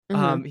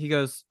Mhm. He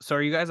goes, "So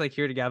are you guys like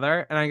here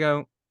together?" And I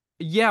go,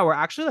 "Yeah, we're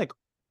actually like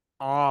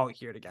all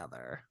here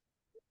together."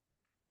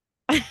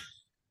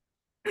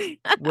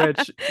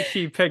 Which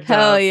he picked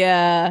Hell up.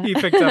 yeah. He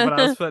picked up when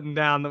I was putting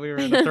down that we were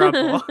in a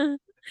throuple.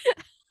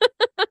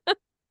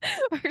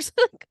 We're just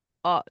like,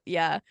 oh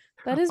yeah,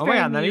 that is Oh my very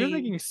god! And then mean. he was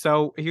making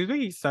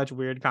such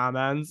weird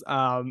comments.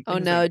 Oh He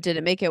was no, like, did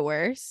it make it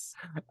worse?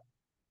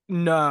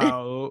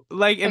 "No,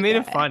 like it made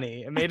it Okay.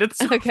 funny. It made it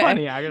so Okay.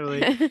 funny.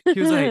 Actually,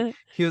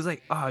 he was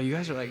like, oh, you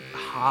guys are like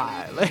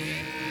hot." Like,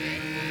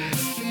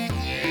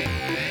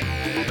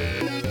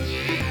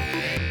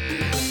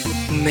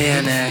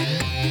 manic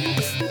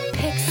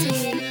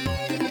Pixie.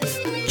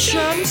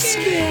 jump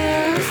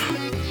scare.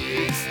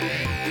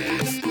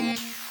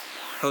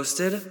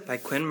 Hosted by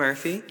Quinn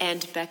Murphy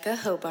And Becca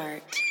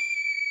Hobart.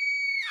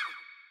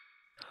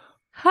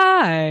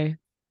 Hi,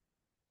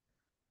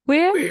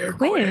 we're We're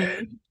Quinn,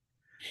 Quinn.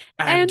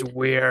 And and we're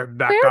we're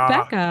Becca.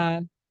 Becca,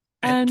 And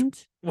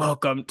and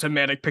welcome to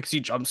Manic Pixie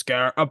Jump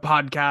Scare, a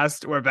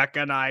podcast where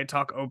Becca and I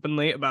talk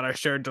openly about our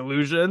shared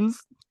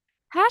delusions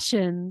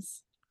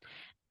passions,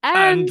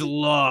 and and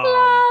love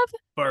love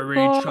for each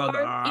for each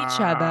other.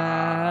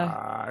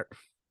 other.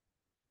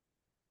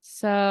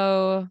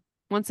 So,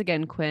 once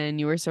again, Quinn,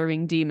 you were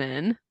serving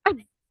demon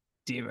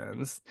Demons.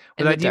 Was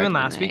in the I dark demon of the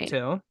last week night.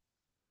 too?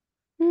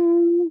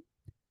 Mm,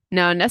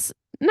 no, not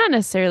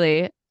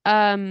necessarily.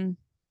 I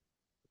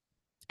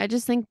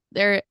just think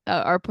there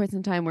are points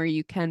in time where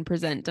you can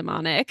present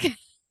demonic.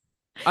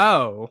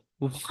 Oh,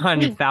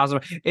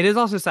 1,000. It is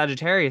also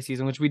Sagittarius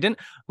season, which we didn't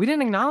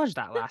acknowledge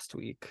that last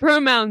week.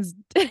 Pronouns,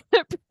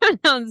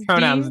 pronouns,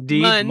 Pronouns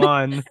demon.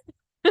 demon.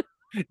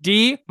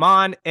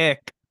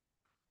 Demonic.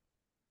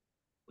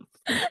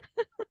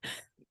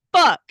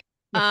 Fuck.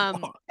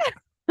 Um,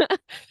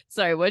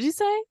 sorry, what'd you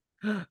say?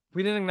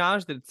 We didn't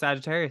acknowledge that it's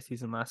Sagittarius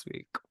season last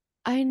week.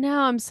 I know,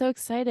 I'm so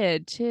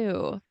excited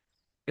too.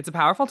 It's a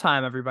powerful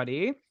time,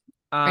 everybody.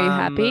 Are you Um,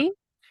 happy?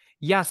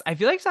 yes, I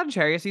feel like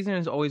Sagittarius season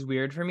is always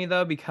weird for me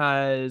though,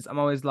 because I'm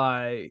always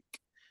like,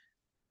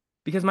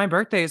 because my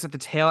birthday is at the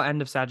tail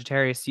end of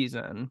Sagittarius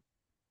season,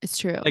 It's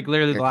true. like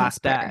literally You're the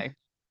last Casper. day.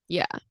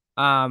 Yeah.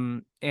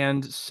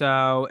 And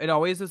so it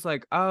always is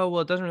like, oh,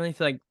 well, it doesn't really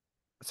feel like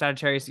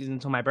Sagittarius season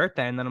until my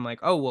birthday. And then I'm like,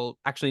 oh, well,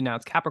 actually now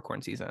it's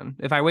Capricorn season.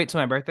 If I wait till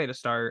my birthday to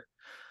start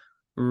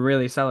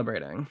really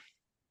celebrating.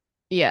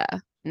 Yeah.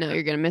 No,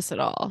 you're gonna miss it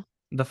all.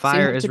 The So you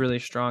fire have is to, really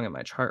strong in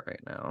my chart right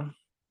now.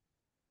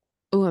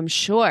 oh, I'm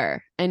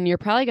sure. And you're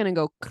probably gonna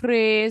go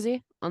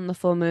crazy on the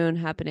full moon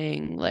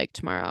happening like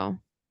tomorrow.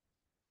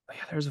 Oh,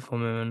 yeah, there's a full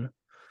moon.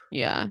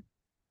 Yeah.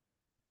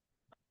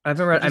 So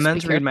I just be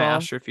meant to read my careful.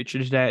 astro future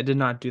today. I did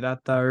not do that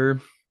though.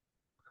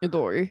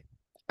 Adore.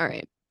 All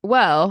right.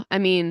 Well, I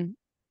mean,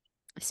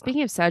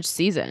 speaking of Sag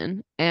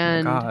season Oh my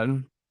and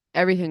God.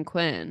 everything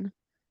Quinn,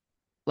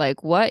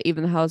 like what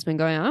even the hell has been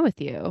going on with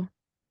you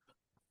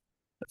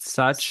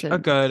Such a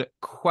since? good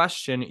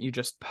question you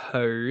just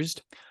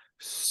posed.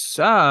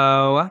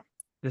 So,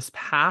 this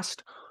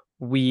past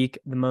week,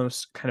 the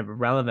most kind of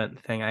relevant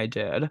thing I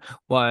did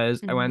was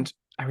Mhm.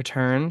 I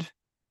returned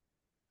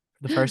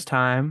for the first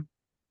time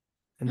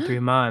in 3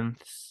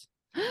 months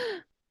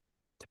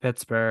to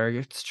Pittsburgh.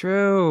 It's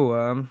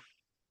true.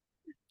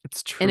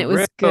 It's And it true.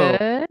 was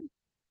good.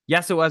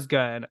 Yes, it was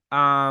good.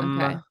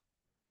 Okay.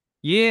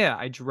 Yeah,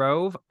 I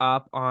drove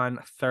up on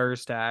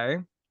Thursday.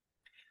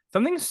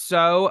 Something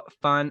so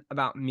fun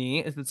about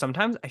me is that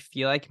sometimes I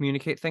feel I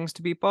communicate things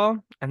to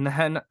people and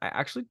then I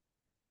actually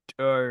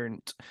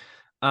don't.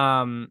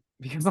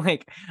 Because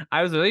like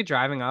I was really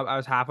driving up, I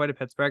was halfway to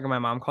Pittsburgh and my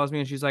mom calls me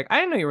and she's like, I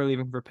didn't know you were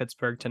leaving for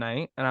Pittsburgh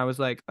tonight. And I was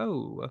like,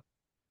 oh,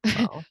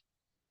 well,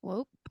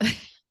 Whoop.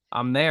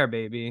 I'm there,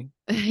 baby.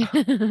 We've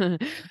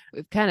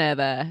kind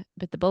of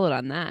bit the bullet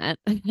on that.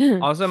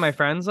 Also, my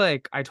friends,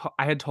 like I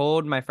had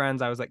told my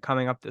friends I was like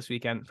coming up this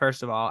weekend.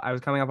 First of all, I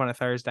was coming up on a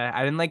Thursday.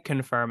 I didn't like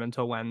confirm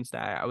until Wednesday.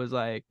 I was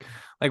like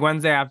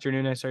Wednesday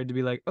afternoon, I started to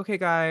be like, okay,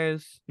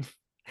 guys.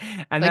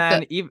 And Like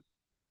then even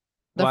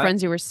the what?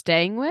 friends you were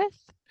staying with?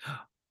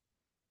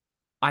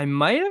 I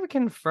might have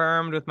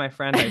confirmed with my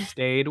friend I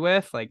stayed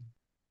with like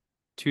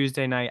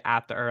Tuesday night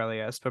at the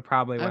earliest, but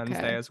probably Wednesday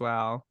Okay, as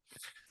well.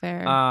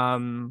 fair.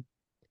 Um,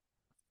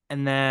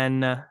 and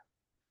then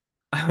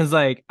I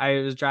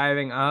was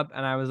driving up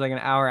and I was like an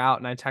hour out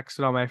and I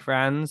texted all my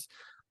friends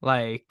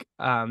like,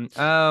 Corey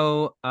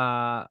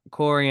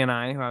and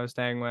I, who I was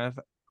staying with,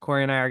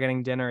 Corey and I are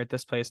getting dinner at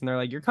this place. And they're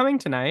like, you're coming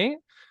tonight? And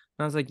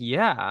I was like,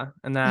 yeah.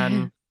 And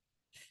then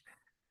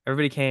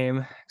everybody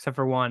came except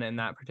for one in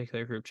that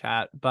particular group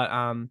chat. But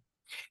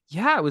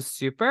yeah, it was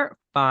super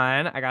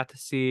fun. I got to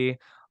see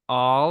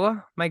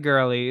all my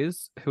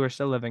girlies who are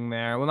still living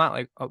there. Well, not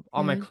like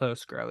all my Good.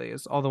 close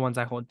girlies, all the ones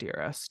I hold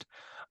dearest.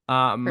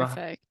 Um,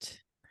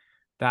 Perfect.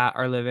 that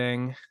are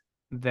living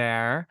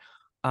there.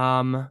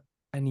 Um,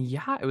 and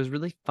yeah, it was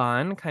really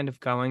fun kind of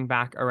going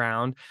back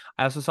around.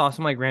 I also saw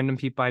some like random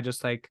people I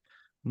just like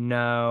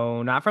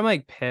no, not from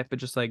like Pitt, but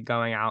just like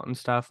going out and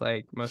stuff,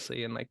 like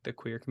mostly in like the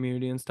queer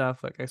community and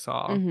stuff. Like I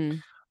saw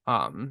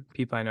Mm-hmm.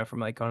 people I know from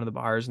like going to the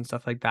bars and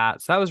stuff like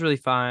that. So that was really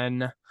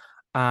fun.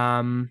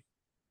 Um,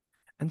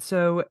 and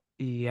so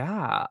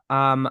yeah,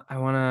 I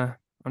wanna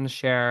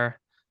share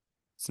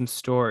some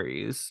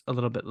stories a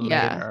little bit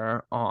Yeah.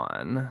 later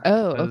on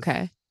Oh, because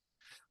okay.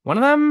 one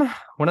of them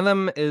one of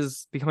them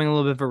is becoming a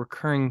little bit of a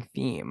recurring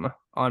theme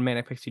on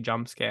Manic Pixie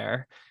Jump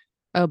Scare,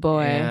 Oh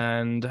boy.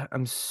 and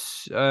I'm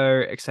so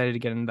excited to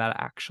get into that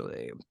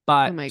actually. Oh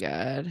But my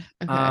God.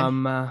 Okay.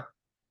 um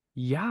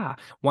yeah,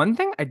 one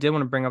thing I did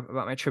want to bring up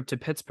about my trip to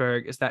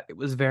Pittsburgh is that it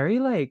was very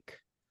like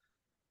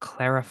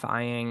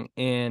clarifying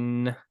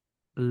in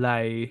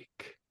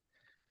like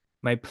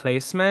my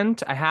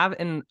placement. I have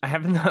in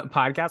the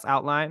podcast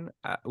outline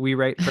we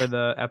write for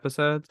the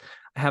episodes.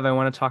 I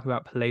want to talk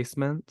about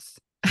placements.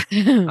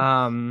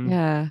 Um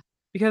Yeah.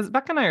 because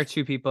Becca and I are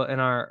two people in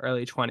our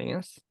early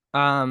 20s.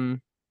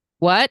 Um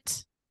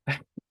What?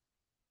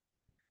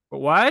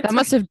 what? That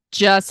must have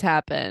just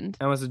happened.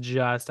 That was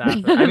just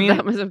happened. I mean,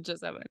 That must have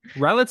just happened.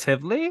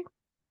 relatively, it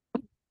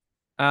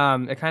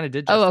kind of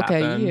did Oh, just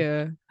okay. happen.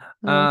 Yeah.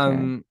 Oh, okay.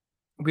 Um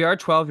we are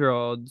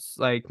 12-year-olds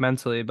like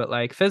mentally, but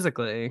like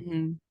physically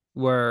Mhm.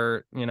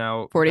 we're,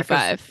 Becca's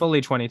 45. fully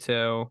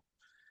 22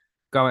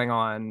 going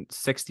on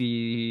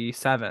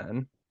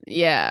 67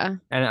 Yeah.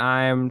 and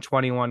I'm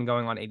 21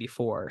 going on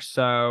 84.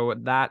 So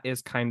that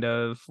is kind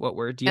of what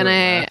we're And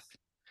dealing with.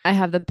 I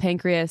have the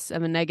pancreas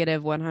of a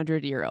negative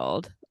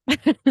 100-year-old.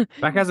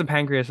 Becca has a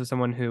pancreas of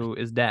someone who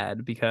is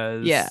dead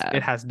because Yeah.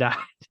 it has died.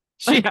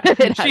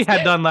 It She has.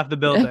 had done left the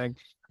building.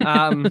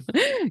 Um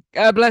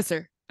God bless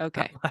her. God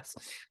Okay. bless.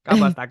 God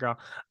bless that girl.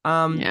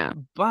 Yeah.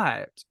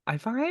 But I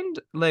find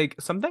like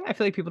something I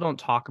feel like people don't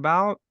talk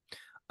about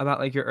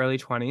like your early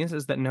 20s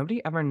is that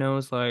nobody ever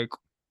knows like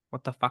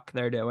what the fuck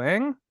they're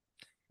doing.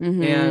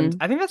 And Hmm.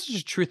 I think that's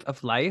just truth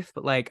of life,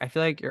 but like I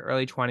feel like your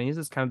early 20s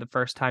is kind of the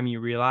first time you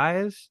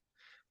realize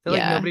that like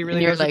Yeah. nobody And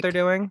really you're knows what they're like,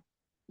 doing.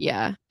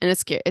 yeah. And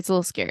it's scary. It's a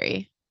little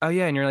scary. Oh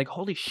yeah, and you're like,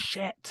 holy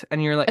shit.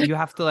 And you're like Whoa.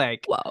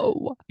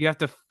 you have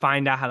to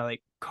find out how to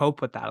like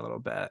cope with that a little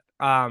bit.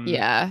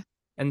 Yeah.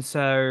 And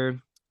so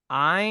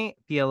I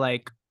feel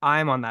like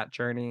I'm on that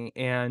journey,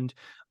 and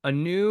a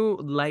new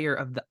layer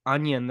of the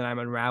onion that I'm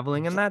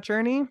unraveling in that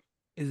journey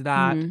is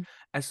that Hmm.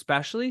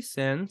 especially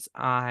since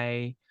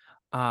I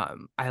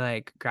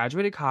like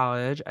graduated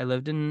college, I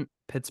lived in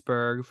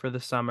Pittsburgh for the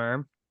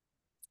summer,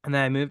 and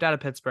then I moved out of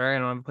Pittsburgh. I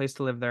don't have a place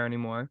to live there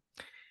anymore.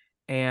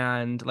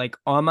 And like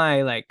all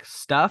my like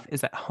stuff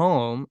is at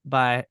home,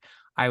 but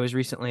I was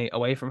recently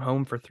away from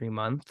home for 3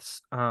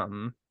 months.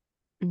 Hmm.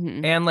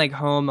 And like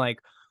home, like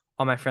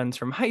all my friends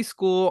from high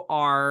school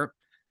are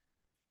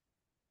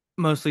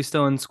mostly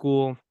still in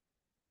school,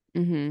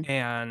 Hmm.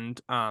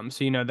 and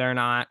so they're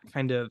not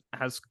kind of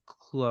as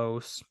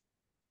close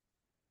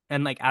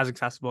and like as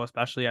accessible,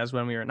 especially as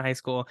when we were in high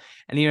school.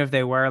 And even if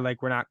they were,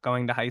 like we're not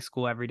going to high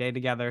school every day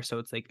together, so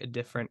it's like a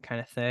different kind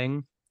of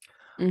thing.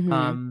 Hmm.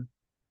 um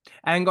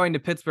and going to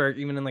Pittsburgh,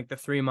 even in like the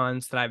 3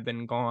 months that I've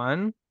been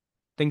gone,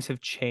 things have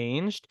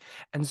changed.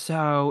 And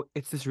so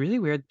it's this really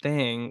weird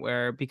thing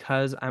where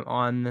because I'm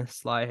on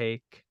this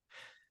like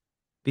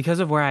because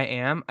of where I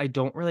am, I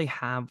don't really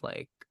have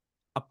like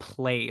a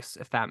place,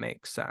 if that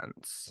makes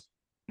sense.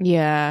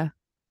 Yeah.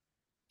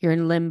 You're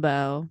in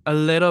limbo. A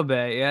little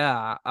bit,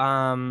 yeah.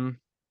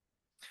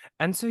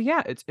 And so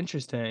yeah, it's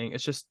interesting.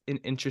 It's just an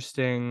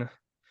interesting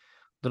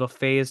little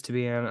phase to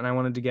be in, and I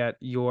wanted to get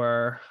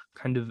your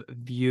kind of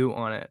view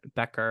on it,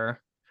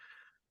 Becker.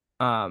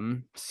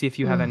 See if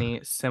you have Ugh. any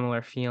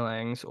similar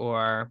feelings,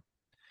 or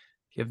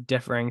if you have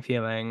differing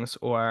feelings,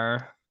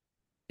 or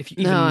if you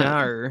even No.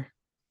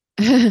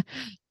 know.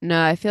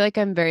 No, I feel like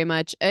I'm very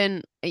much,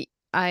 and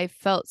I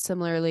felt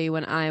similarly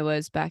when I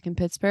was back in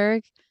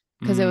Pittsburgh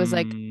because it was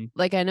Mm,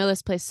 like I know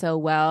this place so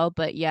well,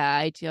 but yeah,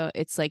 I do.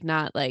 It's like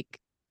not like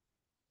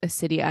a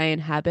city I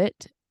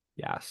inhabit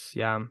yes,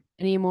 yeah.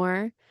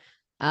 anymore.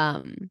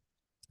 Um,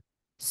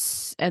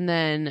 and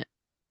then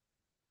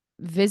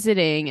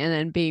visiting and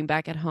then being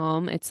back at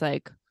home, it's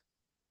like,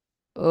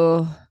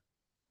 oh,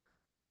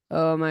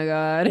 oh my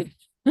God.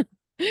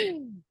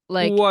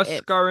 Like What's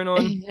it, going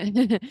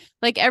on?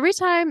 like every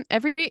time,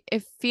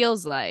 it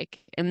feels like,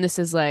 and this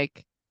is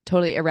like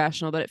totally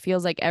irrational, but it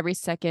feels like every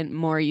second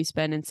more you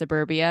spend in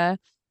suburbia,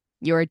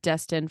 you're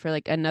destined for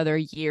like another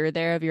year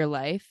there of your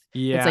life.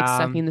 It's like Yeah.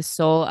 sucking the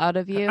soul out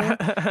of you.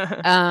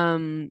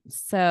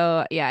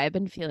 So yeah, I've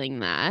been feeling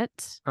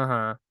that.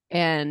 Uh-huh.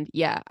 And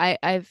yeah,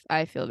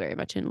 I feel very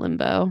much in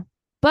limbo.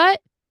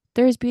 But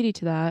there's beauty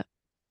to that.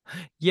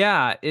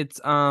 Yeah, it's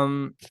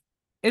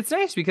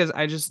nice because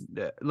I just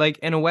like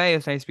in a way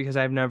it's nice because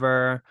I've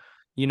never,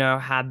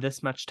 had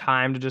this much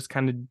time to just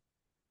kind of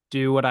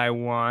do what I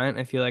want.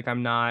 I feel like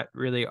I'm not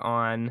really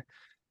on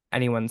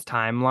anyone's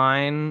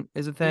timeline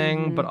is a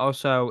thing, but Hmm.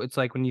 also it's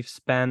like when you've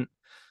spent,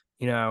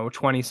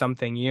 20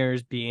 something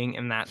years being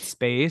in that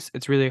space,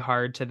 it's really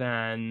hard to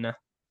then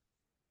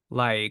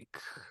like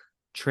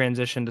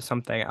transition to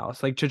something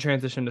else, like to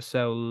transition to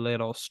so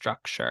little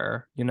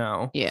structure,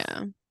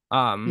 Yeah.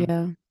 um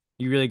Yeah.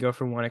 you really go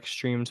from one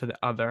extreme to the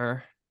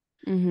other,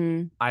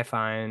 Hmm. I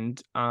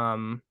find.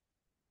 And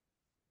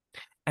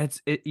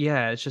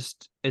it's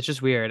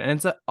just weird, and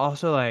it's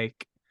also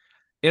like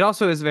it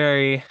also is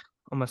very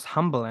almost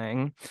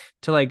humbling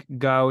to like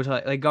go to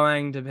like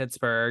going to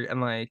Pittsburgh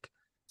and like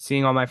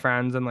seeing all my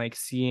friends and like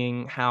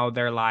seeing how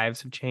their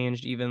lives have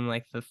changed even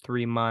like the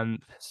 3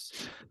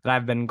 months that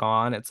I've been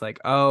gone. It's like,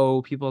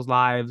 oh, people's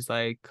lives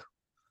like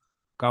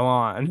go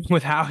on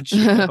without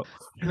you.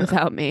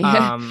 Without me.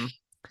 um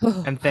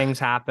and things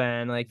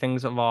happen, like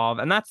things evolve.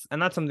 And that's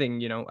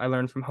something, I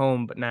learned from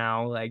home, but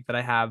now like that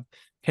I have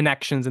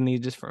connections in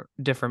these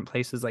different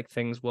places, like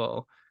things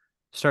will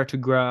start to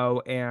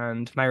grow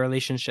and my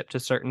relationship to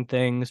certain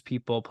things,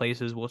 people,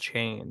 places will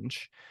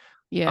change.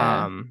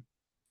 Yeah. Um,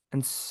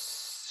 and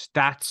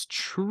that's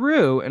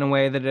true in a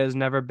way that it has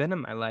never been in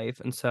my life.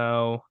 And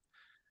so,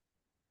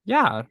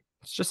 yeah,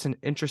 it's just an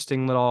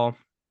interesting little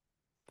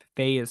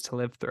phase to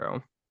live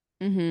through.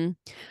 Mm-hmm.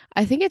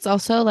 I think it's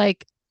also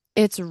like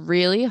it's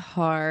really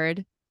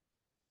hard.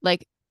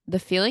 Like the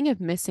feeling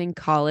of missing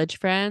college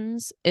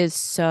friends is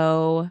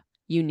so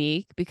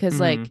unique because Hmm.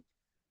 like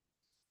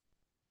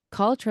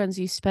college friends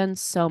you spend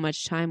so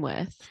much time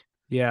with.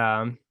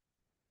 Yeah.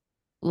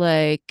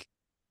 Like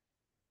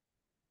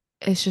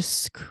it's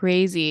just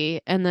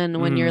crazy. And then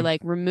when you're Hmm.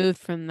 like removed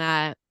from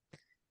that,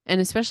 and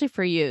especially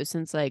for you,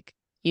 since like,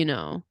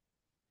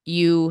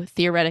 you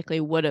theoretically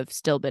would have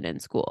still been in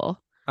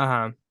school.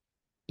 Uh-huh.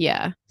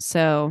 Yeah.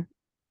 So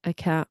I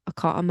can't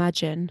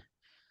imagine.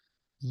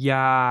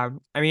 Yeah.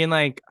 I mean,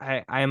 like,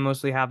 I am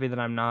mostly happy that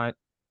I'm not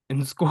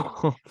in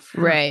school.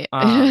 Right.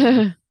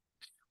 um,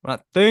 when I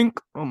think,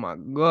 oh my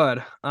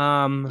God.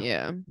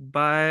 Yeah.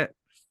 But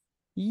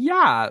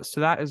yeah,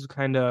 so that is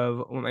kind of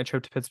what my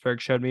trip to Pittsburgh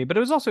showed me, but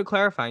it was also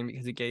clarifying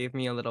because it gave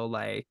me a little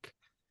like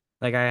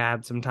I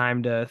had some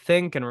time to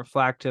think and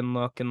reflect and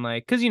look and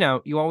like because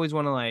you always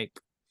want to like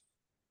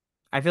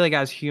I feel like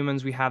as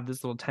humans we have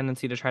this little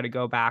tendency to try to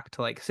go back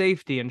to like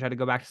safety and try to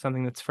go back to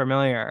something that's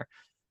familiar.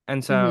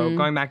 And so Mm-hmm.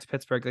 going back to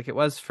Pittsburgh, like it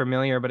was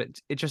familiar, but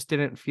it just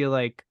didn't feel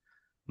like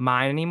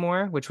mine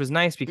anymore, which was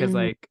nice because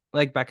Mm-hmm.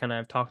 like Becca and I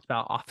have talked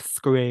about off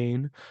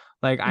screen.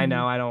 Like I Mm-hmm.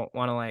 know I don't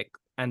want to like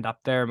end up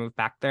there, move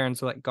back there. And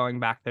so like going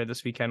back there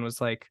this weekend was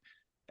like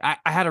I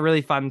had a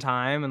really fun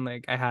time and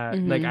like I had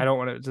like Mm-hmm. I don't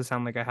want it to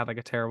sound like I had like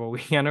a terrible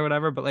weekend or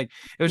whatever, but like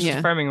it was just Yeah.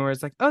 affirming where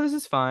it's like, oh, this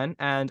is fun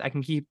and I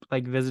can keep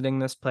like visiting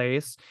this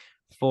place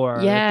for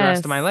like the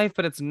rest of my Yes. life,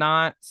 but it's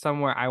not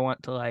somewhere I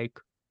want to like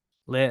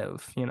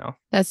live.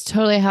 That's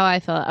totally how I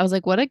felt. I was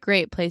like, what a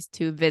great place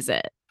to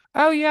visit.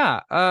 Oh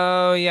yeah.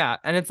 Oh yeah.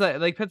 And it's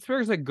like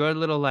Pittsburgh's a good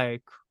little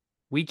like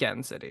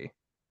weekend city.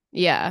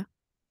 Yeah.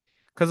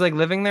 Cause like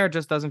living there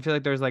just doesn't feel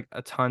like there's like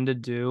a ton to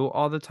do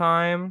all the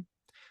time.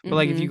 But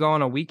like if you Mm-hmm. go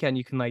on a weekend,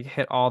 you can like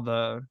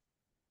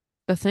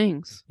The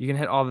things. you can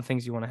hit all the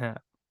things you want to hit.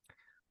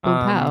 Boom Um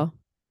pow.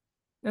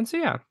 and so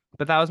yeah,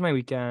 but that was my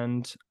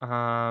weekend.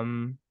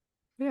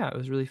 Yeah, it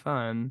was really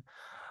fun.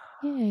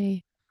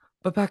 Yay.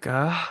 But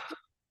Becca,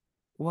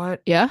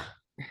 what Yeah.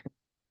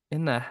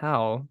 in the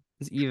hell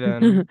is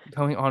even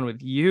going on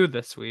with you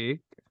this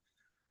week?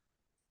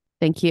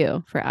 Thank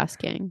you for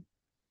asking.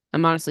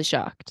 I'm honestly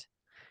shocked,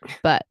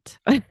 but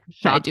I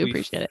Shocked do we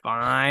appreciate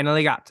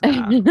finally got to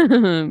that.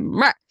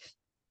 it.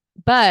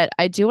 But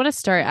I do want to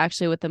start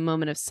actually with a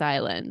moment of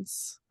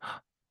silence.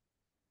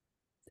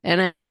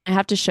 And I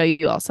have to show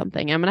you all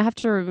something. I'm going to have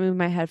to remove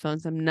my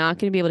headphones. I'm not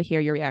going to be able to hear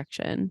your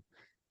reaction.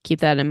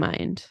 Keep that in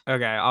mind.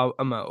 Okay, I'll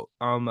emote.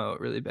 I'll emote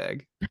really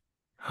big.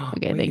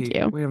 Okay, thank Wait,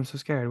 you. wait, I'm so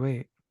scared.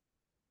 Wait.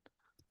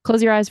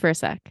 Close your eyes for a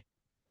sec,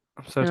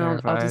 I'm so and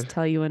I'll just terrified.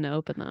 tell you when to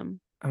open them.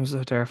 I'm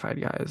so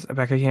terrified, guys.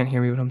 Becca can't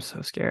hear me, but I'm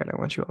so scared. I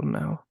want you all to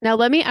know. Now,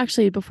 let me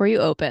actually, before you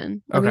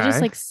open, let me just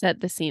Okay. like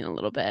set the scene a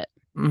little bit.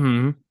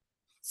 Mm-hmm.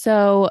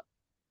 So,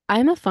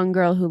 I'm a fun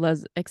girl who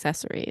loves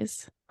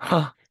accessories,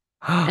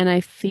 and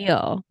I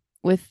feel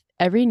with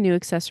every new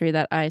accessory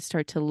that I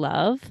start to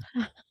love,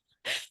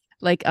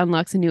 like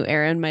unlocks a new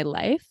era in my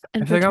life. I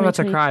And feel for like I'm about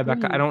to cry,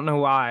 Becca. I 2023, don't know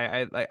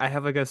why. I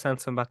have like a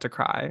sense I'm about to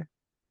cry.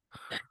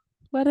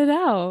 let it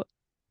out.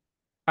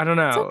 I don't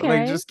It's know.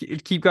 Like okay. just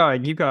keep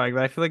going, keep going.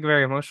 But I feel like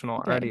very emotional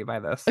Okay. already by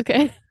this.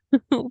 Okay.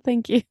 Well,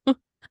 thank you.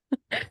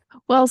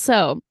 Well,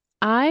 so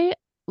I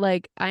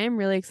I am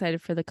really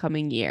excited for the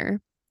coming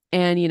year.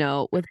 And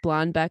with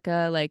Blonde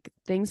Becca, like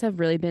things have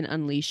really been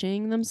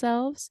unleashing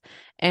themselves.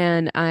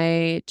 And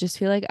I just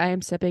feel like I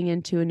am stepping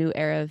into a new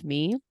era of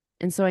me.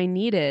 And so I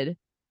needed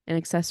an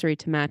accessory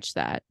to match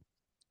that.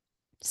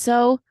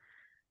 So,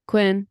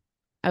 Quinn,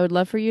 I would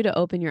love for you to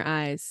open your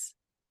eyes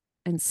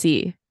and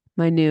see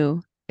my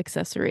new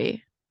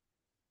accessory.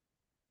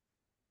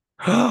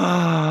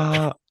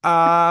 Oh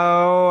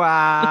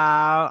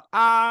wow.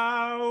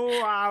 Oh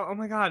wow. Oh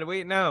my God.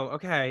 Wait, no.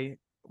 Okay.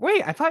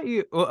 Wait, I thought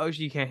you well, oh,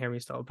 you can't hear me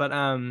still, but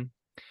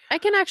I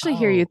can actually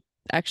hear you oh.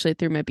 actually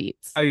through my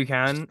beats. Oh, you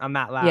can? I'm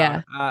that loud.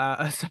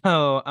 Yeah.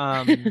 So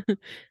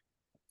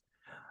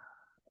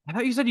I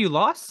thought you said you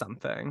lost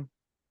something.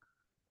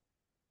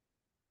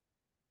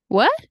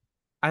 What?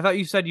 I thought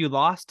you said you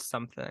lost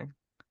something.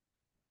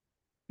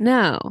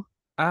 No.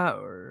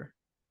 Oh.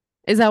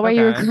 Is that why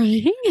you were Okay.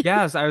 crying?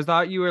 Yes, I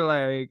thought you were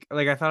like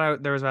I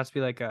thought there was about to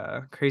be like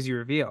a crazy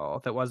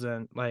reveal that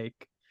wasn't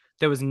like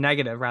that was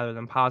negative rather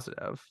than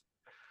positive.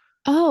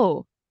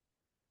 Oh,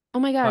 oh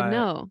my God, But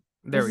no.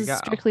 there This we is go.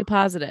 strictly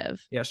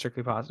positive. Yeah,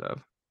 strictly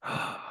positive.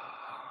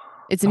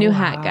 It's a Oh new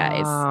hat,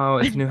 guys. wow,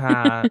 it's a new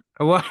hat.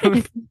 Well,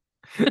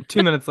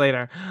 2 minutes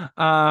later.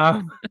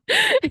 Um,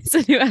 It's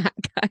a new hat,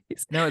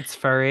 guys. no, it's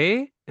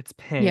furry. It's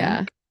Yeah.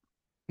 pink.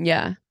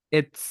 Yeah.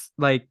 It's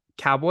like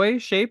cowboy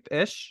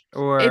shape-ish, It's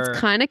or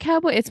kind of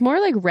cowboy. It's more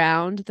like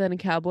round than a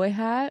cowboy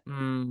hat,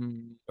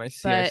 I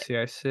see, I but see,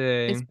 I see.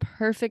 it's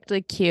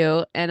perfectly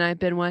cute. And I've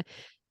been one.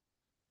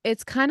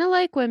 It's kind of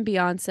like when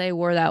Beyonce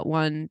wore that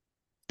one,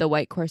 the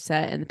white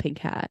corset and the pink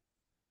hat.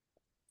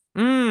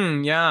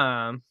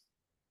 Yeah.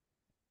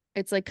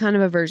 It's like kind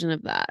of a version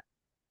of that.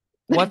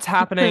 What's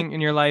happening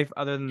in your life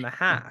other than the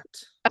hat?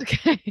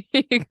 Okay,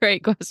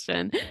 great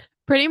question.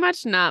 Pretty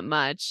much not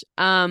much.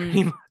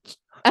 Pretty much.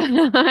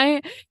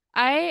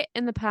 I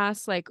in the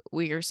past like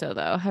week or so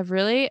though have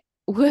really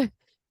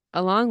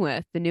along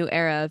with the new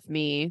era of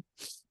me,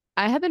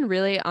 I have been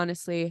really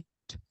honestly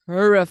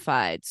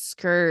terrified,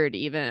 scared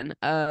even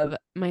of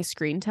my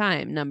screen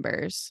time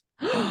numbers.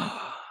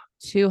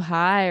 Too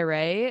high,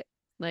 right?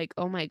 Like,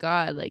 oh my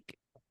God, like,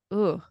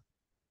 ooh,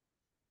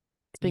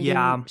 it's been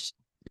Yeah.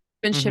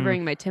 been hmm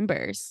shivering my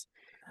timbers.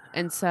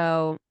 And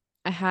so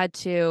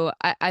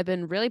I've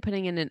been really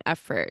putting in an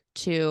effort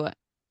to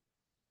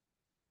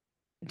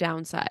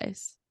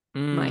downsize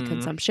my Mm.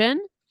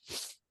 consumption.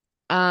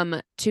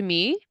 To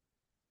me,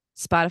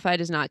 Spotify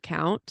does not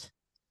count.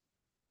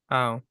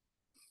 Oh.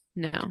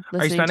 No,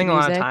 Are you listening to spending a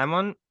lot of music. time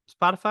on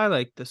Spotify,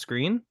 like the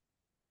screen?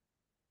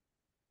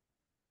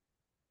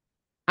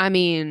 I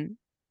mean,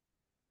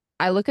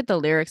 I look at the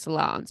lyrics a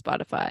lot on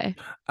Spotify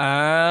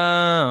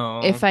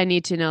Oh. if I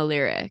need to know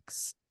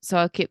lyrics. So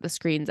I'll keep the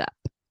screens up.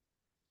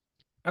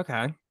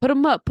 Okay. Put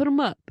them up, put them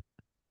up.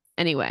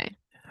 Anyway,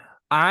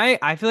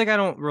 I feel like I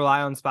don't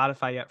rely on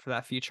Spotify yet for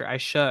that feature. I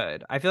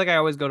should. I feel like I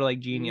always go to like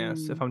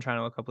Genius if mm, I'm trying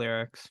to look up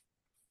lyrics.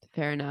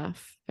 fair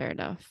enough. Fair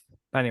enough.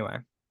 But anyway,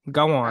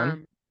 go on.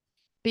 Um,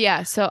 but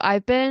yeah, so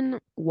I've been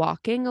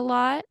walking a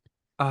lot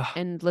Ugh.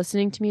 and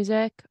listening to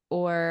music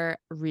or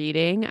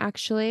reading,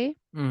 actually.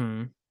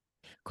 Mm.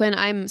 Quinn,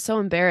 I'm so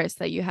embarrassed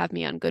that you have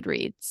me on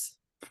Goodreads.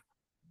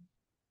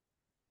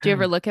 Do you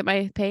ever look at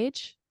my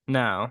page?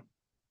 No.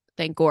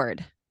 Thank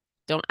Gord.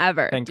 Don't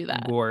ever Thank do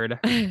that. Gord.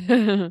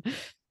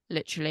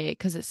 Literally,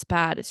 because it's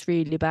bad. It's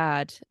really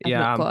bad. I've not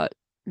Yeah, got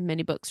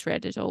many books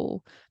read at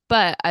all.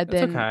 But I've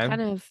it's been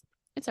okay.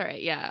 it's all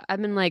right. Yeah.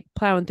 I've been like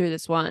plowing through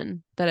this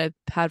one that I've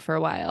had for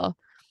a while.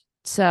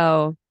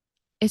 So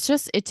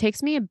it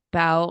takes me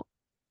about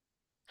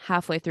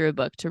halfway through a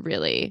book to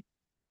really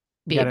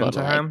be Get able to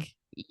into him. like,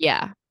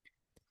 yeah,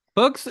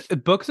 Books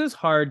is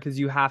hard because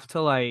you have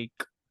to like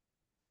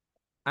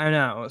I don't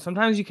know.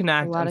 Sometimes you a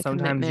connect lot and of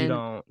sometimes you commitment.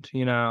 don't,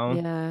 you know?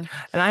 Yeah.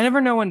 And I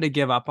never know when to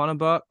give up on a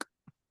book.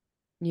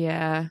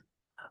 Yeah.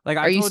 Like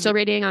Are I you told you, still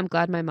reading I'm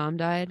Glad My Mom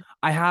Died?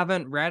 I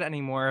haven't read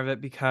any more of it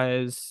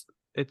because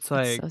it's It's so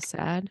like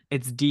sad.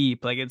 it's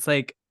deep. Like it's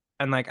like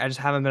and like I just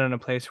haven't been in a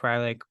place where I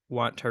like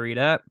want to read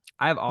it.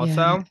 I've Yeah.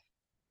 also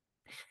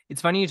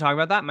it's funny you talk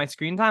about that. My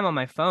screen time on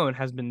my phone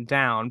has been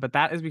down, but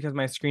that is because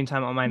my screen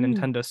time on my Mm.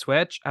 Nintendo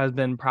Switch has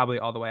been probably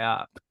all the way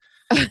up.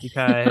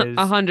 Because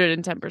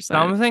 110%.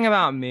 something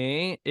about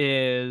me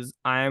is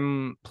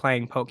I'm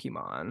playing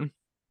Pokemon.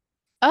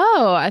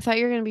 Oh, I thought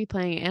you were gonna be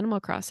playing Animal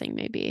Crossing,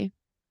 maybe.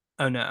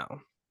 Oh no.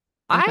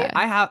 Okay.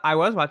 I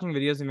was watching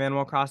videos of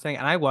Animal Crossing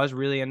and I was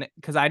really in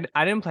because I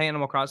didn't play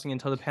Animal Crossing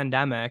until the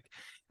pandemic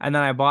and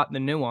then I bought the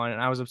new one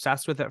and I was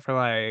obsessed with it for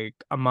like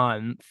a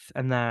month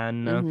and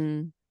then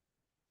Mm-hmm.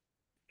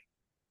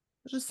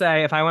 let's just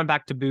say if I went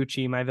back to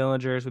Bucci, my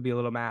villagers would be a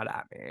little mad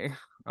at me.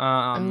 Oh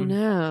Um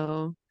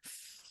no.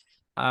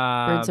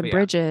 Burn some but yeah.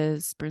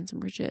 bridges. Burn some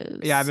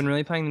Yeah, I've bridges. been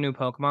really playing the new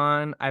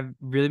Pokemon. I've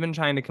really been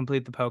trying to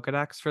complete the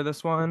Pokedex for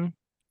this one.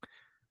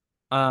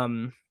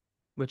 Um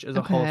which is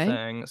a whole Okay.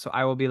 thing. So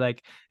I will be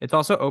like it's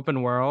also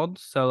open world,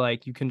 so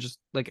like you can just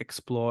like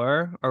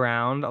explore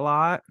around a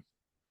lot.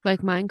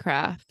 Like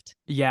Minecraft.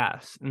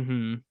 Yes.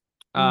 Mm.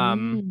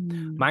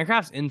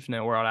 Minecraft's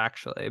infinite world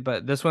actually,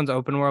 but this one's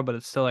open world, but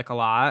it's still like a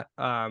lot.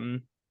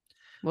 And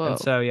Whoa.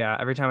 so yeah,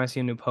 every time I see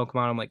a new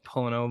Pokemon, I'm like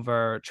pulling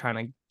over, trying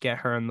to get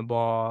her in the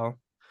ball.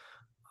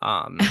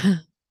 Um,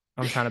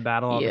 I'm trying to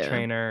battle all the Yeah.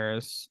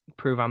 trainers,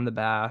 prove I'm the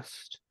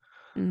best.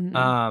 Mm-hmm.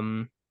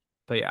 Um,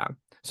 but yeah.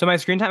 So my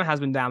screen time has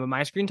been down, but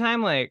my screen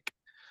time, like,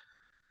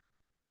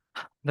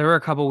 there were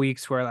a couple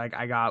weeks where like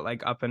I got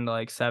like up into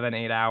like 7,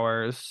 8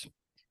 hours,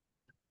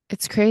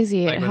 It's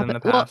crazy. It like within happened.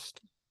 the Well,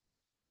 past.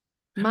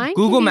 mine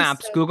can Google be so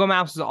Maps. Google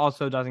Maps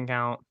also doesn't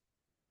count.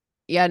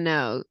 yeah,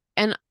 no.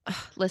 And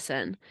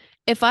listen,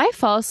 if I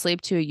fall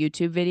asleep to a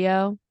YouTube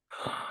video,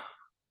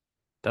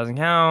 Doesn't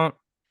count.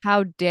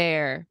 how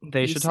dare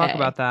They you should talk say?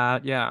 about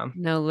that. Yeah.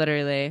 No,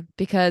 literally.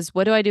 Because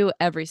what do I do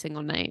every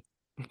single night?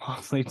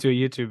 Mostly to a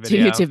YouTube To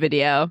video. YouTube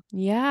video.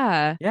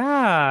 Yeah.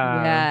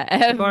 Yeah.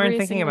 Yeah. People aren't Every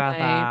thinking single about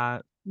night.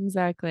 that.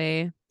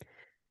 Exactly.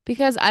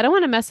 Because I don't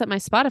want to mess up my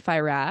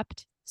Spotify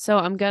Wrapped. So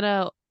I'm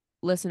gonna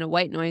listen to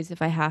white noise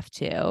if I have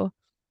to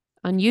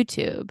on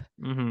YouTube.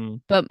 hmm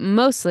But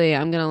mostly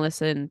I'm gonna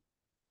listen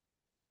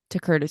to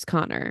Curtis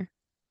Connor.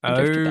 and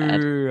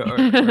drift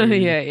to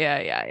bed. yeah.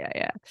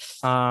 Yeah.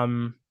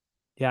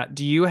 Yeah.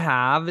 Do you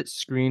have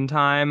screen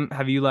time?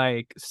 Have you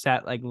like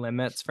set like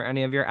limits for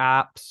any of your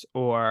apps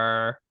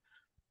or?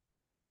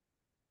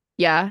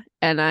 Yeah,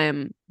 and I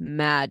am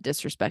mad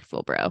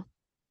disrespectful, bro.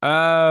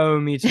 Oh,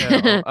 me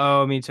too.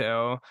 Oh, me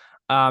too.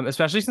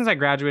 Especially since I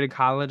graduated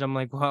college, I'm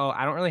like, well,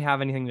 I don't really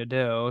have anything to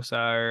do,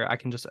 so I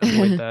can just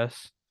avoid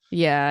this.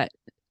 Yeah.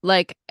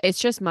 Like it's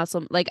just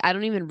muscle like I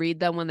don't even read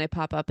them when they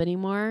pop up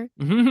anymore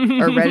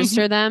or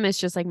register them. It's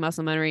just like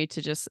muscle memory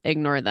to just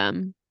ignore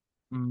them.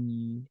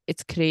 Mm,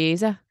 It's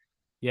crazy.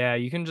 yeah,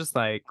 you can just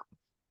like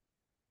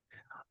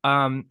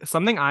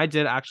something I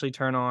did actually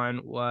turn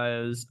on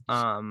was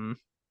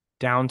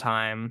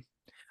downtime.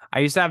 I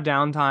used to have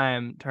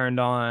downtime turned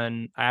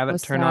on. I have it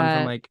What's turned on from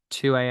that? like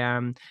 2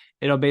 a.m.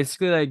 It'll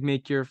basically like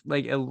make your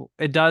like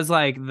it does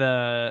like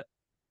the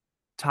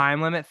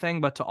time limit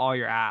thing, but to all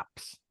your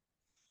apps.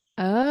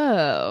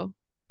 Oh.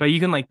 But you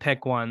can like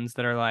pick ones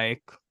that are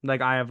like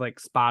I have like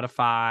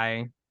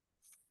Spotify.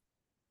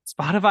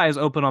 Spotify is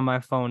open on my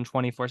phone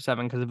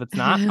 24/7 because if it's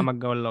not, I'm gonna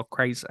go a little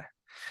crazy.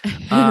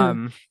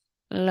 Um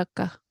Look.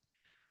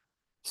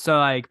 so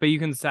like but you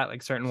can set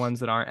like certain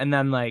ones that aren't and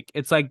then like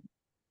it's like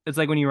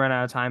when you run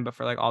out of time but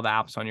for like all the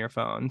apps on your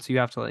phone. So you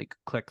have to like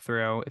click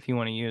through if you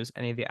want to use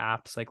any of the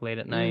apps like late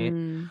at night.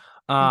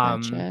 I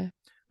Um gotcha.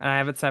 and I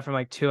have it set from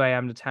like 2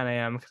 a.m. to 10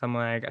 a.m. because I'm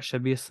like I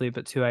should be asleep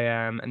at 2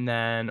 a.m. and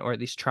then or at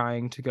least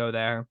trying to go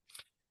there.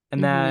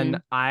 And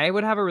then I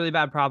would have a really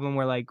bad problem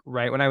where like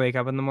right when I wake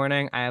up in the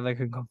morning, I have like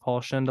a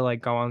compulsion to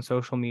like go on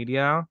social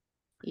media.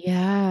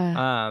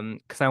 Yeah.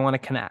 Because I want to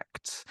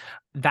connect.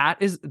 That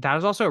is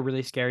also a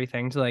really scary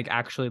thing to like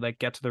actually like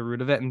get to the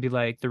root of it and be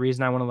like the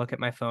reason I want to look at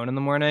my phone in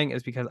the morning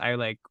is because I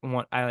like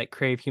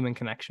crave human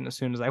connection as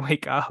soon as I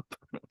wake up.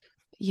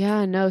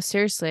 Yeah, no,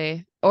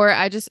 seriously. Or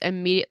I just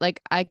immediate like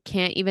I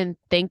can't even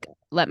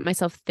let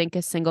myself think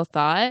a single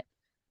thought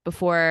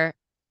before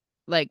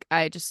like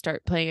I just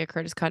start playing a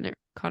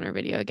Connor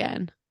video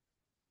again.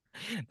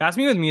 That's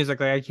me with music.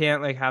 Like I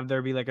can't like have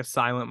there be like a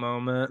silent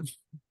moment.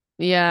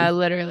 Yeah,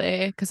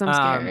 literally, because I'm Um,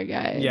 scared,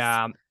 guys.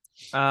 yeah.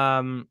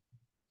 Um,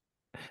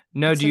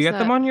 no, It do you says get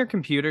them that on your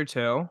computer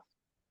too?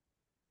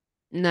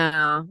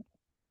 no,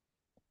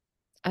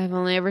 I've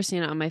only ever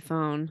seen it on my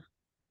phone.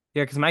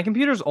 Yeah, because my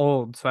computer's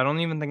old, so I don't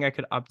even think I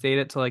could update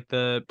it to like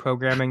the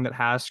programming that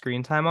has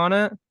screen time on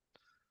it.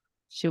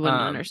 She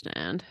wouldn't Um,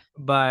 understand.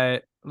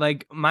 but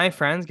like my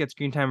friends get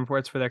screen time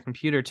reports for their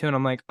computer too, and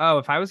I'm like, oh,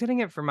 if I was getting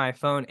it for my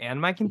phone and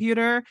my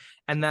computer,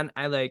 and then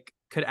I like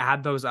could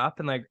add those up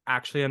and like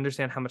actually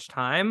understand how much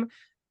time,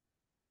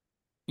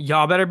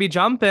 y'all better be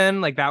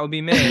jumping. Like that would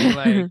be me.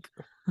 Like,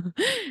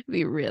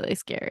 Be really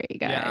scary,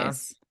 yeah.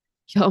 guys.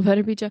 Y'all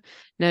better be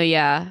no,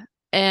 yeah.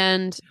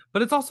 And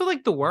But it's also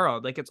like the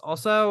world. Like it's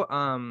also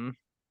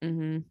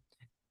mhm.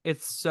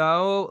 it's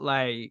so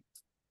like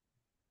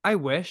I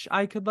wish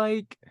I could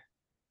like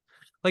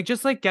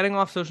just like getting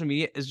off social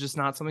media is just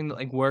not something that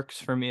like works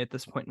for me at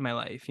this point in my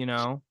life, you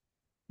know?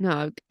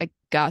 No, I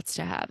gots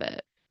to have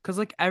it. Because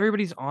like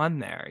everybody's on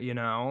there, you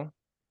know?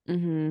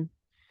 Mhm.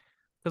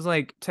 Because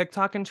like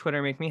TikTok and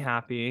Twitter make me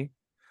happy.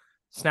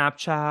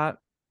 Snapchat,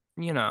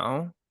 you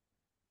know,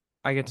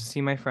 I get to see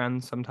my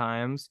friends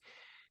sometimes.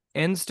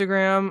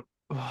 Instagram,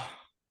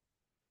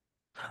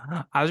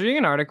 I was reading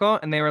an article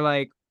and they were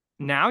like,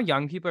 now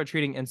young people are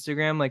treating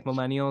Instagram like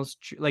millennials,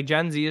 like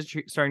Gen Z is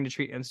starting to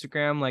treat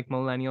Instagram like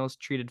millennials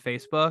treated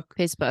Facebook.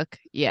 Facebook. Like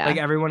Yeah.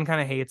 everyone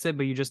kind of hates it,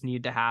 but you just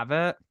need to have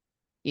it.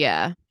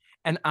 Yeah.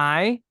 And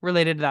I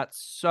related to that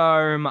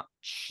so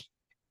much.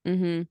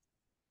 Mhm.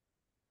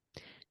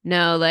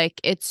 No, like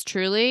it's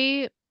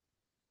truly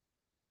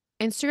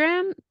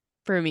Instagram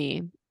for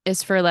me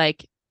is for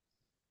like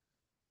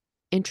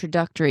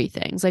introductory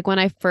things. Like when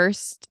I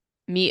first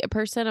meet a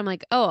person, I'm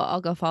like, oh,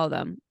 I'll go follow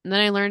them. And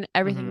then I learn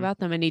everything Mm-hmm. about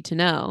them I need to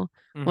know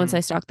once Mm-hmm. I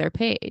stalk their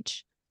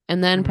page.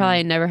 And then Mm-hmm.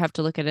 probably never have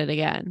to look at it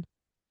again.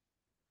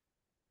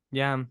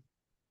 Yeah.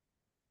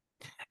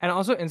 And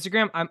also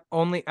Instagram, I'm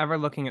only ever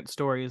looking at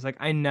stories. Like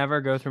I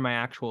never go through my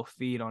actual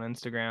feed on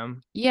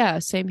Instagram. Yeah,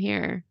 same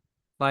here.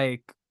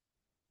 Like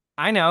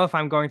I know if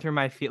I'm going through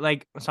my feed,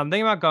 like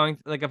something about going,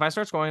 like if I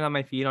start scrolling on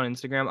my feed on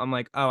Instagram, I'm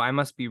like, oh, I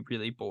must be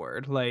really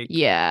bored. Like,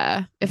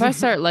 Yeah. If I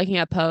start liking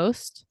a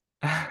post,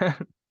 it's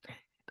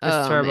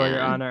oh terrible, Your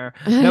man. Honor.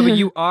 No, but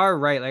you are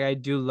right. Like I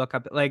do look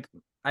up, like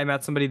I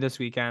met somebody this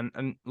weekend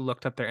and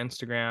looked up their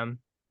Instagram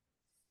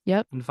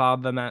Yep. and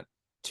followed them at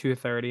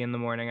 2:30 in the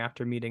morning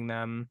after meeting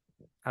them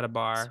at a That's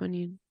bar.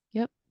 when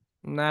yep.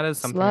 And that is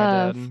It's something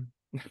I love. did.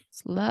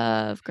 It's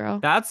love, girl.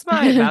 That's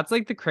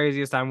like the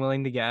craziest I'm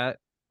willing to get,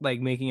 like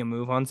making a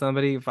move on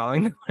somebody,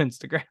 following them on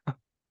Instagram.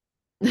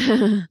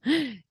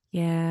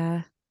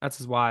 Yeah, That's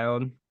just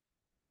wild.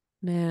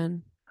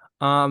 man.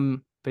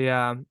 But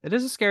yeah, it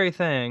is a scary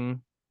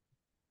thing.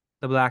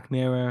 The Black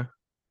Mirror.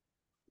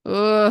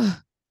 Ugh.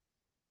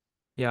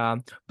 Yeah.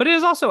 But it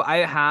is also I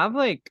have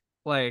like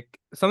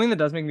something that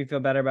does make me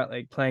feel better about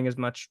like playing as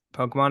much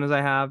Pokemon as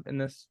I have in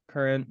this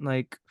current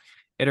like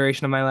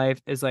iteration of my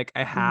life is like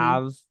I Hmm.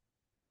 have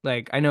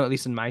like I know at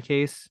least in my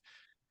case,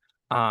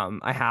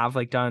 I have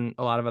like done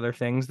a lot of other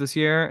things this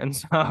year, and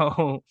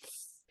so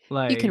You can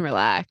like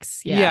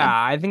relax. yeah,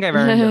 Yeah. I think I've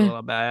earned it a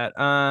little bit.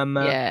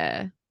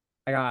 Yeah.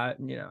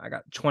 I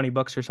got 20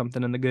 books or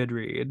something in the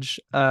Goodreads.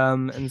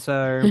 And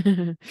so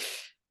Yeah.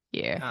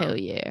 yeah. Hell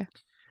yeah.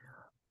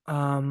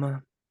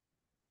 Um,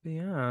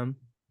 yeah.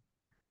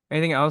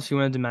 Anything else you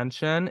wanted to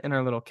mention in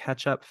our little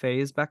catch up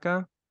phase,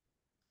 Becca?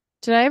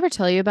 Did I ever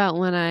tell you about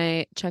when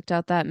I checked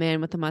out that man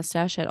with the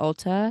mustache at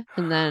Ulta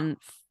and then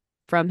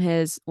from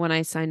when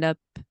I signed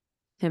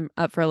him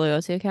up for a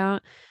loyalty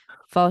account,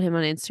 followed him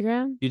on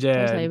Instagram? You Did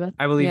I tell you did. about?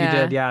 I believe you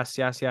did. Yeah. Yes,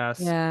 yes, yes.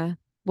 Yeah.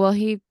 Well,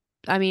 a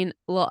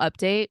little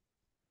update.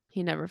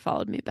 He never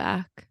followed me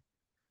back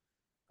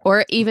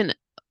or even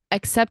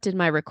accepted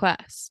my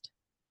request.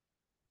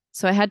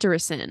 So I had to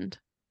rescind.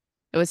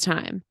 It was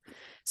time.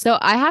 So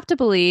I have to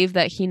believe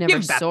that he never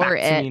Give that saw back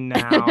to it. me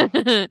now.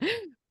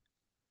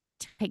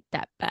 Take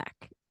that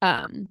back.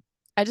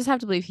 I just have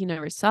to believe he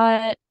never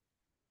saw it.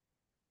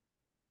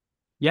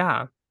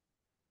 Yeah. And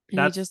he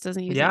That's just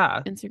doesn't use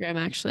yeah. Instagram,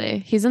 actually.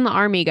 He's in the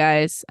army,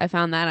 guys. I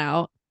found that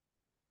out.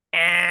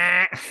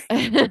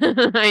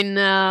 I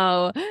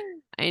know.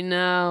 I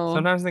know.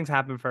 Sometimes things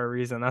happen for a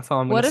reason. That's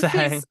all I'm gonna What if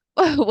say.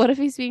 what if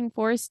he's being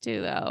forced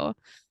to, though?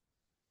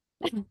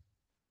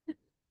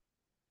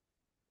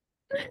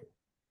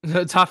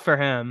 Tough for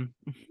him.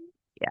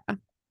 Yeah.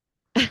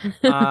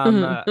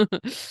 Um,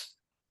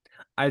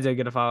 I did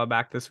get a follow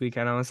back this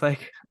weekend. I was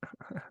like,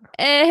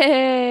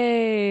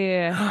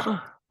 Hey.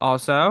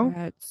 also,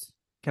 Congrats.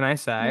 can I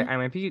say Yeah. I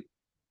might be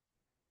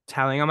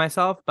telling on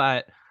myself,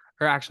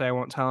 or actually I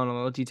won't tell in a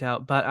little detail,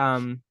 but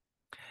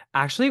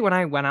actually when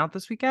I went out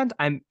this weekend,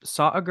 I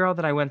saw a girl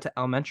that I went to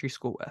elementary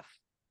school with.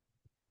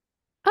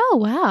 Oh,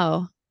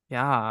 wow.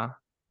 Yeah,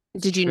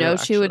 it's Did you true know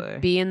she would actually.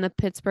 be in the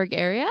Pittsburgh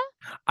area?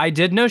 I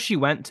did know she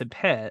went to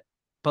Pitt,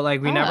 but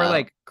like we never Oh.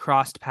 like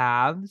crossed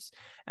paths,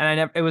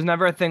 and it was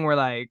never a thing where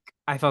like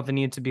I felt the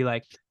need to be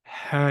like,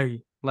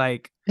 hey,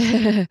 like,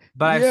 but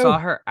I saw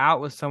her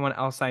out with someone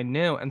else I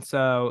knew, and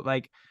so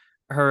like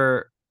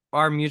our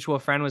mutual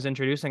friend was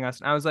introducing us,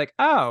 and I was like,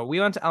 oh, we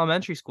went to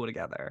elementary school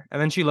together, and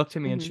then she looked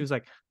at me and she Mhm. was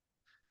like,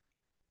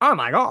 oh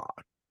my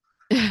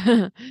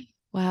god.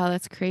 Wow,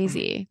 that's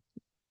crazy.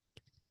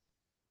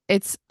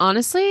 It's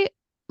honestly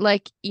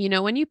like,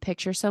 when you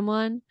picture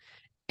someone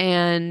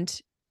and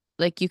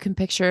like you can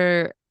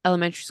picture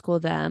elementary school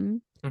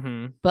them,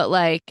 Mm-hmm. but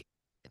like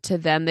to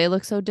them they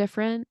look so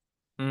different.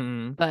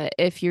 Mm-hmm. But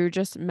if you're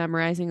just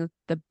memorizing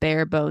the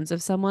bare bones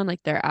of someone,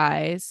 like their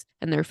eyes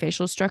and their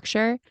facial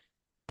structure,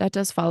 that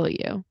does follow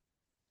you.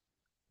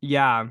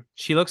 Yeah,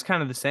 she looks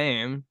kind of the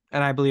same,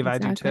 and I believe I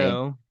do Exactly.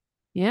 too.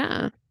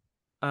 Yeah.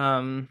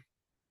 Um,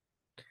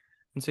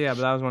 and so yeah,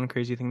 but that was one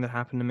crazy thing that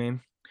happened to me.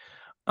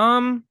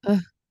 Um,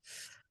 Ugh,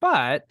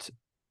 but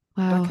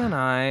wow. Becca and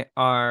I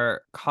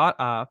are caught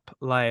up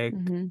like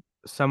Mm-hmm.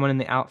 someone in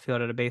the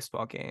outfield at a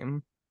baseball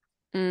game.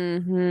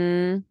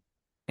 Mm-hmm.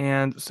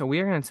 And so we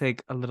are going to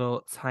take a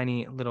little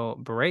tiny little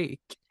break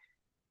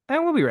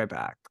and we'll be right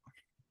back.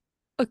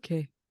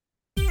 Okay.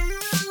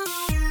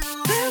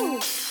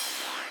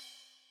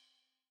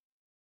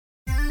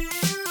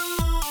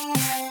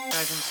 Guys,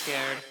 I'm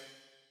scared.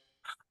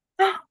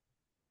 Yay!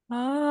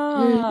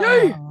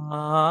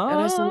 Ah. And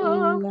that's a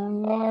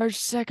large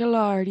sack of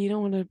lard. You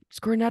don't want to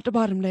squirt out the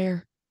bottom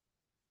there.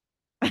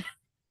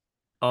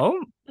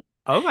 Oh,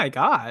 oh my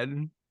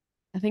God.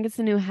 I think it's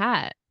a new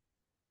hat.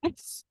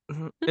 Was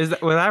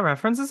that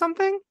reference to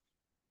something?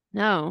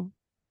 No.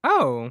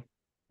 Oh,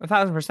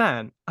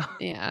 1,000%.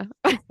 Yeah.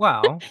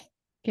 Well,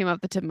 Came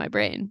off the tip of my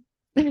brain.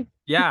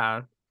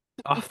 yeah,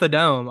 off the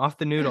dome, off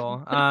the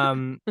noodle.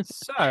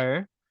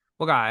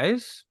 Well,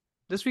 guys,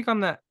 this week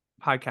on the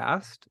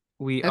podcast,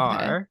 we Okay.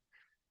 are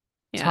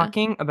Yeah.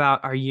 talking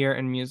about our year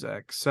in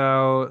music.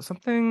 So,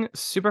 something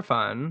super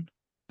fun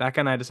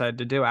Becca and I decided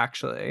to do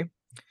actually.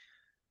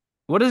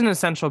 What is an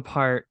essential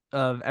part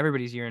of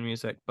everybody's year in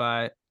music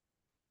but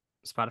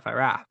Spotify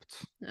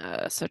Wrapped?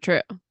 So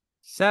true.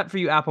 Except for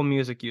you Apple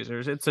Music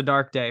users, it's a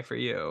dark day for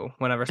you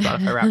whenever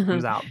Spotify Wrapped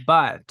comes out.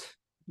 But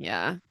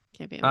Yeah.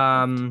 Can't be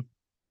involved.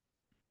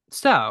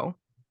 so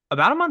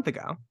about a month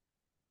ago,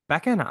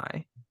 Becca and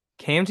I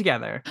came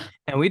together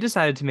and we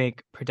decided to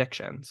make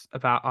predictions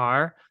about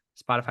our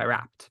Spotify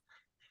Wrapped.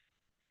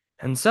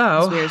 And 'Cause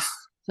so, we're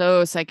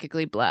so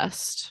psychically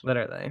blessed.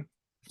 literally,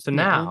 so Yeah.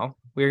 now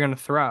we're going to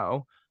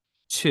throw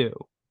to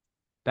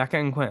Becca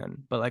and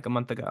Quinn, but like a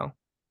month ago.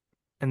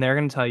 And they're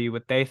going to tell you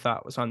what they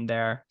thought was on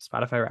their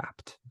Spotify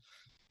Wrapped.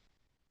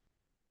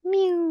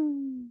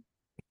 Mew.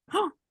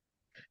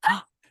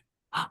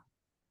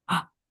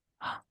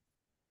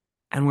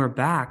 And we're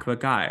back, but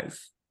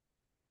guys,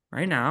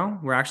 right now,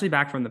 we're actually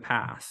back from the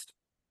past.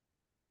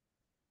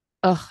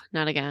 Ugh,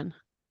 not again.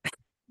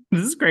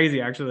 This is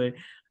crazy, actually,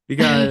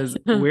 because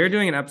we're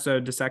doing an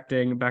episode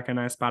dissecting Becca and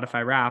I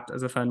Spotify Wrapped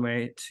as a fun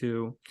way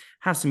to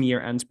have some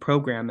year-end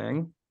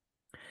programming.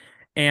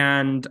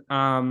 And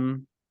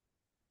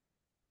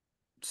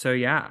so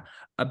yeah,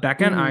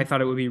 Becca and I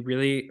thought it would be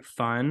really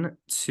fun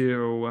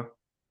to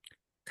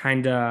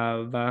kind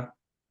of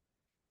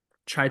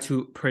try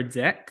to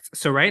predict.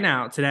 So right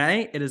now,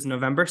 today, it is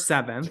November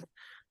 7th,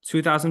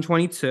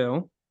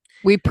 2022.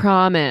 We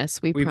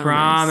promise. We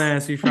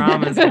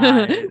promise,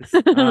 guys.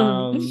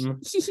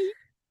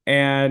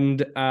 And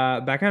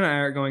Becca and I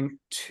are going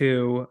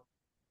to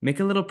make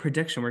a little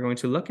prediction. We're going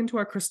to look into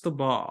our crystal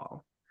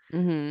ball.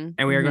 And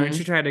we are going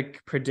to try to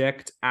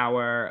predict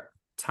our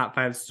top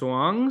 5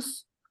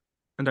 songs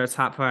and our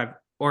top 5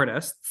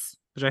 artists,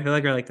 which I feel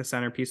like are like the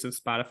centerpiece of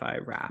Spotify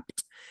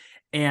Wrapped.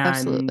 And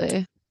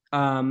Absolutely.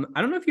 I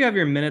don't know if you have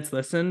your minutes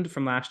listened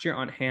from last year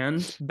on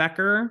hand,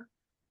 Becker,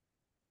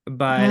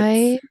 but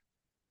I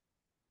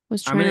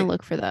was trying to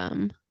look for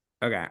them.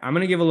 Okay, I'm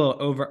gonna give a little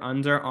over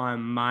under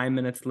on my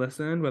minutes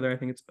listened, whether I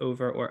think it's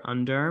over or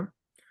under.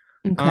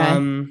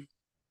 Okay.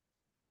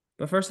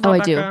 But first of all, I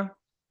Becca, do.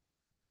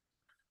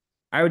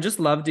 I would just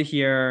love to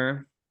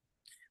hear,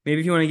 maybe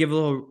if you want to give a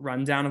little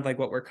rundown of like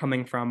what we're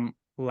coming from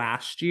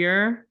last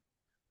year,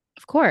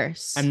 Of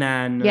course. and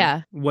then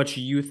Yeah. what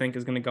you think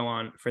is gonna go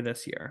on for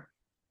this year.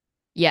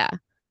 Yeah.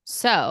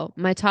 So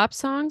my top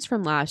songs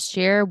from last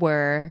year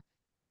were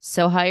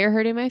So How You're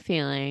Hurting My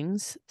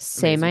Feelings,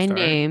 Say Amazing My start.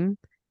 Name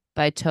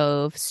by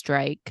Tove,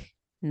 Strike,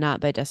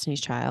 not by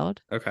Destiny's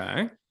Child.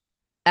 Okay.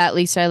 At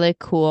Least I Look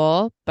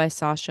Cool by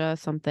Sasha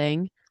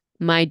something,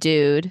 My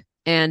Dude,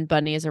 and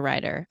Bunny is a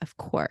Writer, of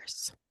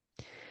course.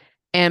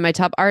 And my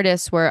top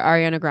artists were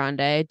Ariana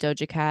Grande,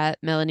 Doja Cat,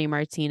 Melanie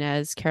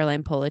Martinez,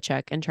 Caroline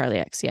Polachek, and Charlie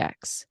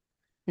XCX.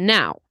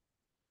 Now,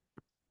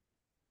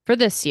 for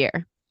this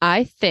year,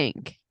 I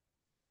think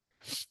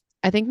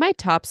my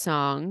top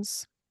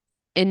songs,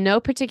 in no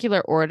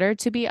particular order,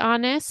 to be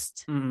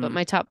honest, but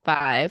my top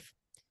 5,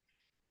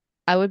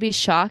 I would be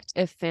shocked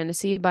if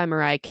Fantasy by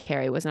Mariah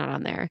Carey was not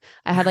on there.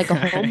 I had like a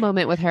whole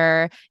moment with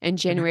her in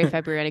January,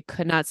 February, and I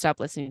could not stop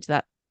listening to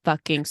that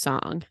fucking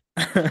song.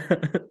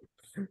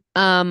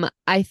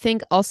 I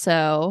think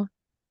also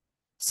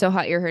So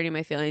Hot You're Hurting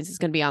My Feelings is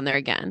going to be on there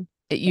again.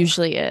 It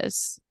usually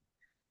is.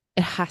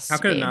 It has to be.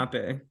 How could it not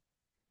be?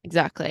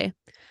 Exactly.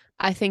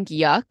 I think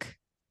Yuck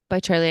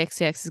by Charlie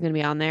XCX is going to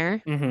be on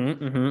there.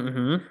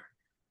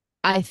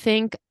 I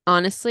think,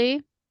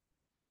 honestly,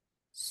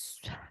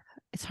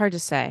 it's hard to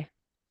say.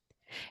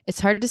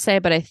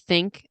 But I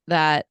think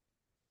that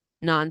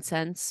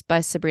Nonsense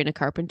by Sabrina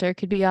Carpenter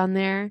could be on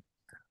there.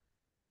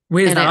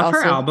 Wait, is that off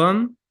her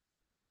album?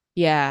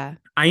 Yeah.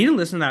 I need to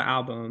listen to that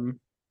album.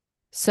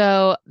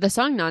 So the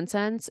song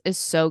Nonsense is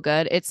so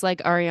good. It's like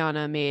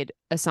Ariana made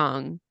a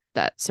song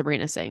that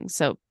Sabrina sings.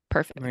 So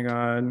perfect. Oh my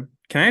God.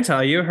 Can I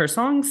tell you, her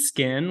song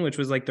Skin, which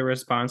was like the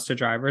response to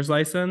Driver's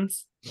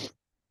License,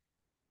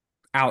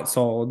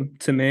 outsold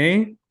to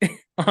me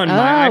on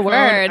my iPhone.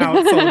 Word.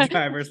 Outsold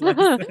Driver's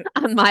License.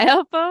 On my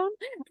iPhone?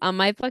 On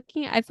my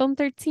fucking iPhone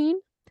 13?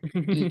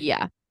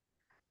 Yeah.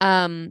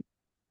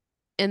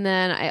 And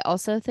then I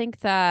also think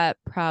that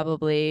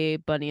probably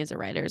Bunny is a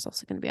Writer is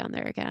also going to be on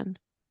there again.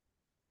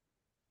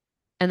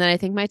 And then I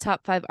think my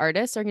top 5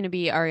 artists are going to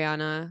be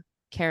Ariana,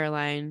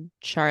 Caroline,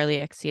 Charlie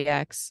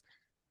XCX,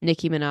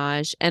 Nicki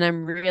Minaj, and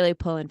I'm really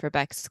pulling for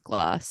Beck's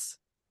Gloss.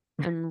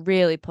 I'm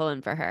really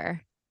pulling for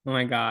her. Oh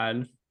my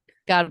God.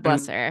 God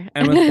bless her.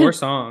 And with 4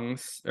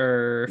 songs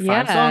or 5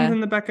 Yeah. songs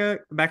in the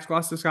Beck's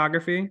Gloss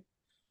discography.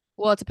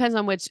 Well, it depends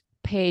on which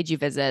page you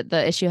visit.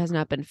 The issue has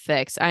not been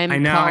fixed. I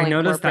know. I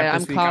noticed that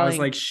this week. I was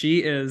like, she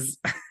is.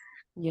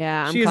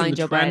 Yeah, I'm she calling is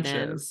in the Joe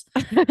trenches.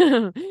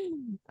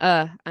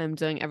 Biden. I'm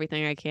doing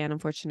everything I can,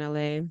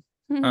 unfortunately.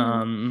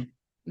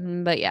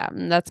 But yeah,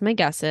 that's my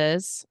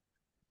guesses.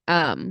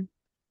 And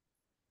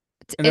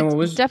then what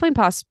was definitely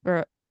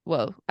possible.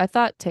 Whoa, I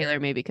thought Taylor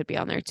maybe could be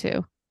on there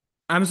too.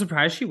 I'm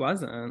surprised she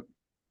wasn't.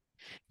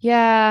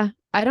 Yeah,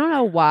 I don't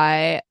know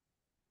why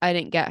I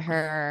didn't get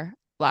her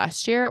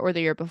last year or the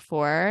year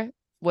before.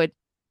 With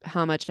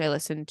how much I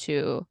listened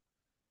to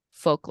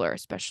Folklore,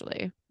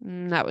 especially.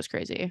 That was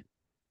crazy.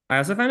 I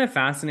also find it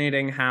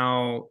fascinating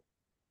how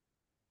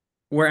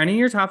were any of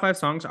your top 5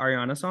 songs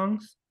Ariana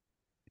songs?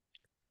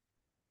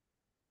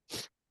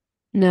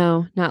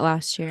 No, not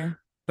last year.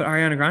 But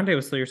Ariana Grande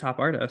was still your top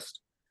artist.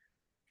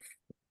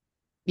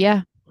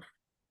 Yeah.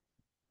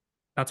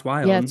 That's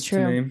wild. Yeah, it's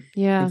true. To me.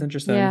 Yeah. That's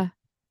interesting. Yeah.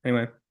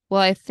 Anyway.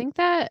 Well, I think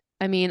that,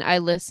 I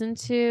listened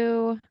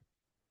to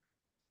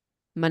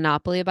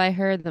Monopoly by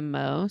her the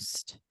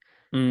most,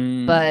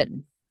 but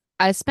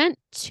I spent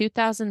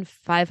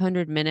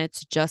 2,500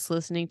 minutes just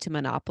listening to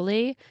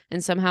Monopoly,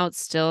 and somehow it's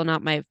still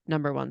not my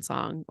number 1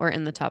 song or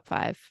in the top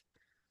 5.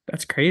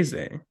 That's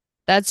crazy.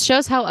 That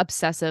shows how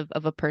obsessive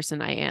of a person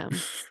I am.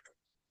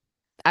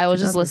 I will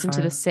just listen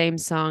to the same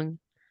song.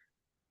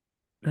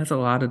 That's a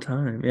lot of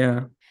time.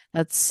 Yeah.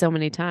 That's so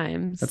many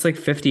times. That's like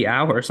 50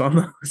 hours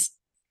almost.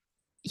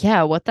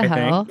 Yeah. What the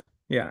hell? Think.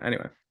 Yeah.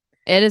 Anyway.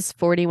 It is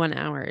 41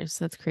 hours.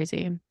 That's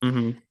crazy.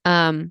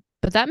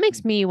 But that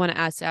makes me want to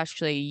ask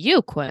actually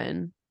you,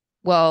 Quinn.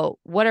 Well,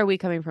 what are we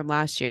coming from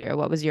last year?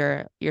 What was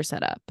your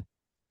setup?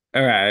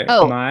 All right.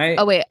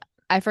 Oh wait,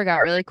 I forgot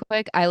really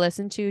quick. I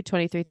listened to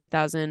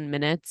 23,000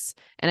 minutes,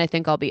 and I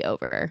think I'll be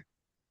over.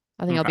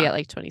 I think I'll be at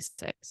like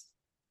 26.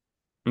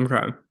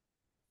 Okay.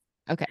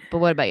 Okay, but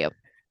what about you?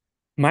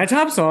 My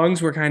top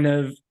songs were kind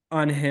of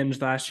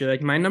unhinged last year.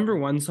 Like my number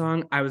one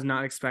song, I was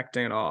not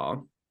expecting at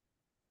all.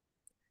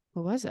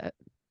 What was it?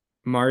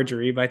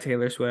 Marjorie by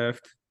Taylor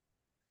Swift.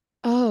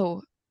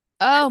 Oh,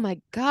 oh my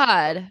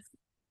God.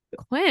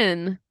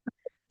 Quinn.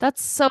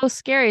 That's so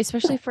scary,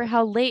 especially for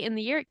how late in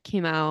the year it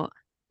came out.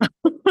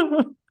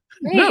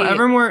 No, Wait,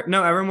 Evermore.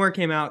 No, Evermore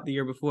came out the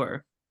year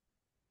before.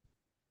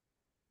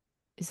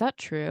 is that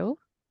true?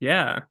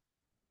 Yeah,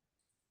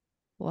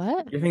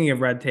 What? you're thinking of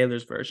Red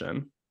Taylor's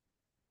version.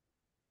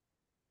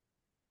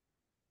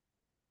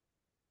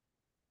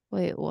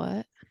 Wait,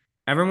 what?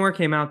 Evermore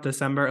came out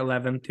December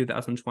 11th,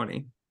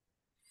 2020.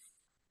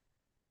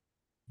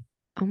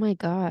 Oh my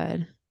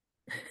God.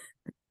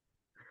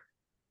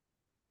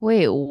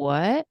 Wait,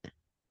 what?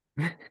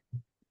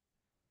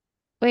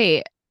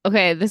 Wait,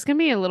 okay, this can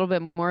be a little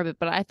bit morbid,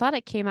 but I thought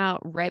it came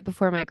out right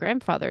before my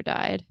grandfather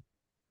died.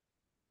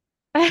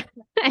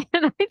 And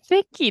I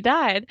think he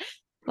died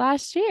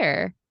last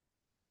year.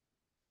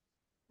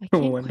 I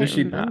can't When did quite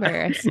she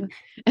remember.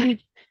 die?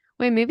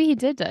 Wait, maybe he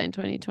did die in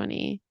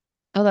 2020.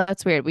 Oh,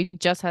 that's weird. We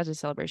just had a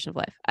celebration of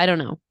life. I don't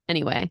know.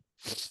 Anyway.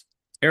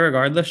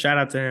 Irregardless, shout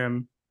out to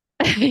him.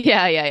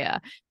 Yeah, yeah, yeah.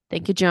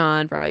 Thank you,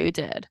 John, for all you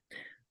did.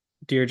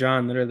 Dear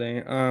John, literally.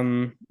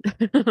 In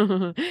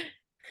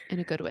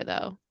a good way,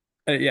 though.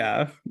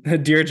 Yeah.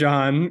 Dear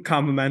John,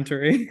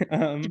 complimentary.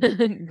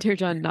 Dear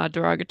John, not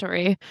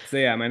derogatory. So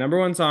yeah, my number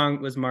one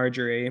song was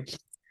Marjorie.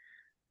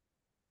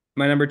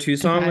 My number two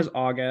song Okay. was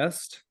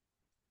August.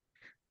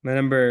 My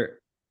number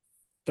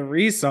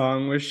three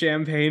song was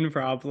Champagne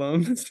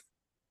Problems.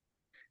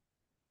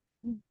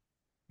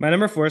 My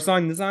number four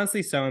song, this is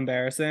honestly so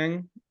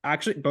embarrassing.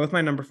 Actually, both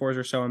my number fours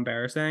are so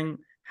embarrassing.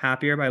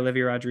 Happier by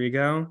Olivia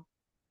Rodrigo.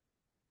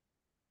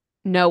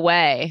 No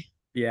way.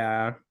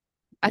 Yeah.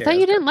 I Yeah, thought it's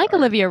you kind didn't of like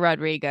hard. Olivia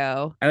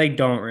Rodrigo. I like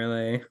don't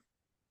really.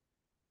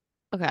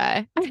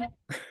 Okay. So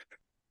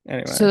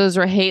Anyway. those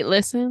were hate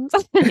listens.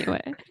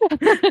 Anyway.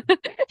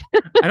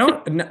 I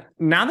don't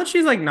now that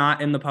she's like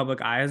not in the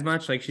public eye as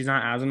much, like she's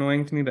not as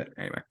annoying to me, but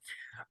anyway.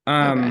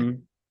 Okay.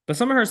 But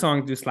some of her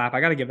songs do slap.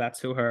 I gotta give that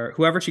to her.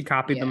 Whoever she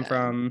copied them Yeah.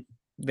 from,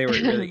 they were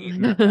really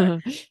eating that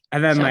day.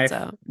 And then my Shuts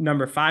out.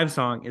 number five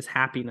song is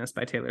Happiness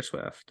by Taylor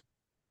Swift.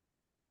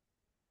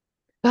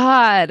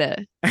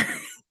 God,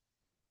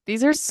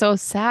 these are so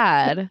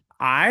sad.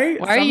 I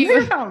Why are something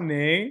you about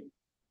me.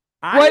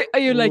 I why are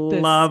you like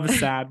this? love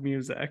sad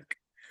music,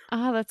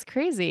 Oh, that's which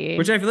crazy.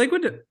 I feel like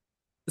would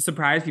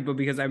surprise people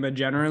because I'm a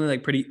generally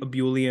like pretty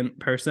ebullient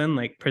person,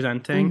 like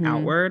presenting Hmm.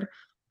 outward.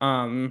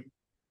 Um,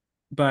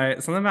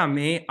 but something about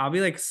me, I'll be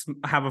like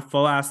have a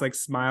full ass like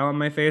smile on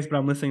my face, but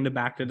I'm listening to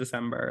Back to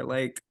December,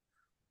 like,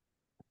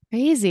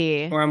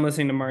 Crazy. or I'm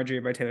listening to Marjorie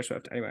by Taylor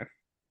Swift. Anyway,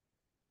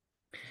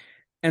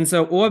 and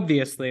so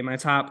obviously my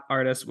top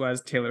artist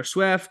was Taylor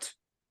Swift.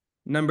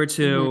 Number Hmm.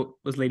 two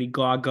was Lady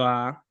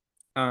Gaga.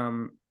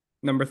 Um,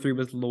 number three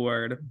was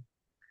Lord.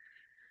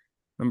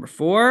 Number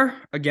four,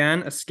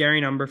 again, a scary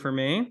number for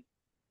me,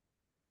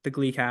 the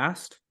Glee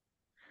cast.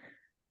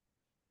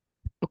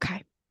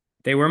 Okay.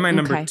 They were my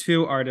number Okay.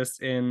 two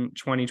artists in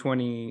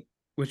 2020,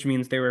 which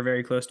means they were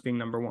very close to being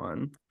number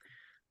one.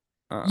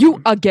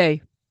 You are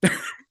gay.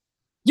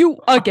 You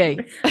are gay.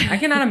 I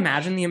cannot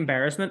imagine the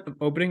embarrassment of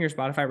opening your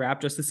Spotify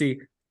rap just to see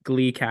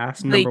Glee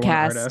cast Glee number one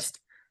cast. artist.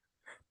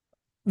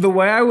 The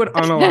way I would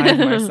unalive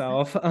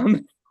myself.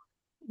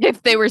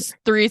 If they were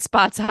 3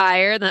 spots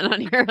higher than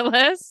on your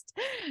list.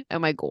 Oh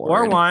my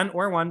or God.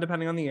 one,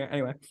 depending on the year.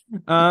 Anyway.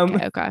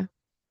 Okay, okay.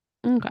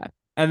 Okay.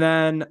 And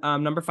then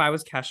number five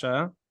was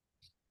Kesha.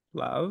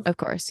 Love. Of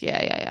course.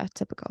 Yeah, yeah, yeah.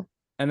 Typical.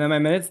 And then my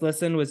minutes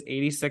listened was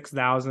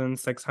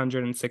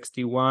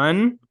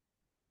 86,661.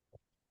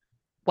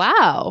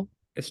 Wow.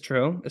 It's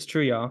true. It's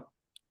true, y'all.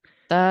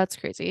 That's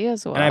crazy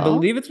as well. And I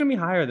believe it's gonna be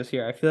higher this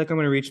year. I feel like I'm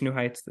gonna reach new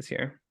heights this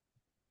year.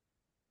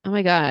 Oh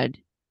my God.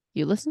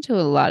 You listen to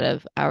a lot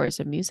of hours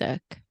of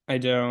music. I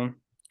do.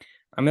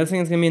 I'm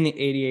guessing it's gonna be in the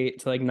 88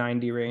 to like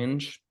 90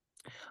 range.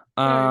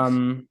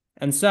 Nice.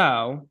 And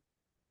so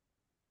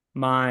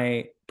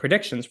my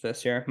predictions for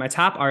this year, my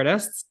top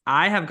artists,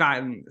 I have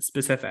gotten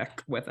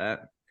specific with it.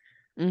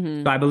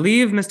 Mm-hmm. So I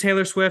believe Miss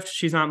Taylor Swift,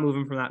 she's not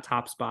moving from that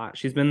top spot.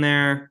 She's been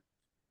there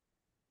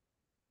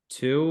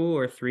 2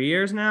 or 3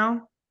 years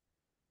now.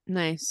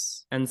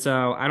 Nice. And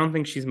so I don't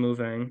think she's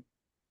moving.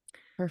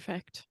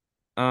 Perfect.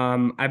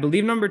 I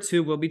believe number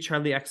two will be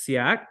Charlie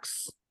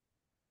XCX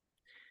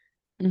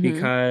Mm-hmm.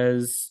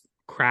 because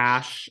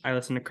Crash, I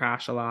listen to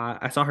Crash a lot.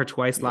 I saw her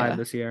twice live Yeah.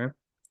 this year.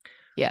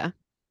 Yeah.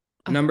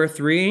 Oh, Number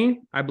three,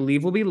 I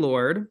believe will be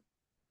Lord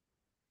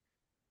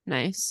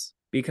nice.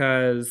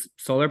 because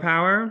Solar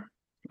Power,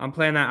 I'm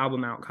playing that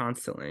album out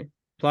constantly.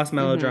 Plus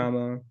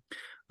Melodrama,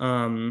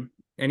 and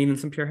even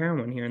some Pure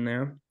Heroin here and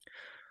there.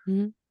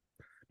 Mhm.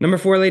 Number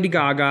four, Lady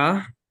Gaga.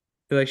 I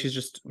feel like she's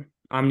just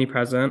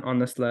omnipresent on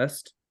this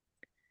list.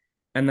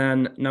 And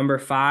then number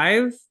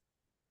five,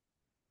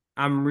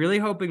 I'm really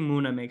hoping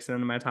Muna makes it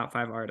into my top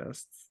five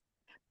artists.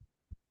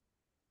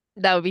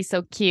 That would be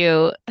so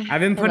cute. I've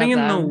been I putting love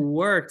in the them.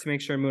 work to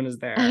make sure Muna's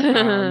there.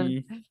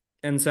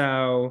 And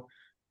so,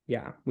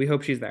 Yeah, we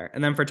hope she's there.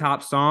 And then for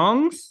top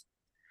songs,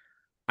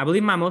 I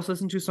believe my most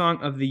listened to song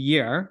of the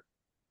year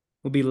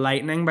will be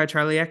Lightning by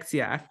Charlie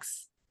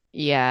XCX.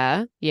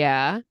 Yeah.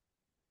 Yeah.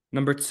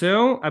 Number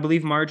 2, I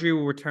believe Marjorie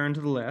will return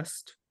to the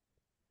list.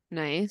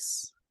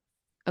 Nice.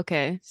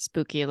 Okay.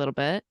 Spooky a little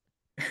bit.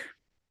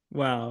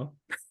 Well,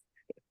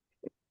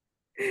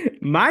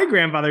 my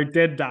grandfather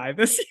did die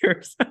this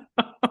year. So.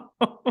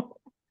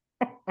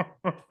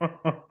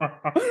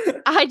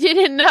 I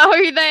didn't know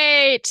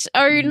that.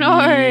 Oh no.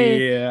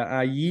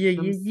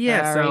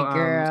 Yeah. Sorry, So I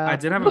girl.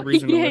 did have a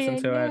reason to Yeah, listen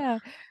yeah, to it. yeah.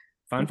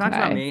 Fun fact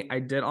about Okay. me, I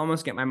did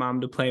almost get my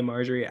mom to play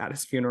Marjorie at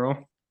his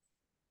funeral.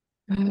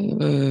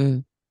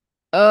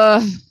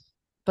 Ugh.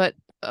 But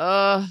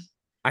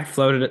I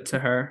floated it to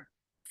her.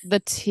 the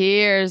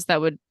tears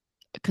that would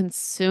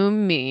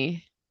consume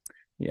me.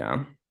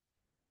 Yeah.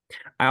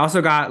 I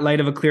also got Light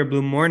of a Clear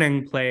Blue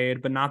Morning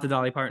played, but not the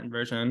Dolly Parton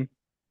version.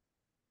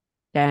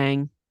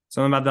 Dang.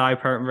 Something about the Dolly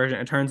Parton version,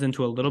 it turns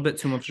into a little bit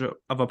too much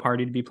of a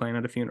party to be playing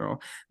at a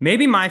funeral.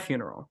 Maybe my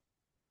funeral.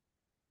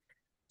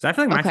 So I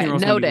feel like my Okay, funeral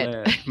is gonna be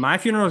noted. lit. My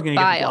funeral is gonna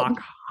get the Filed.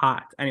 block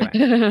hot.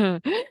 Anyway,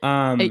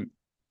 I-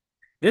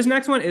 this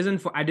next one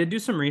isn't. I did do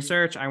some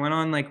research. I went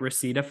on like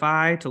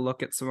Receiptify to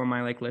look at some of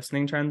my like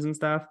listening trends and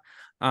stuff.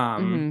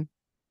 Mhm.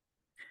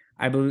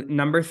 I believe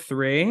number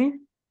 3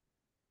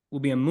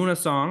 will be a Muna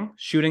song,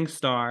 "Shooting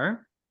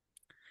Star."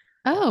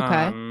 Oh,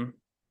 okay.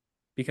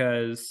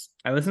 Because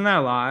I listen to that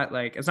a lot.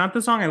 Like, it's not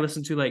the song I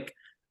listen to like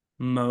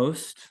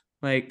most,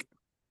 like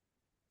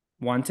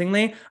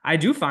wantingly. I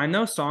do find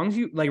those songs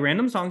you like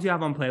random songs you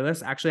have on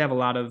playlists actually have a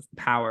lot of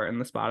power in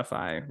the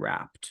Spotify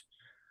Wrapped.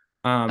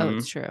 Oh,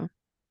 it's true.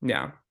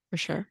 Yeah. For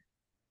sure.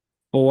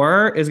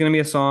 4 is gonna be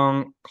a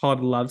song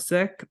called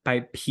 "Lovesick"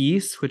 by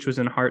Peace, which was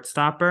in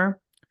Heartstopper.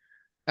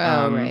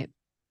 Oh, right.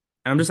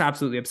 I'm just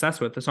absolutely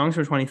obsessed with the songs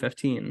from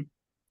 2015.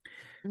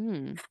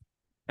 Mm.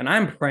 And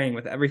I'm praying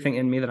with everything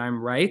in me that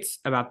I'm right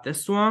about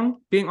this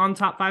song being on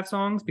top 5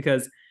 songs,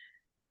 because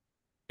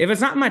if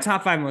it's not in my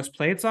top 5 most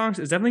played songs,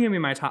 it's definitely gonna be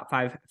my top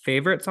 5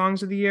 favorite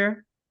songs of the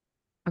year.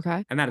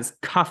 Okay. And that is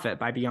 "Cuff It"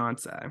 by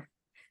Beyonce.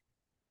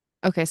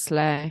 Okay,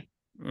 slay.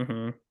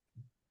 Mm-hmm.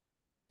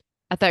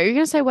 I thought you were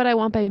gonna say "What I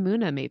Want" by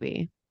Muna,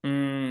 maybe.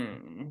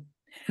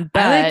 But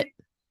I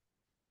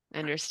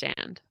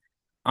understand.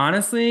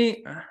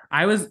 Honestly,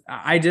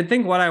 I did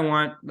think "What I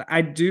Want."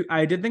 I did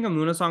think a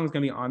Muna song was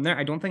gonna be on there.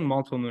 I don't think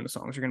multiple Muna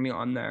songs are gonna be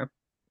on there.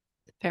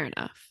 Fair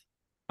enough.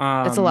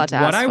 It's a lot to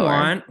What ask I for.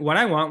 want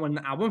when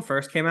the album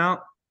first came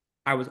out,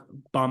 I was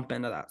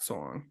bumping to that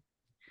song.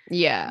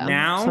 Yeah.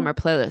 Now, Summer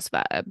playlist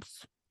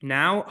vibes.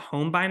 Now,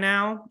 Home by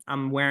Now,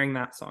 I'm wearing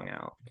that song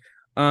out.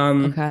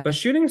 Okay. But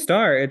 "Shooting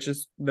Star," it's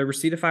just the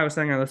Receiptify was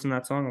saying I listen to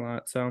that song a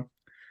lot, so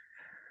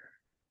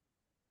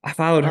I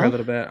followed her a Well,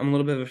 little bit. I'm a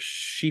little bit of a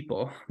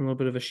sheeple.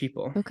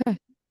 okay.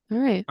 All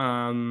right.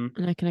 Um,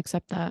 And I can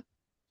accept that.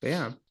 but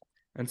yeah.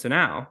 And so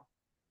now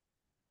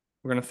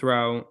we're gonna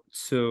throw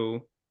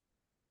to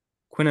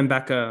Quinn and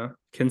Becca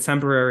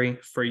contemporary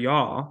for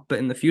y'all, but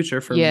in the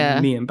future for Yeah.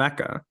 me and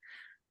Becca.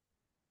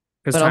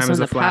 Because But time also is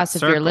in a the flat past, if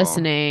circle. you're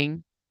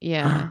listening,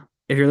 yeah.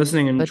 If you're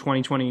listening in But-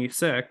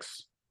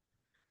 2026,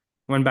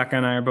 when Becca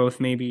and I are both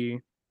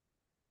maybe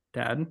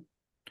dead.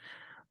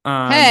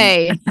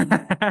 Hey.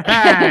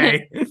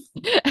 Hey.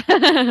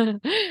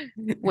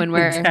 When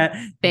we're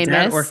dead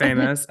famous. or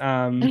famous.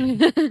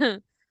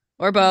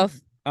 Or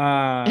both.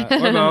 Or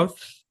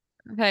both.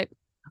 Okay.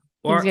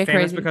 Or Things get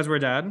famous crazy. because we're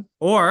dead.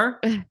 Or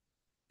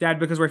dead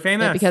because we're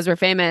famous. But because we're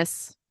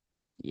famous.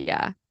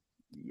 Yeah.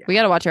 Yeah. We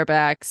gotta watch our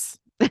backs.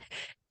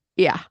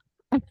 Yeah.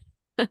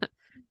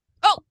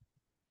 Oh.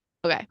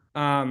 Okay.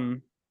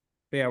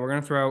 But yeah, we're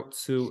gonna throw out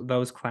to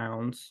those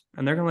clowns,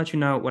 and they're gonna let you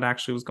know what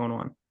actually was going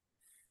on.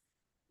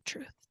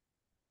 Truth.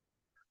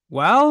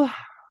 Well,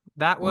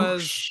 that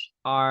was Whoosh.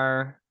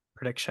 our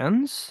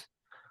predictions.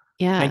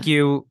 Yeah. Thank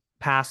you,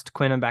 past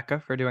Quinn and Becca,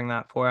 for doing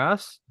that for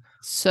us.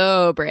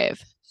 So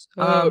brave.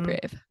 So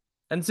brave.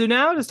 And so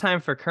now it is time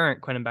for current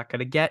Quinn and Becca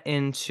to get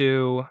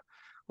into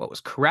what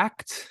was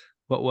correct,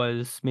 what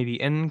was maybe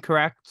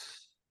incorrect,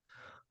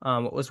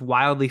 what was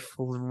wildly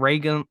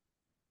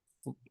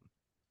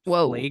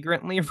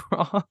flagrantly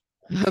wrong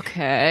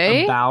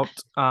Okay. about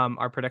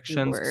our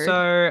predictions. Word.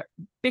 So,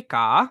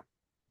 Becca,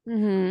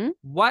 Mm-hmm.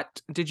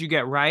 what did you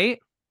get right?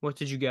 What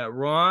did you get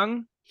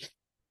wrong?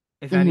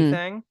 If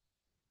Mhm.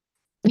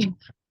 anything.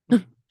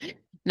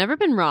 Never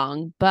been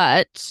wrong,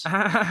 but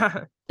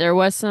there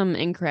was some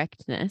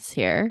incorrectness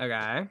here.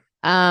 Okay.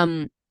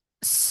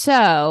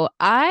 So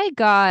I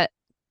got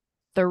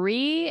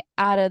 3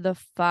 out of the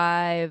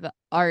 5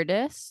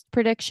 artist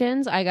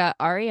predictions. I got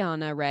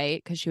Ariana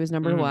right because she was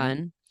number Mhm.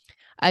 1.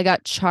 I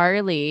got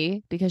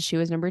Charlie because she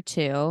was number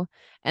 2.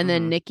 And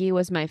then Mhm. Nikki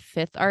was my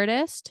 5th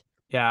artist.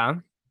 Yeah.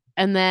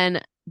 And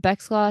then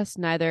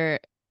neither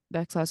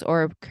Bexlos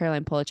or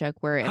Caroline Polachek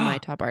were in my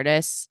top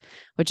artists,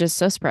 which is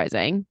so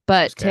surprising.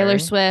 But Taylor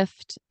Scary.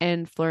 Swift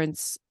and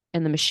Florence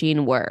and the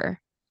Machine were.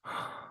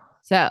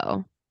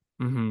 So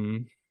Mm-hmm.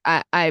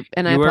 I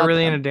You were applaud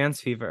really in them. a dance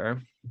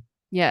fever.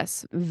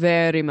 Yes,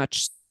 very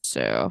much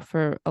so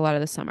for a lot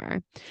of the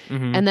summer.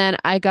 Mhm. And then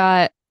I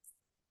got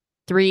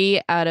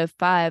 3 out of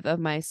 5 of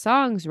my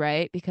songs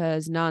right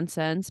because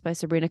Nonsense by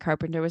Sabrina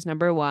Carpenter was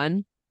number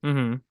 1.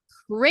 Mhm.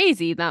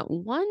 Crazy that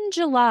one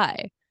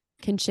July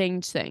can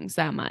change things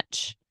that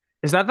much.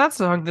 Is that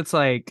song that's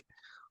like,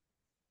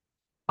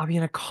 I'll be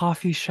in a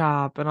coffee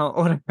shop and I'll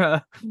order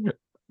and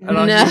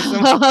I'll hear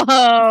someone.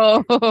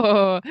 No.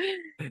 I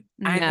think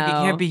it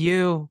can't No. be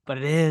you, but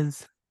it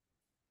is.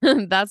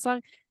 That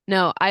song.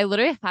 No, I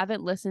literally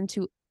haven't listened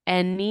to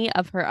any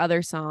of her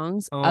other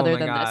songs Oh other my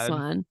than this God.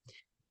 one.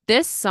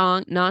 This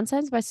song,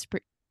 Nonsense by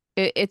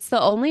it's the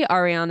only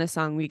Ariana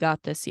song we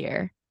got this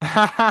year.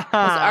 Because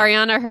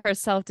Ariana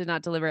herself did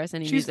not deliver us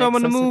any She's music,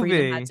 filming so a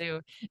Sabrina movie. had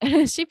to.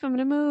 She filmed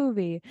a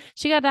movie.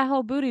 She got that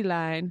whole booty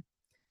line.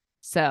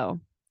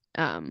 So,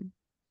 um,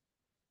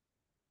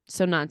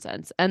 so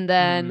Nonsense. And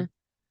then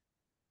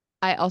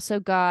I also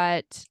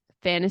got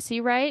Fantasy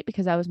right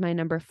because that was my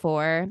number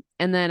 4.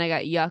 And then I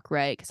got Yuck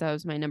right because that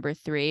was my number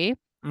 3.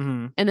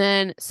 Mm-hmm. And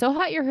then So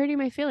Hot You're Hurting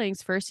My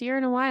Feelings, first year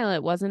in a while,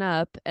 it wasn't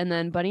up. And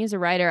then Bunny is a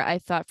Writer, I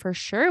thought for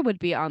sure would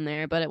be on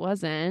there, but it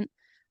wasn't.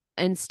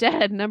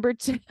 Instead, number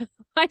 2,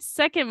 my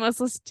second most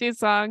listened to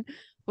song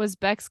was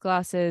Bex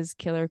Gloss's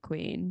Killer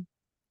Queen.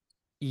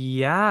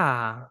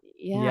 Yeah.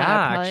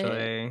 Yeah, probably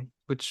Actually.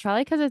 Which,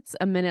 because it's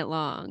a minute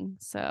long.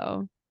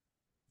 So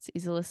it's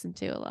easy to listen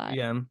to a lot.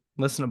 yeah,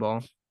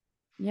 listenable.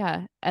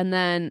 Yeah. And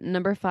then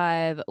number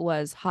 5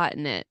 was Hot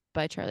in It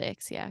by Charlie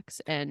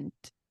XCX and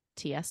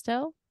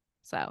Tiesto.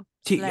 So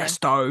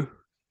Tiesto.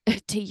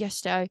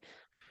 Tiesto.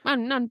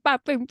 Man,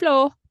 popping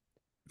floor.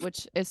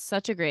 Which is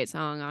such a great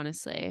song,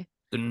 honestly.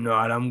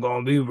 Tonight I'm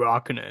gonna be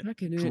rocking it.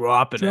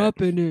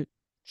 Dropping it.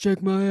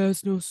 Shake my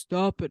ass, no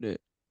stopping it.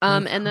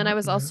 And then I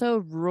was also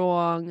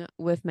wrong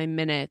with my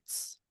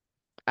minutes.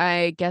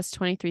 I guessed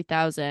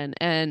 23,000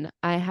 and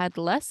I had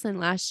less than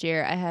last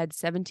year. I had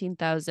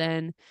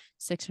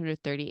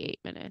 17,638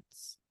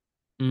 minutes.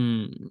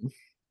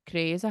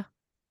 Crazy.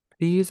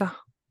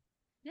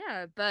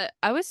 Yeah, but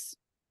I was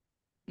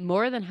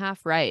more than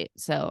half right.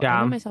 So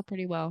I know myself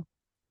pretty well.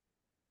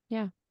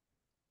 Yeah.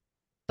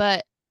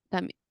 But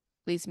that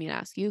leads me to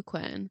ask you,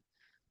 Quinn,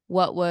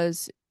 what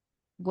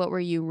were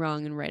you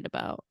wrong and right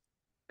about?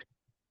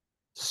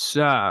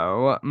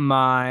 So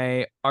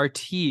my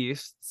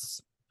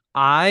artists,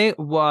 I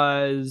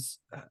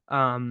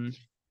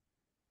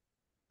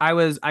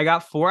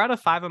got 4 out of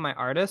 5 of my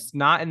artists,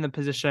 not in the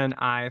position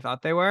I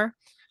thought they were.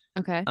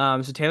 Okay.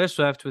 So Taylor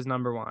Swift was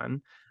number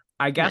 1.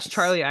 I guessed Nice.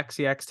 Charlie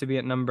XCX to be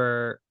at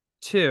number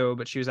 2,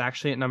 but she was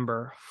actually at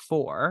number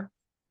 4.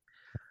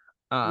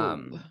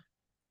 Whoa.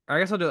 I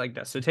guess I'll do it like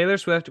this. So Taylor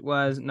Swift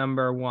was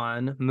number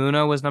 1.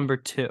 Muna was number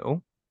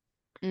 2.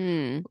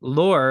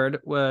 Lorde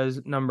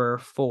was number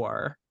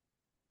 4.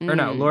 Or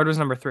no, Lorde was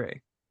number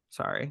 3.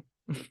 Sorry.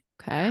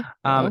 Okay.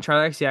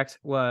 Charli XCX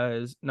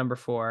was number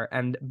 4,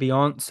 and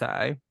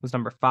Beyonce was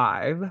number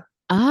 5.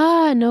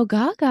 Ah, no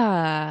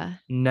Gaga.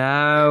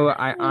 No,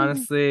 I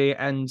honestly,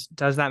 and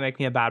does that make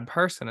me a bad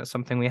person? It's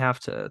something we have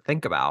to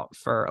think about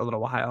for a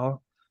little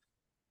while.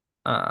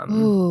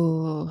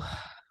 Ooh.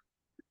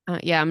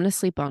 Yeah, I'm gonna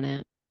sleep on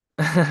it.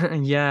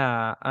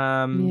 Yeah.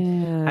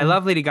 I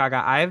love Lady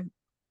Gaga.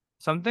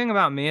 Something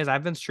about me is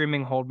I've been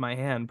streaming Hold My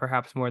Hand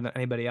perhaps more than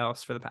anybody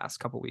else for the past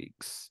couple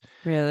weeks.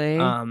 Really?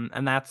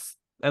 And that's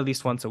at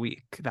least once a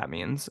week, that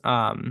means.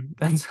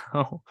 And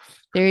so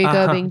there you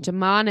go, being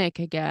demonic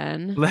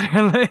again.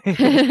 Literally.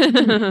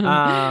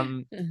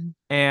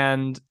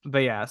 But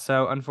yeah,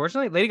 so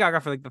unfortunately, Lady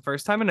Gaga for like the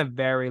first time in a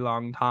very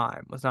long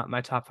time was not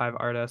my top 5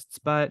 artists,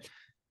 but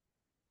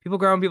people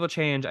grow and people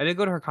change. I did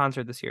go to her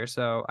concert this year,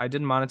 so I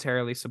did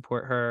monetarily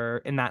support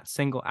her in that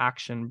single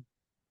action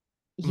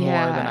more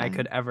than I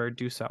could ever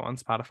do so on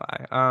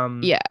Spotify.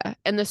 Yeah,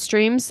 and the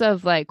streams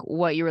of like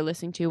what you were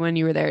listening to when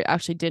you were there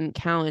actually didn't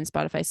count in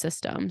Spotify's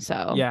system,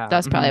 so yeah,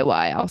 that's probably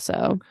why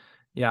also.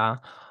 Yeah.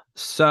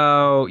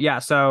 So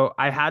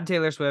I had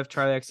Taylor Swift,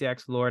 Charli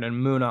XCX, Lorde, and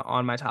Muna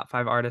on my top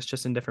 5 artists,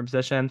 just in different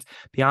positions.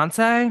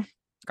 Beyonce,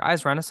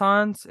 guys,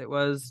 Renaissance. It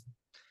was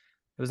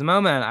a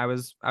moment. I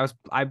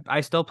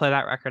still play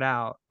that record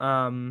out.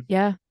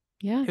 Yeah.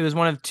 It was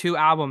one of 2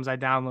 albums I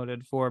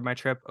downloaded for my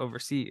trip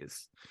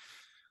overseas.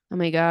 Oh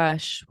my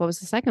gosh, what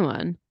was the second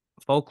one?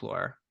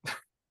 Folklore.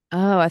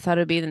 Oh, I thought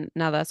it'd be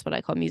now that's what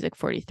I call Music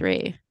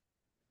 43.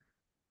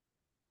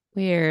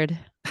 Weird.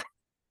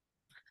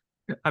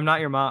 I'm not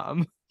your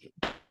mom.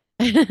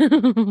 Wait,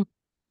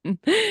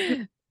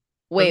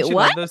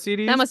 what? Those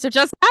CDs? That must have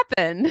just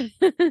happened.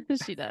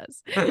 She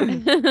does.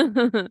 And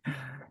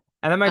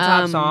then my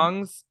top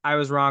songs, I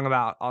was wrong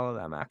about all of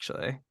them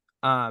actually.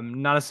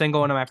 Not a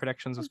single one of my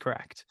predictions was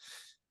correct.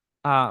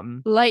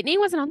 Lightning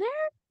wasn't on there?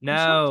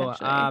 No.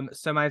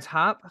 So my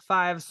top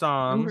 5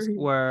 songs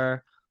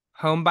were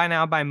Home by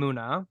Now by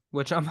Muna,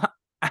 which I'm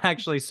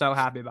actually so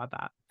happy about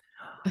that.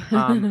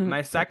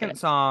 My second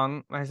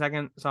song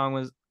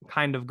was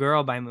Kind of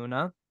Girl by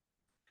Muna.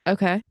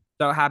 Okay.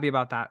 So happy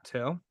about that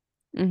too.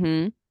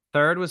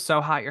 Third was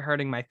So Hot You're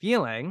Hurting My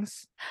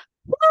Feelings.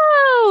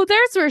 Whoa,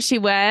 there's where she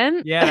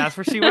went. Yeah, that's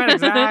where she went.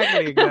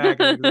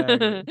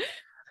 Exactly.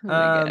 Oh my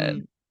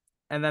God.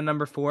 And then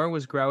number 4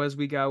 was Grow As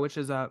We Go, which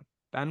is a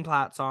Ben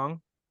Platt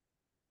song.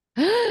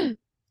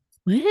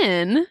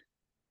 When?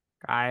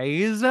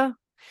 Guys,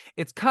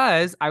 it's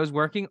because I was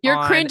working Your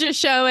on cringe is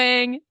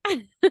showing.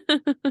 Ew.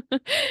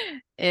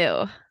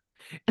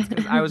 it's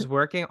because I was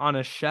working on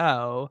a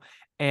show,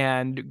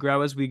 and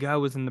Grow As We Go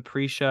was in the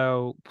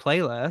pre-show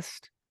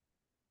playlist.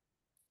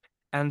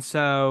 And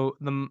so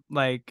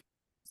like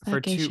for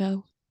That gay two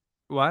show.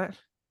 what?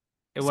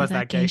 It So was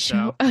that gay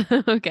show.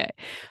 Okay.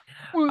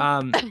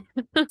 Um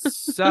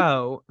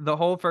so the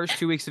whole first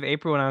 2 weeks of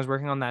April when I was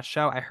working on that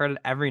show, I heard it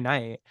every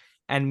night.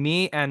 And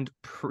me and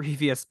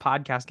previous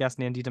podcast guest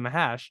Nandita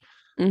Mahesh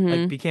like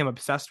Mhm. became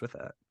obsessed with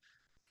it.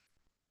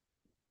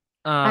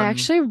 I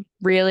actually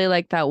really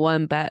like that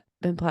one Ben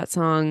Platt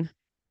song,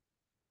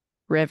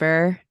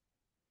 River.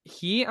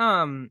 He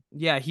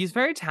yeah, he's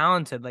very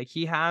talented. Like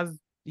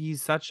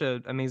he's such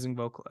an amazing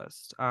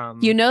vocalist.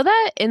 You know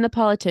that in The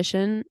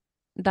Politician,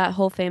 that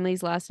whole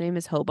family's last name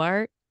is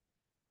Hobart?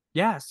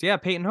 Yes, yeah,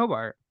 Peyton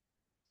Hobart.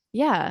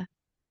 Yeah.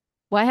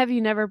 Why have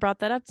you never brought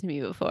that up to me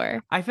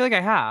before? I feel like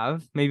I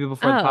have, maybe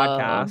before the Oh,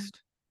 podcast.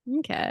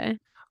 okay.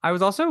 I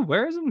was also,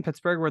 where is it in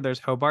Pittsburgh where there's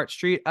Hobart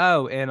Street?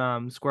 Oh,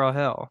 in Squirrel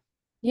Hill.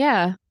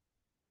 Yeah.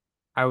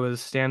 I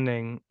was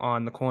standing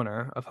on the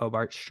corner of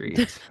Hobart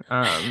Street.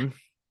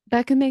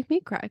 That could make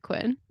me cry,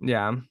 Quinn.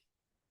 Yeah.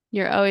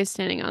 You're always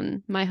standing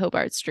on my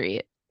Hobart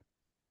Street.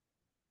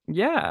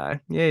 Yeah,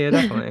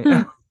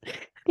 definitely.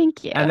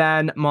 Thank you. And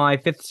then my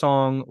 5th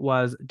song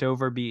was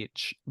Dover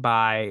Beach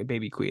by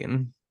Baby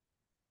Queen,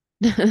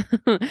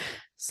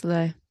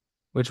 Slay.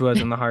 which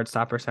was in the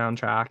Heartstopper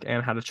soundtrack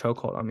and had a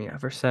chokehold on me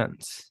ever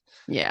since.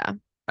 Yeah.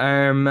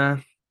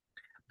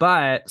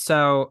 But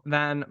so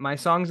then my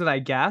songs that I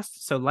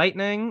guessed, so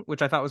Lightning,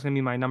 which I thought was gonna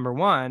be my number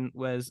 1,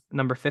 was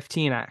number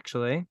 15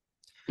 actually.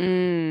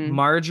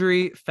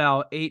 Marjorie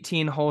fell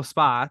 18 whole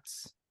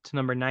spots to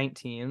number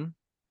 19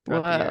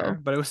 throughout the year,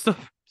 but it was still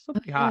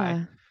pretty high.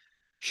 Yeah.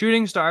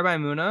 Shooting Star by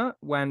Muna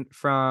went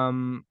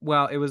from,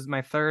 well, it was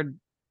my 3rd.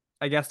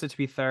 I guessed it to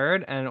be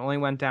 3rd, and it only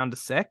went down to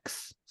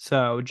 6,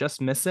 so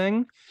just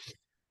missing.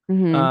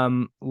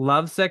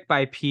 Lovesick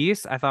by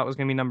Peace I thought was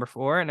gonna be number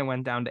 4, and it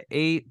went down to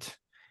 8.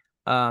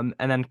 And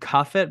then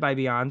Cuff It by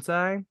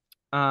Beyonce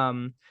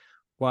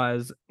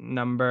was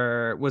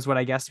what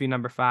I guessed to be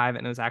number 5,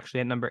 and it was actually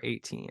at number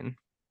 18.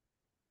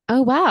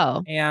 Oh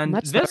wow. And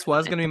Much this lower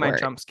was than going to be I my thought.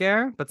 jump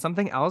scare, but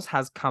something else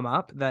has come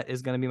up that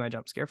is going to be my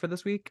jump scare for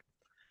this week.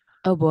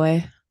 Oh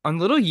boy. On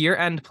little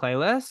year-end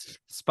playlist,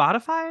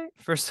 Spotify,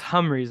 for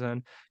some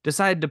reason,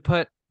 decided to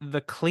put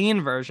the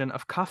clean version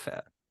of Cuff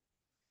It.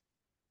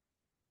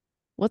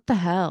 What the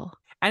hell?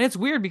 And it's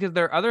weird because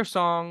there are other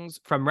songs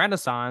from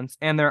Renaissance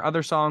and there are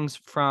other songs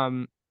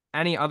from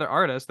any other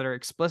artist that are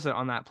explicit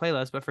on that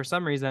playlist, but for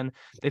some reason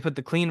they put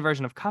the clean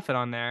version of Cuff It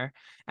on there,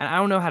 and I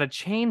don't know how to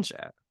change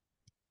it.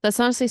 That's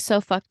honestly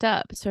so fucked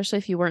up, especially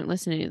if you weren't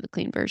listening to the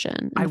clean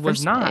version. I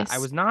was not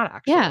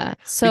actually. Yeah.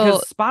 So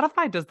because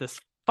Spotify does this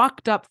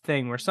fucked up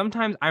thing where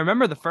sometimes I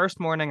remember the first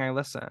morning I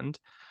listened,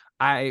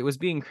 I was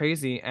being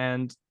crazy,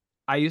 and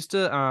I used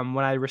to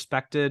when I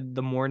respected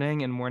the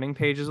morning and morning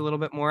pages a little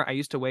bit more, I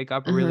used to wake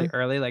up really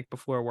early, like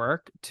before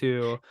work,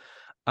 to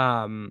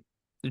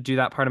do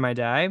that part of my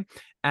day.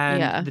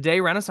 And the day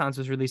Renaissance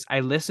was released,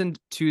 I listened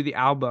to the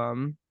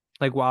album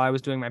like while I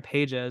was doing my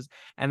pages,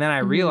 and then I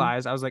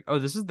realized, I was like, oh,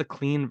 this is the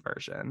clean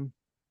version.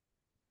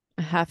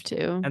 I have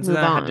to And so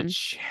then I had to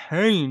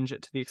change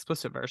it to the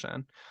explicit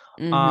version.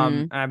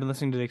 And I've been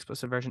listening to the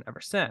explicit version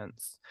ever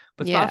since.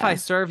 But Spotify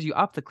serves you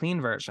up the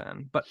clean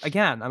version. But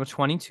again, I'm a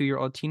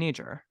 22-year-old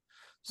teenager.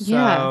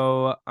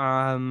 So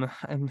I'm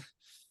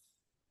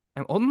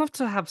old enough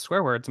to have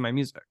swear words in my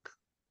music,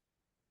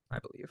 I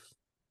believe.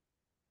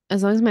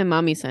 As long as my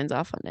mommy signs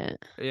off on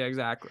it. Yeah,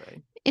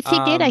 exactly. If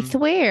you did, I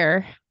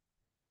swear.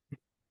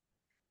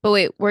 But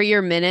wait, were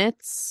your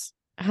minutes?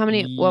 How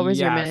many? What was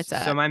your minutes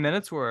at? So my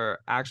minutes were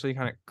actually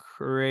kind of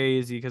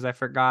crazy because I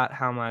forgot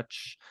how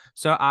much.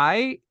 So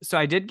I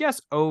did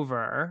guess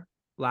over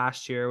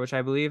last year, which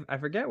I believe, I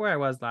forget where I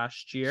was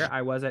last year.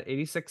 I was at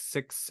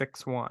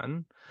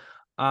 86,661.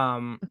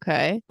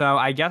 Okay. So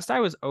I guessed I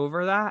was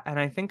over that, and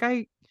I think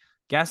I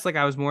guessed like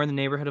I was more in the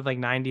neighborhood of like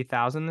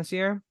 90,000 this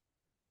year.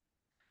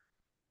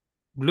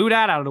 Blew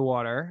that out of the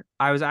water.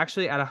 I was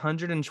actually at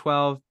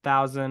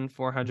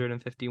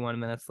 112,451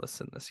 minutes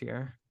listened this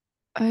year.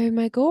 Oh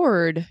my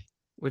god.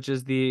 Which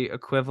is the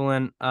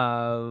equivalent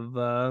of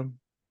I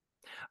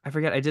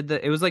forget.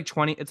 It was like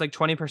 20, it's like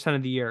 20%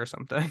 of the year or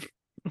something.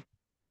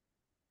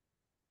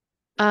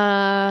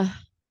 Oh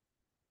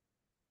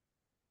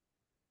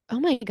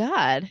my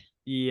god.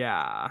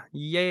 Yeah.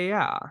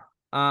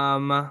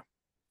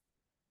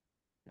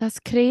 That's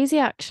crazy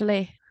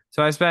actually.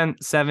 So I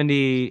spent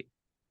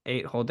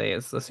 78 whole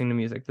days listening to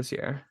music this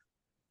year.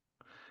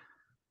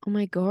 Oh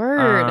my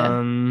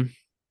god.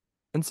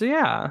 And so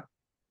yeah.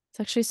 It's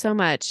actually so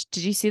much.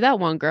 Did you see that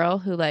one girl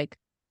who like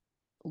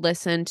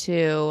listened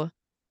to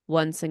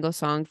one single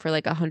song for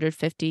like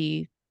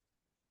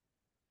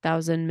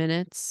 150,000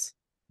 minutes?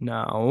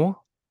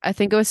 No. I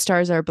think it was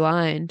Stars Are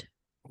Blind.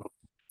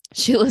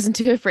 She listened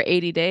to it for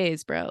 80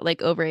 days, bro.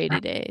 Like over 80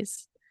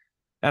 days.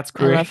 That's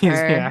I love crazy,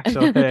 her.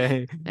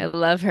 actually. I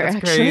love her That's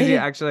crazy,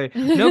 actually. actually.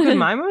 No, because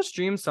my most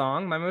streamed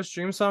song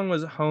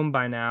was Home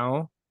by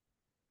Now.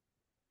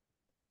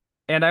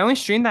 And I only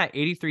streamed that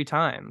 83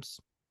 times.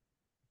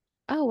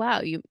 Oh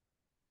wow,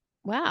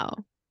 wow.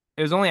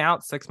 It was only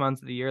out 6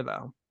 months of the year,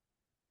 though,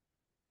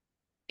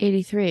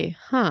 83.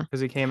 Huh.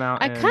 because it came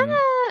out I kind in. of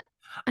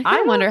I I kind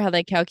of don't. wonder how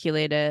they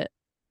calculate it.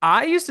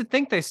 I used to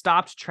think they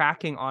stopped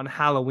tracking on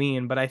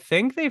Halloween, but I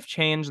think they've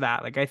changed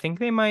that. Like, I think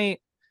they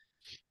might.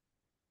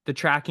 The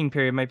tracking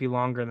period might be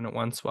longer than it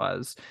once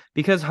was,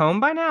 because Home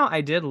by Now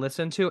I did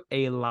listen to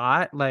a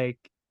lot, like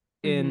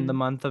in the Hmm.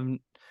 month of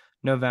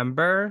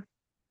November,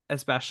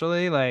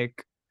 especially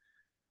like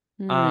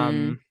Hmm.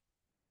 um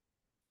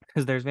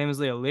because there's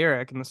famously a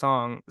lyric in the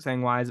song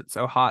saying, "Why is it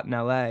so hot in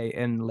LA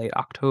in late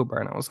October?"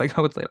 And I was like,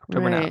 "Oh, it's late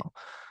October Right. now."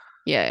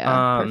 Yeah,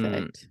 yeah. Um,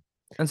 Perfect.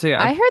 and so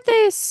yeah, I heard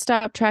they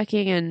stopped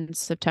tracking in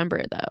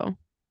September though.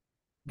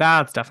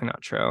 that's definitely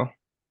not true.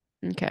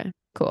 Okay,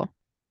 cool.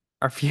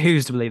 I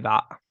refuse to believe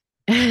that.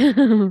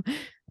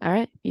 All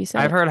right, you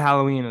said I've it. heard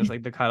Halloween is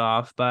like the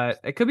cutoff, but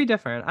it could be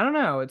different. I don't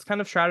know. It's kind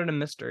of shrouded in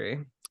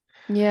mystery.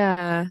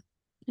 Yeah.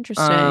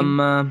 Interesting. Um,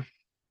 uh,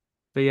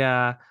 but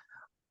yeah,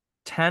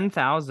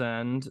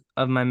 10,000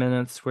 of my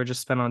minutes were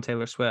just spent on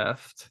Taylor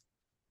Swift.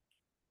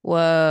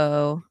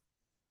 Whoa.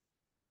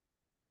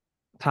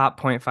 Top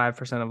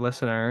 0.5% of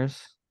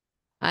listeners.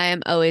 I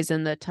am always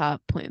in the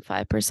top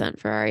 0.5%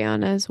 for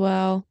Ariana as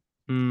well.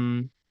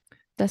 Hmm.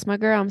 That's my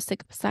girl. I'm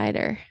sick beside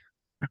her.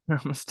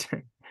 Almost.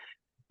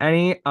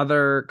 Any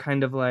other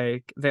kind of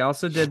like they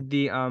also did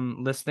the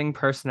listening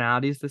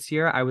personalities this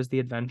year. I was the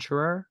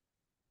adventurer.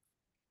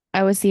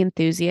 I was the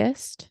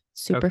enthusiast,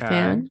 super Okay.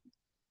 fan.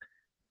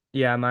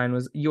 Yeah, mine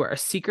was you are a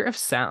seeker of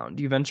sound.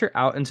 You venture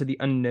out into the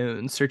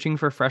unknown, searching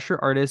for fresher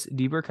artists,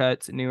 deeper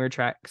cuts, newer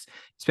tracks,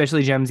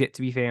 especially gems yet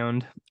to be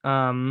found.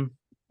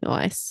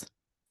 Nice.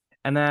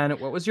 And then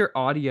what was your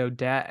audio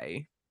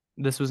day?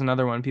 This was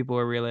another one people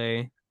were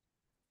really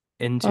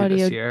into this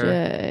Audio year.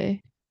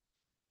 day.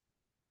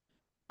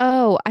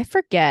 Oh, I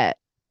forget.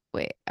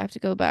 Wait, I have to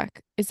go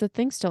back. Is the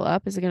thing still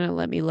up? Is it gonna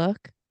let me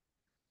look?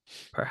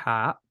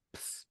 Perhaps.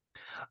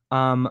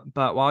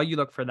 But while you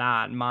look for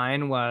that,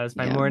 mine was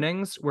my Yeah.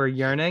 mornings were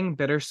yearning,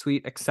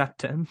 bittersweet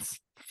acceptance.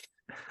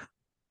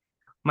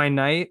 My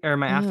Oh,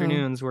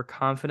 afternoons were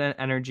confident,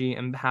 energy,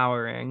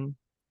 empowering,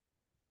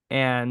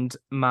 and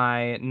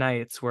my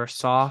nights were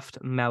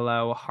soft,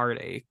 mellow,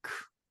 heartache.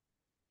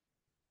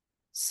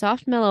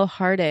 soft mellow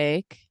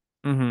heartache.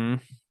 Mm-hmm.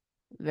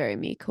 Very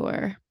me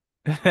core.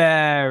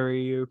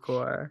 Very you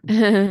core.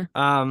 I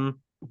Um,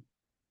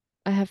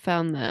 have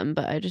found them,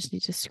 but I just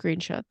need to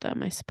screenshot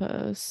them, I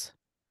suppose.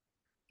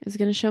 Is it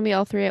gonna show me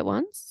all three at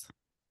once?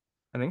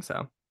 I think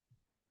so.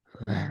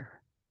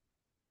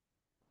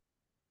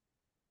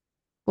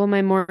 Well,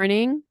 my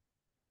morning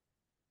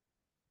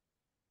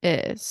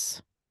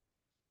is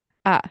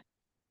ah,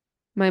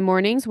 my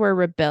mornings were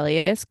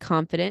rebellious,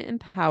 confident,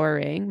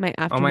 empowering. My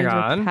Oh my afternoons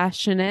were God.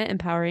 passionate,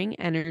 empowering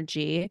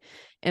energy,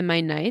 and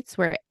my nights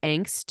were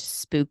angst,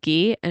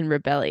 spooky, and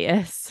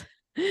rebellious.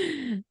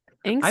 I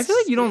Angst, feel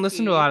like you don't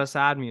listen to a spooky. lot of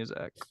sad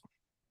music.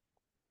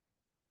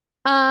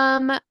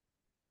 Um,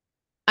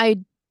 I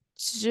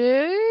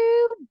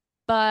do,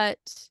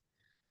 but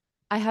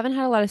I haven't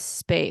had a lot of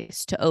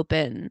space to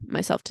open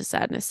myself to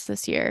sadness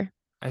this year,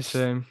 I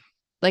see.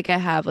 like I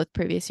have with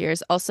previous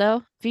years.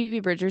 Also, Phoebe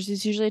Bridgers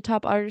is usually a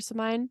top artist of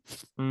mine.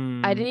 I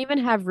Hmm. didn't even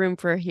have room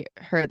for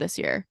her this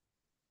year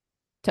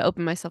to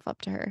open myself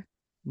up to her.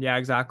 Yeah,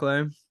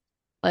 exactly.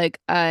 Like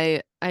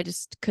I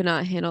just could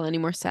not handle any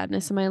more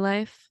sadness in my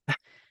life.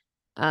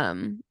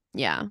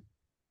 Yeah.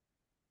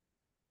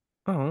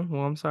 Oh,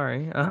 well, I'm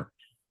sorry.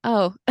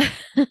 Oh.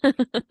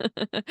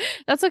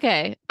 That's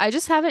okay. I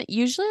just haven't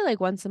usually like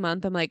once a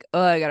month I'm like,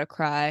 "Oh, I got to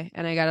cry."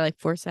 And I got to like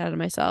force it out of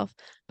myself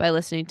by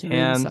listening to Moon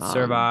Cancer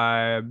Song.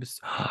 vibes.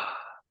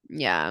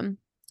 Yeah.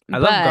 I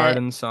love But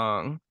Garden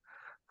Song.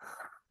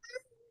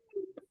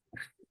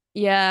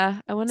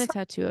 yeah, I want a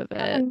tattoo of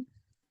it.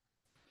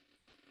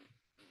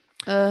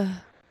 Ugh.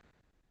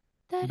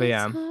 That But is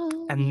yeah. And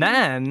home.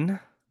 then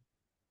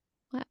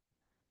What?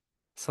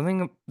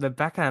 something that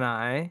Becca and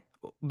I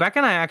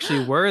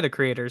actually were the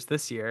creators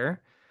this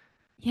year.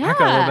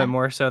 Becca a little bit Yeah.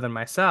 more so than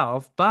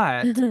myself,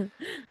 but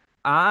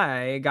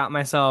I got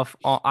myself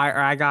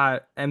I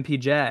got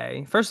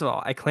MPJ. First of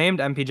all, I claimed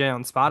MPJ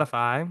on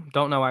Spotify.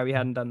 Don't know why we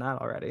hadn't done that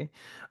already.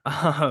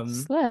 Um,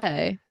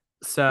 Slay.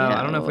 so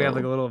I don't know if we have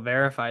like a Yo. little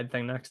verified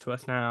thing next to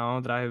us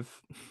now that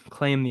I've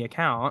claimed the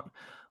account,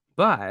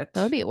 That would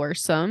but be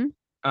awesome.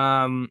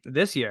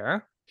 this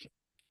year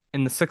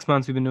in the 6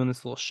 months we've been doing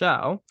this little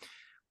show,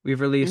 we've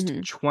released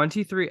Hmm.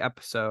 23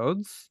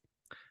 episodes,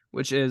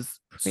 which is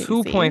Crazy.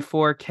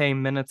 2.4K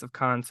minutes of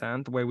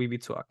content the way we be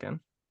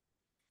talking.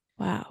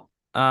 Wow.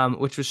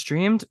 Which was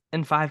streamed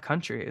in 5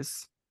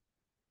 countries.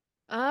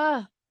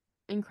 Ah,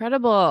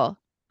 incredible.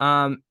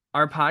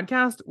 Our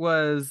podcast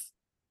was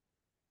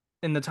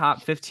in the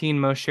top 15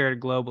 most shared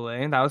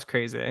globally. That was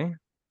crazy.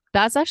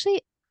 That's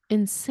actually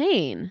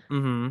insane.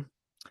 Mm-hmm.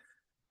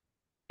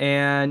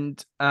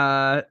 And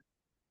Ugh.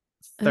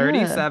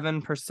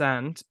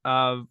 37%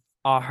 of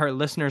our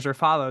listeners are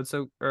followed,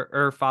 so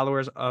or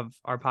followers of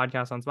our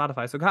podcast on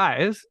Spotify. So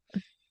guys,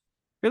 if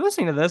you're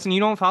listening to this and you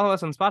don't follow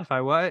us on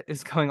Spotify, what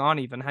is going on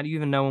even? How do you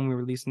even know when we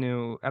release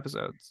new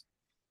episodes?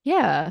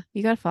 Yeah,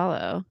 you gotta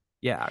follow.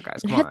 Yeah,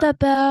 guys, And come hit on. that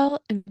bell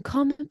and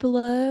comment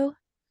below.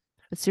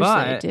 But seriously,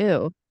 I But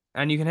do.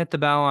 and you can hit the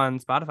bell on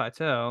Spotify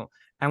too.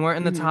 And we're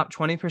in the Mhm. top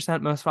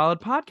 20% most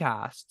followed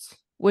podcasts.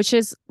 Which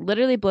is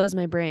literally blows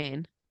my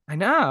brain. I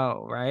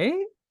know, right?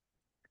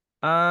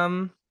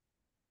 And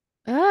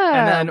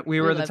Ah, then we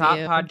were the love top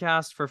you.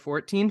 podcast for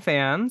 14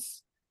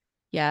 fans.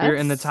 Yes. We were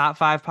in the top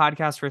 5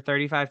 podcasts for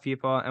 35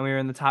 people, and we were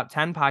in the top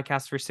 10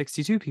 podcasts for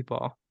 62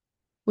 people.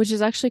 Which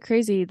is actually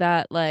crazy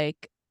that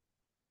like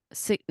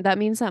that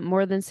means that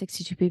more than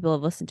 62 people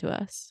have listened to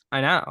us.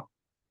 I know.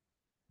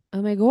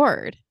 Oh my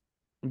god.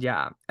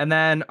 Yeah. And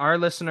then our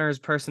listener's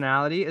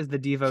personality is the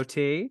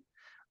devotee.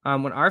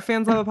 When our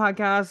fans love a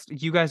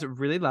podcast, you guys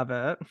really love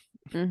it.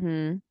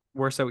 Mm-hmm.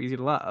 We're so easy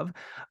to love.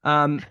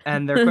 And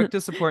they're quick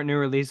to support new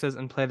releases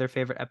and play their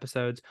favorite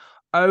episodes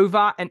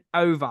over and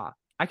over.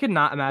 I could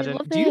not imagine.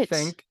 love Do you it.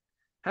 think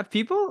have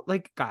people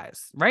like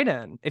guys write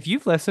in if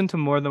you've listened to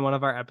more than one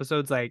of our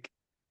episodes, like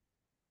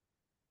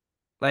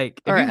if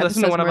Or you've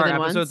listened to episodes one of more our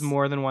than episodes once?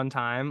 more than one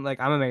time, like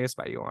I'm amazed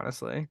by you,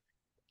 honestly.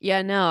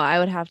 Yeah, no, I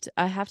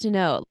have to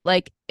know.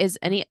 Like, is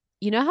any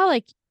you know how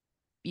like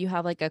you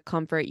have like a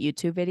comfort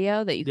YouTube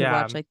video that you could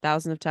Yeah. watch like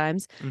thousands of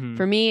times? Mhm.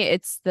 For me,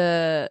 it's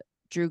the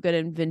Drew Good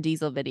and Vin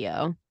Diesel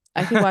video.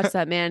 I could watch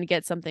that man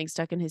get something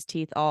stuck in his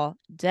teeth all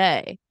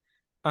day.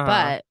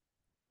 Uh-huh.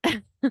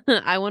 But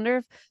I wonder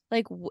if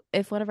like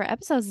if one of our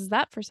episodes is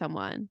that for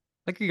someone.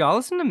 Like y'all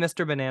listen to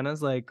Mr.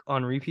 Bananas like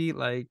on repeat,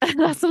 like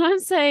That's what I'm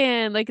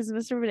saying. Like, is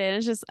Mr.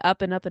 Bananas just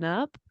up and up and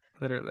up?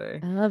 literally.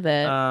 I love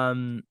it.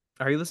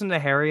 Are you listening to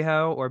Harry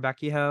Ho or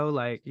Becky Ho?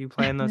 Like you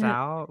playing those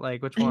out?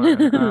 Like which one?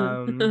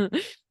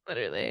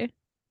 Literally.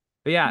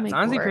 But yeah, Oh it's my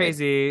honestly god.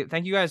 crazy.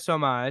 Thank you guys so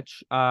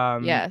much.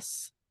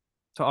 Yes.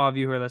 To all of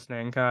you who are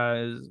listening,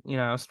 because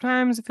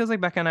sometimes it feels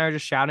like Becca and I are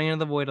just shouting into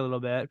the void a little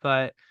bit,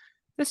 but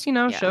this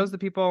Yeah. shows that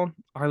people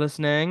are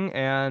listening,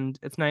 and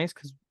it's nice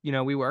because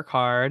we work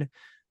hard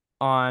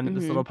on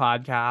this little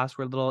podcast.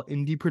 We're a little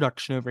indie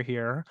production over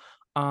here.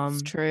 It's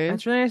And true.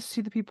 it's really nice to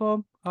see that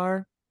people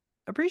are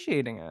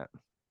appreciating it.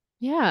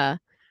 Yeah.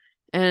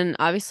 And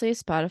obviously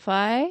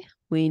Spotify,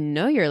 we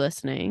know you're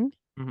listening.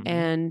 Mhm.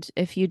 And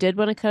if you did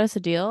want to cut us a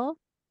deal,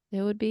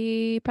 it would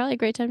be probably a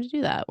great time to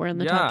do that. We're in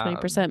the top Yeah.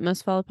 20%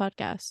 most followed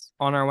podcasts.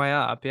 On our way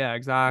up. Yeah,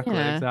 exactly.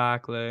 Yeah.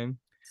 Exactly.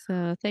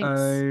 So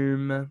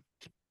thanks.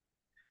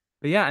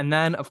 But yeah, and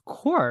then of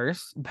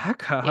course,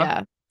 Becca,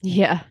 Yeah.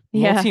 Yeah.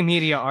 Yeah.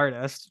 multimedia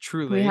artist,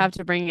 truly. We have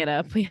to bring it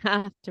up. We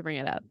have to bring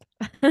it up.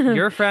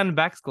 Your friend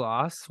Bex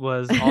Gloss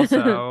was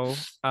also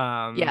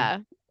yeah.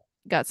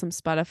 Got some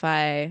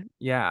Spotify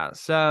Yeah.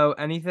 So wrapped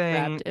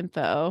anything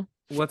info.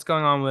 what's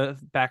going on with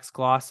Bex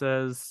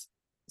Gloss's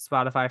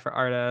Spotify for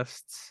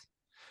artists?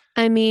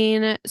 I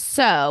mean,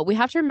 so we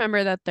have to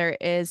remember that there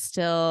is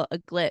still a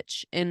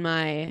glitch in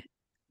my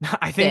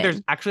I think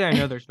thing. I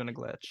know there's been a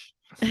glitch.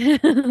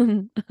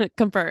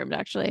 Confirmed,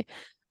 actually.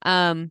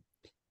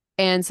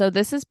 And so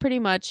this is pretty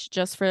much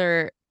just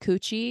for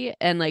Coochie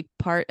and like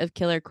part of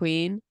Killer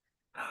Queen.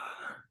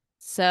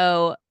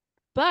 So,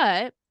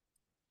 but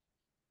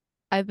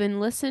I've been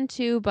listened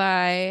to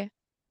by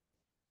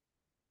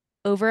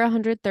over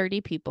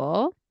 130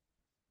 people.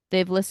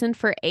 They've listened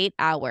for 8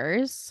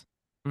 hours.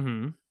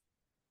 Mm-hmm.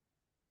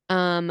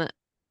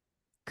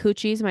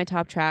 Coochie's my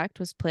top track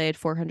was played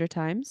 400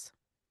 times.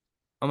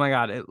 Oh my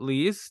god, at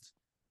least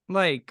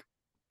like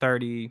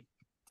 30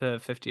 to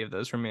 50 of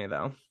those from me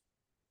though.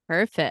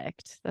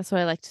 Perfect. That's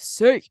what I like to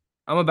say.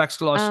 I'm a Bex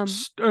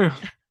Gloss.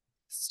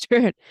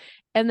 Sure.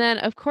 And then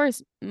of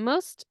course,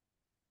 most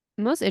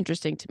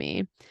interesting to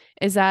me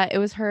is that it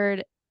was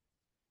heard,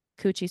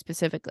 Coochie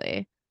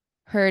specifically,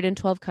 heard in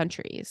 12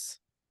 countries.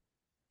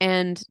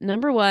 And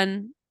number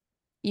one,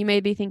 you may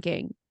be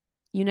thinking,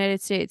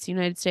 United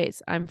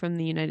States. I'm from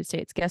the United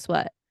States. Guess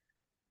what?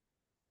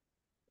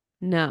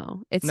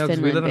 No, it's No, because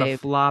Finland, we live in a babe.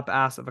 flop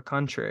ass of a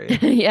country.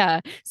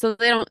 Yeah. So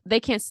they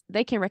can't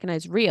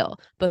recognize real.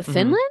 But Mhm.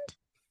 Finland?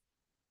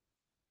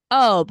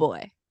 Oh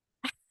boy.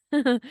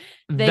 They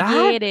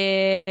get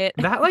it.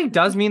 That like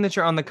does mean that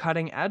you're on the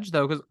cutting edge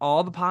though, because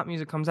all the pop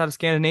music comes out of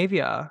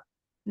Scandinavia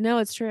No,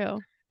 it's true.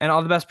 and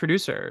all the best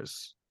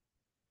producers.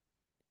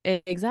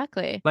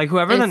 Exactly. Like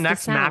whoever the It's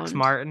next Max sound.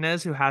 Martin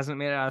is who hasn't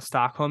made it out of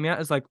Stockholm yet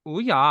is like, oh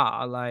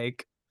yeah,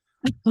 like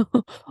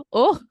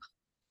Oh.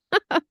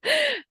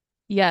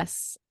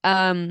 Yes.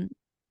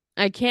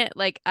 I can't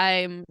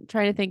I'm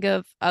trying to think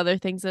of other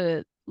things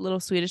a little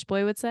Swedish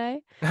boy would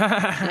say.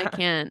 I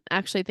can't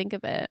actually think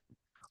of it.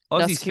 Oh,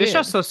 That's these fish are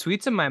good. so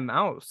sweet in my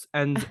mouth,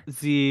 and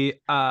the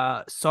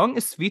song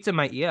is sweet in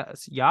my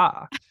ears.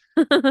 Yeah,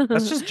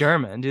 that's just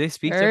German. Do they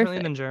speak differently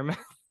than German?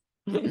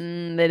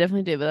 They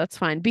definitely do, but that's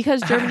fine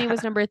because Germany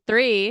was number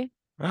 3.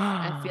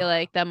 I feel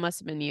like that must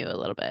have been you a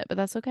little bit, but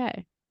that's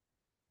okay.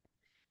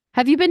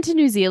 Have you been to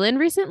New Zealand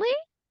recently?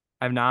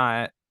 I'm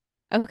not.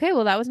 Okay,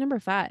 well that was number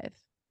 5.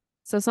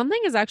 So something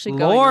is actually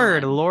going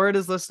on. Lord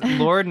is listening.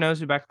 Lord knows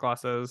who Becca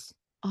Gloss is.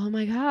 Oh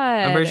my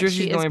I'm pretty God. sure She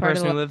she's the is only part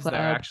of person the who Love lives there,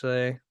 Club.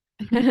 actually.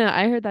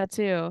 I heard that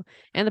too.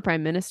 And the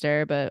Prime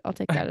Minister, but I'll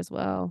take that as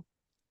well.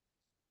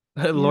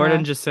 Lord Yeah.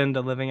 and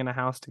Jacinda living in a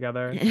house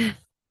together.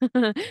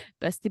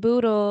 Bestie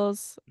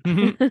Boodles.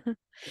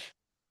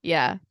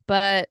 Yeah,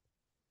 but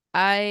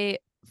I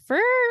for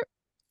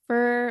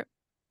for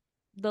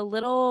the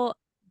little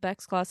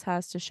Bex Gloss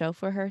has to show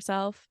for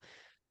herself,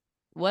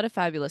 what a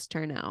fabulous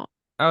turnout.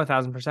 Oh,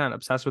 1000%.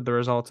 Obsessed with the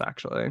results,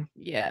 actually.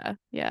 Yeah,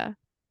 yeah.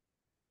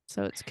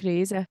 So it's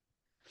crazy.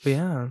 But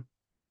yeah.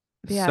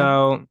 But yeah,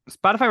 So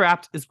Spotify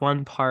Wrapped is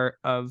one part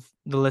of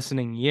the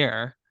listening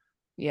year.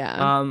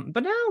 yeah.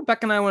 But now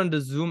Beck and I wanted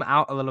to zoom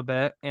out a little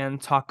bit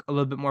and talk a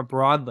little bit more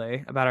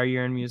broadly about our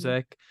year in Mhm.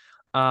 music.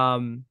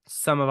 Some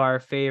of our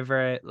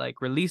favorite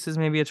like releases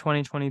maybe of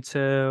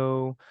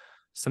 2022,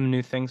 some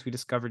new things we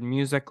discovered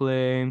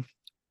musically.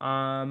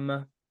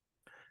 And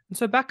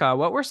so Becca,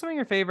 what were some of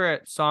your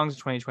favorite songs of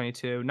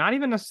 2022? Not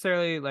even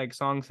necessarily like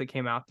songs that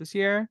came out this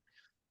year.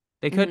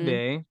 They could Mhm.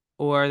 be,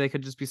 or they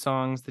could just be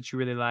songs that you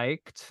really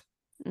liked.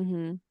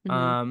 Mhm. Mhm.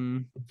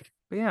 Um,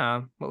 but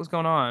yeah, what was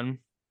going on?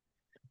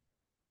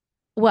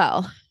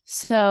 Well,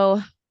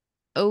 so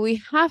we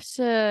can't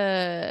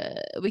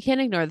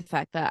ignore the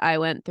fact that I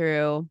went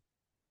through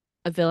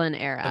a villain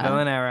The era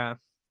villain era.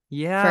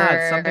 Yeah,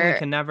 it's something we for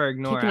can never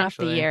ignore, kicking off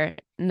the actually. year.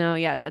 No,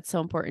 yeah, it's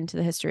so important to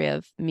the history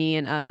of me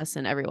and us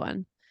and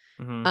everyone.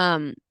 Hmm.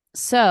 Um,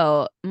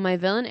 so my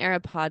villain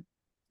era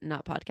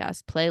not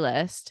podcast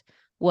playlist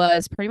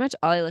was pretty much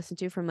all I listened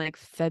to from like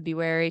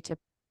February to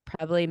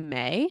probably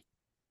May.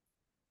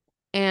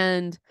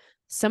 And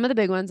some of the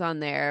big ones on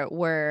there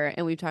were,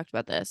 and we've talked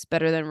about this,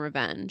 Better Than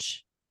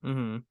Revenge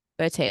Hmm.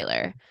 by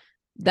Taylor.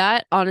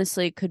 That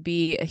honestly could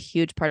be a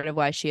huge part of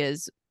why she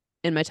is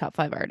in my top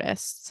 5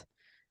 artists.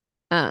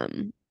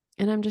 Um,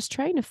 and I'm just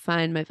trying to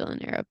find my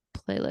villain era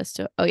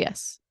playlist. Oh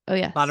yes. Oh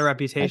A lot of yes.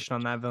 reputation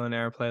on that villain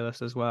era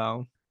playlist as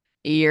well.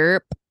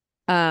 Yerp.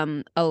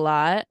 A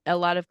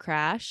lot of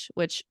Crash,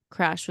 which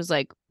Crash was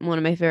like one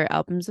of my favorite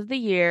albums of the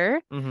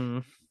year. Hmm.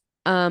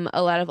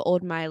 A lot of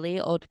old Miley,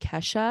 old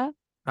Kesha.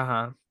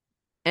 Uh-huh.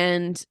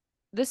 And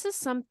this is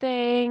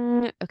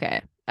something,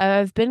 okay,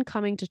 I've been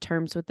coming to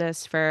terms with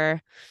this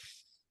for,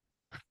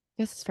 I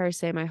guess it's fair to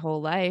say my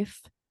whole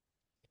life.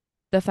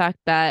 The fact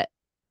that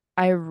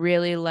I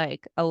really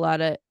like a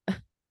lot of,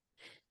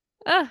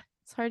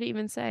 it's hard to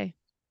even say.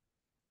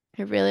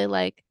 I really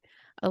like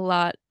a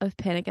lot of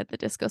Panic at the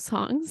Disco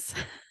songs.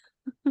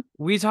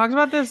 We talked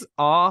about this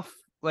off,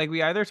 like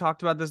we either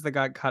talked about this that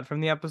got cut from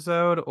the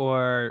episode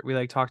or we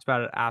like talked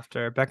about it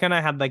after. Becca and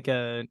I had like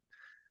a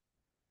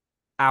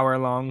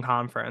hour-long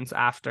conference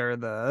after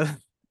the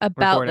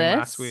About recording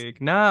last this.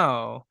 week.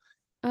 No.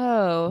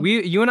 Oh,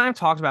 You and I have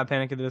talked about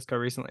Panic at the Disco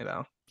recently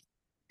though.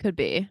 could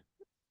be.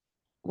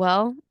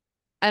 Well,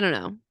 I don't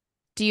know.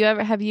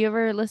 Have you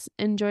ever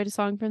enjoyed a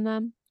song from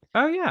them?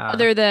 Oh yeah.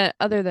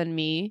 Other than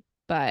Me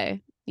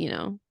by,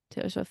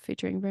 Taylor Swift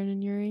featuring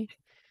Brandon Urie.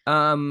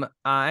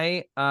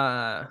 I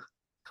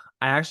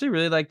actually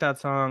really like that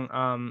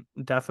song,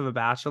 Death of a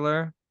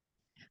Bachelor.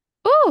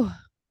 Ooh,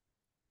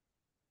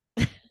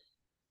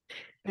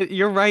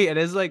 You're right. It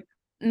is like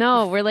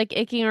no, we're like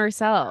icking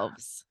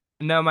ourselves.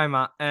 no, my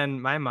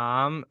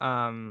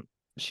mom,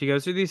 she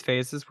goes through these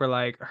phases where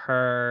like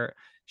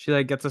she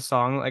like gets a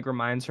song that like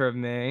reminds her of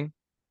me.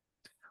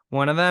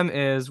 One of them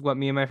is what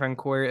me and my friend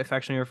Corey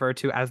affectionately refer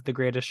to as the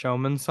Greatest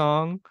Showman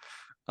song.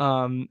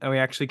 And we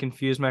actually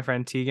confused my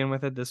friend Tegan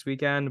with it this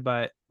weekend,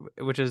 but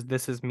which is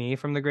This Is Me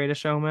from The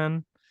Greatest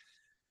Showman.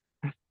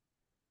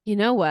 You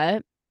know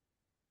what?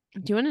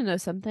 Do you want to know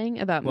something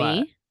about What?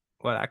 me?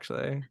 What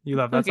actually? You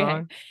love that Okay.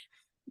 song?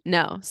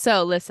 No.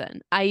 So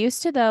listen, I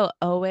used to though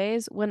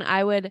always when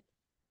I would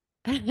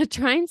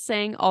try and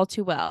sing All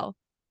Too Well,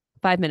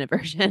 5-minute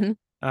version,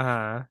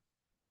 Uh-huh.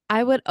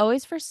 I would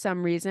always for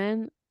some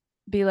reason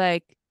be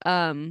like,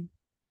 how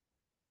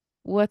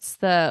does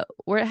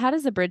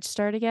the bridge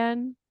start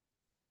again?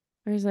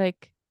 There's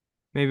like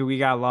Maybe we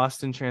got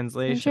lost in in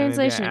translation. Maybe I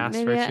translation, asked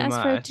maybe for I too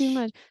asked for too much.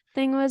 much.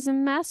 Thing was a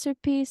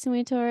masterpiece and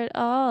we tore it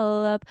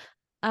all up.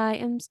 I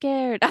am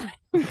scared. I'm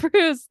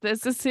Bruce.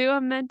 This is who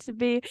I'm meant to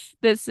be.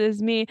 This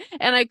is me.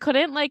 And I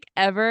couldn't like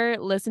ever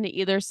listen to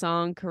either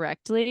song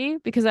correctly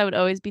because I would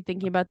always be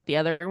thinking about the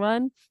other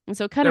one. And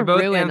so it kind They're of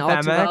both ruined All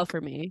Too Well anthemic.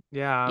 for me.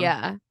 Yeah.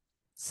 Yeah.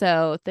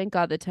 So thank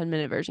God the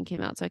 10-minute version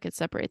came out so I could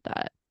separate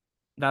that.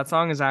 That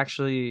song is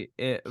actually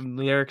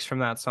lyrics from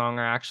that song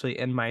are actually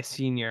in my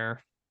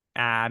senior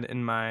ad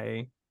in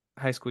my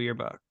high school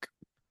yearbook.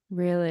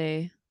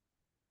 Really?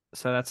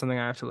 So that's something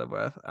I have to live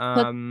with.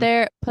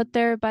 Put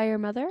there by your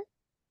mother?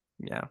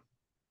 Yeah.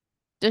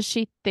 Does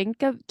she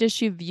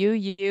view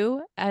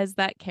you as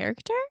that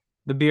character?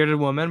 The bearded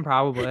woman,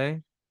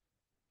 probably.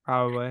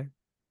 Probably.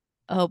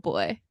 Oh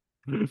boy.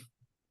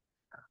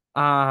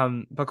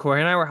 But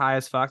Corey and I were high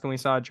as fuck and we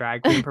saw a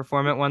drag queen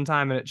perform it one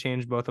time and it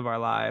changed both of our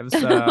lives. Oh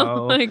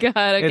So my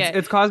God. Okay.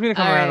 it's caused me to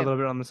come All around a right. little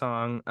bit on the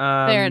song.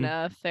 Fair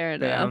enough. Fair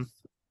But yeah. enough.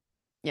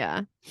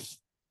 Yeah.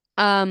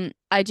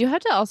 I do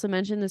have to also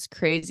mention this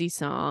crazy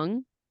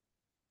song.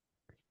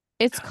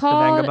 It's The Venga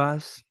called,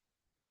 Bus.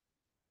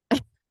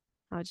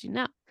 how'd you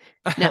know?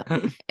 No,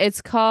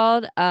 it's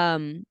called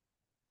I'm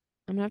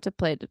gonna have to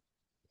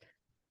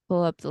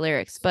pull up the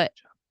lyrics, but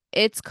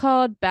it's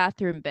called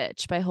Bathroom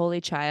Bitch by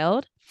Holy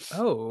Child.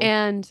 Oh,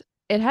 And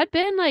it had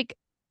been like,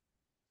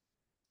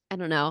 I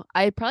don't know,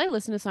 I probably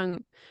listened to the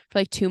song for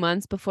like 2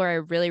 months before I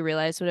really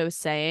realized what I was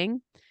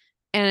saying.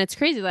 And it's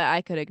crazy that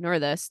I could ignore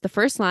this. The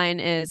first line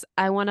is,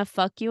 I want to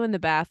fuck you in the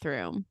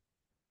bathroom.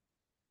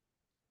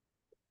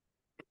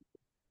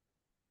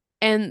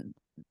 And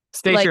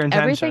state your like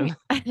everything,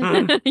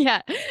 intention.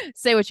 yeah,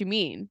 say what you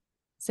mean.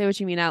 Say what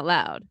you mean out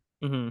loud.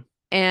 hmm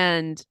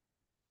And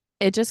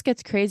it just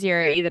gets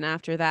crazier even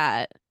after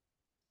that.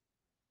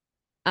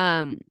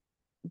 Um,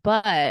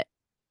 but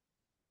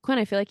Quinn,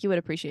 I feel like you would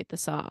appreciate the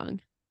song.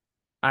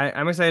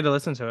 I'm excited to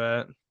listen to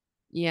it.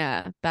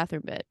 Yeah,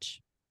 Bathroom Bitch.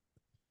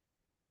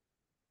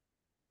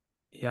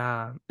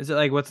 Yeah. Is it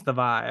like what's the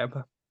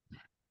vibe?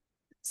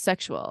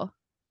 Sexual.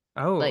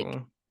 Like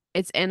Oh.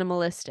 it's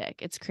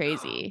animalistic. It's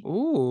crazy.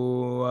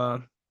 Ooh. I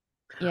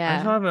still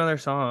Yeah. have another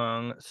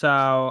song.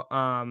 So,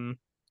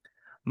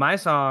 my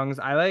songs,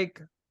 I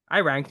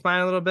ranked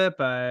mine a little bit,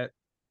 but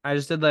I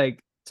just did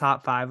like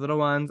top 5 little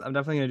ones. I'm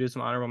definitely gonna do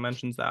some honorable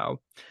mentions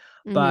though.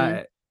 Mm-hmm.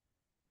 But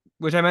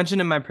which I mentioned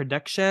in my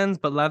predictions,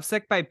 but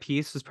Lovesick by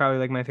Peace was probably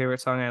like my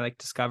favorite song I like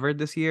discovered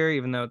this year,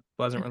 even though it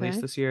wasn't released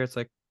Okay. this year. It's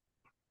like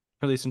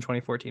released in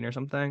 2014 or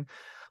something.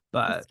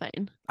 But That's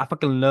fine. I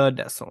fucking love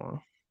that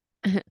song.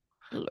 Put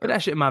Lurp.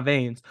 that shit in my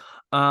veins.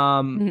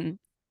 Um, Mhm.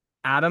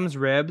 Adam's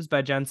Ribs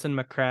by Jensen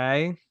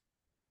McCrae.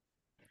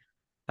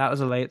 That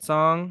was a late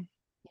song.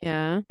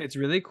 Yeah. It's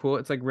really cool.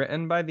 It's like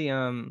written by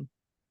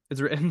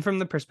it's written from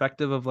the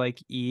perspective of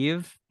like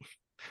Eve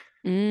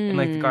in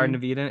like the Garden Mm.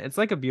 of Eden. It's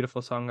like a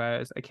beautiful song,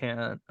 guys. I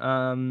can't.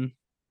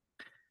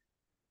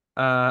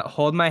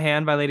 Hold My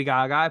Hand by Lady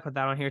Gaga. I put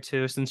that on here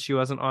too since she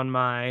wasn't on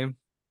my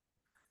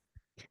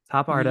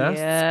top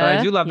artists, but I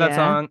Yeah. do love that Yeah.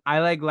 song. I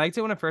liked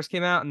it when it first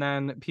came out, and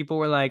then people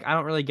were like, I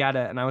don't really get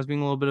it, and I was being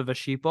a little bit of a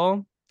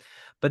sheeple.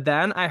 But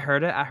then I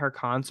heard it at her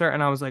concert,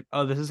 and I was like,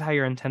 oh, this is how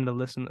you're intended to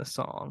listen to this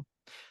song.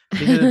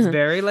 Because it's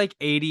very like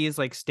 80s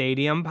like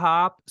stadium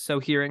pop. So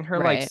hearing her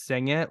like Right.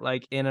 sing it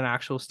like in an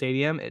actual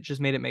stadium, it just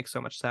made it make so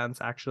much sense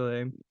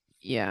actually.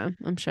 Yeah,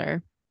 I'm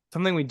sure.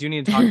 Something we do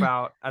need to talk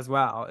about as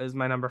well is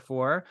my number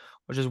 4,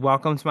 which is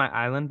Welcome to My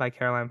Island by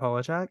Caroline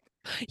Polachek.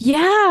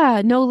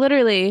 Yeah. No,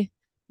 literally.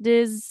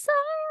 Desire.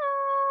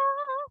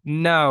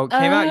 No,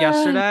 came out Uh,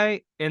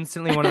 yesterday.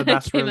 Instantly one of the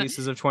best came out,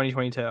 releases of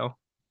 2022.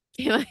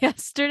 came out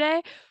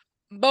yesterday.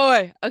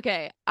 Boy.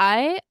 Okay.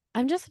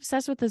 I'm just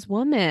obsessed with this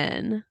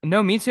woman.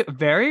 No, me too.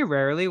 Very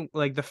rarely,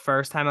 like the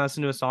first time I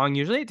listen to a song,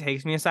 usually it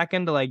takes me a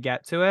second to like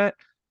get to it.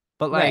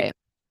 But like Right.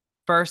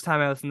 first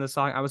time I listened to the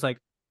song, I was like,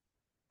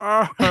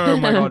 oh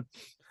my God. And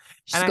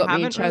She's I got me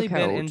in haven't really been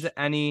chokehold. into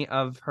any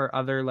of her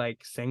other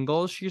like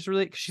singles. She's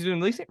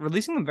been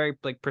releasing them very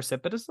like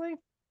precipitously.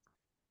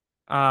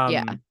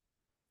 Yeah. Um,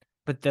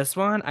 but this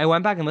one, I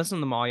went back and listened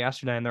to them all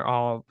yesterday, and they're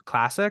all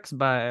classics.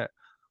 But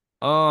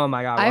oh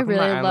my God, I Welcome to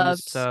My really Island is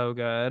loved, so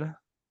good.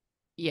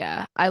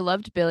 yeah, I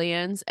loved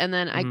Billions. And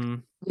then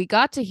Mhm. we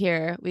got to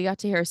hear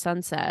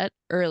Sunset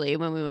early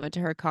when we went to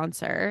her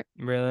concert,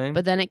 Really?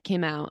 but then it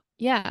came out.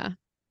 Yeah.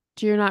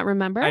 Do you not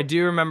remember? I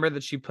do remember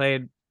that she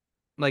played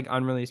like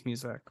unreleased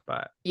music,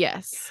 but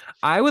Yes.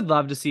 I would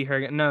love to see her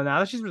again. No, now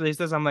that she's released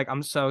this,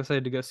 I'm so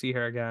excited to go see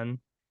her again.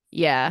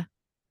 Yeah.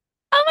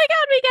 Oh my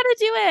God, we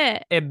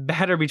gotta It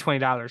better be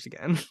 $20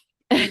 again.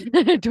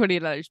 do it.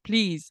 $20,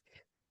 please.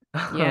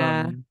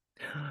 Yeah. Um,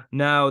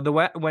 no,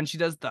 when she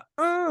does the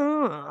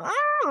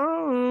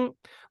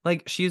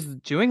like she's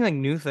doing like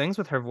new things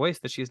with her voice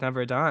that she's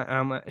never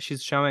done.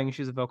 She's showing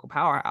she's a vocal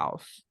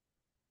powerhouse.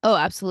 Oh,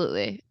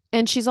 absolutely.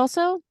 And she's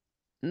also,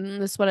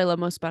 this is what I love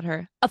most about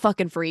her, a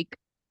fucking freak.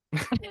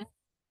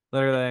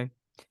 Literally.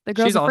 The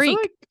girl's She's a also freak.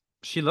 like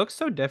she looks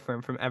so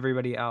different from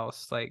everybody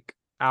else like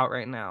out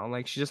right now.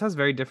 Like she just has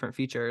very different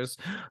features.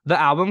 The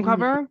album Mhm.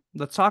 cover,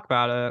 let's talk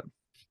about it.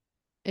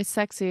 It's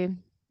sexy. I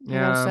gotta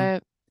Yeah. say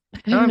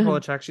Caroline it.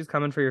 Polachek, she's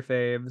coming for your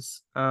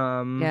faves.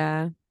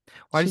 Yeah.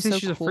 Why do you She's say so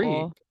she's a freak?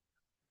 cool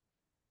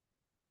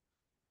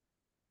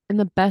in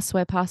the best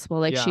way possible.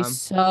 Like she's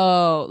Yeah.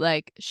 so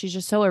like she's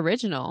just so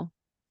original.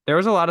 There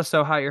was a lot of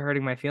 "So Hot You're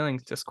Hurting My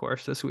Feelings"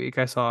 discourse this week,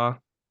 I saw.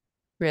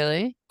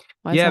 Really?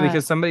 Why is Yeah, that?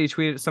 because somebody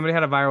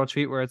had a viral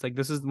tweet where it's like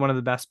this is one of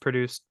the best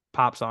produced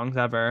pop songs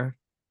ever.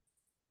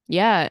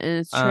 Yeah, and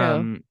it's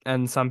true.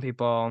 And some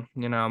people,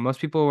 most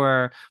people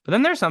were, but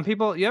then there's some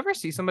people, you ever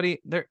see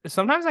somebody there,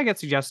 sometimes I get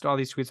suggested all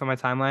these tweets on my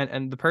timeline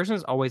and the person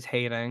is always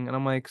hating and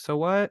I'm like, so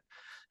what?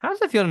 How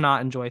does it feel to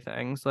not enjoy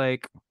things?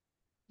 Like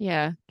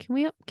Yeah.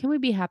 Can we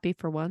be happy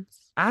for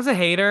once? as a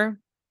hater,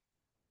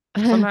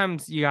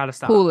 sometimes you gotta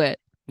stop. Cool it.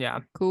 Yeah.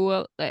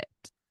 Cool it.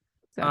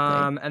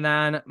 Exactly. And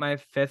then my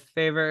 5th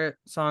favorite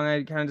song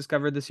I kind of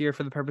discovered this year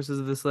for the purposes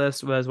of this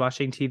list was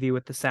Watching TV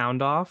with the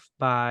Sound Off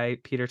by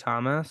Peter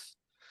Thomas.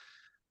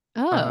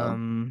 Oh,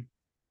 Um,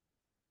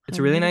 it's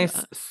a haven't really heard of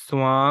nice that.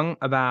 song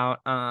about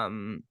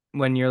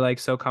when you're like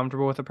so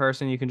comfortable with a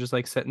person, you can just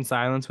like sit in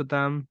silence with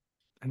them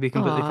and be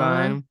completely Aw,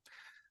 fine.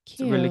 It's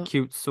a really cute.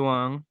 cute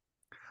song.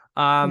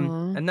 Aw.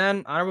 And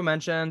then honorable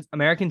mentions,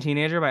 American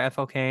Teenager by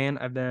FL Kane.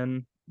 I've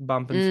been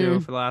bumping to Mm.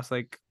 for the last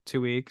like 2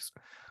 weeks.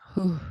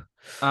 Whew.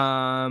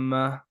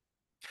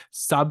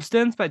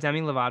 Substance by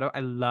Demi Lovato. I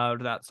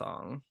loved that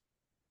song.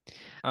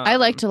 I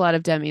liked Um, a lot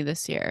of Demi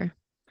this year.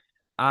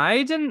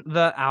 I didn't.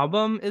 The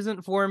album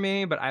isn't for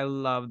me, but I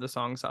love the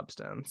song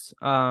Substance.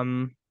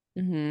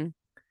 Mm-hmm.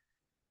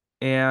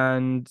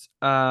 And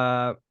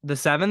the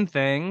Seven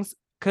Things,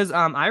 because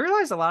I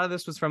realized a lot of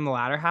this was from the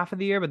latter half of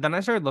the year, but then I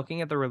started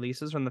looking at the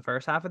releases from the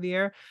first half of the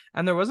year,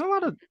 and there wasn't a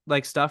lot of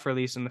like stuff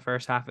released in the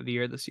first half of the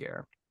year this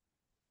year.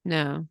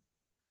 No, didn't really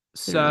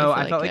So feel I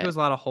felt like like it it. was a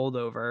lot of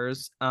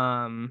holdovers.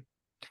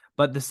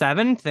 But the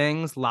Seven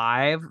Things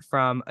live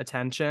from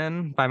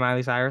Attention by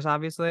Miley Cyrus,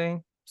 obviously,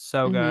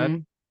 so Mm-hmm. good.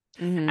 And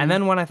Mm-hmm.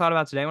 then what I thought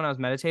about today when I was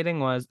meditating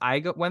was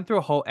went through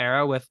a whole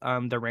era with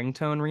the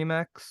Ringtone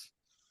remix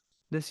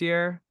this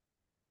year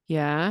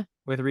Yeah.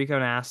 with Rico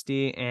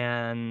Nasty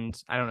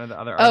and I don't know the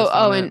other Oh, artist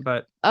on and it,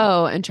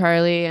 but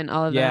Charlie and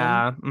all of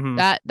them.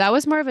 yeah, That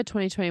was more of a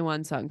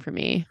 2021 song for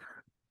me.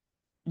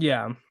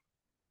 yeah.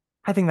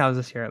 I think that was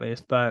this year at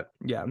least, but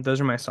yeah, those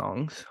are my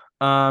songs.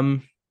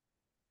 Um,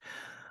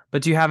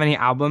 but do you have any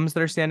albums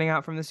that are standing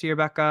out from this year,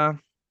 Becca?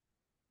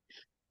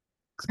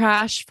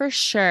 Crash for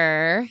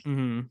sure.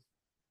 Mm-hmm.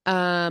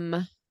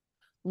 Um,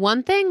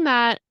 One thing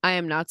that I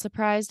am not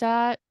surprised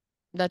at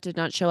that did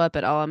not show up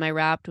at all on my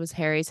Wrapped was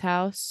Harry's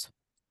House.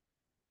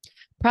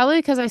 Probably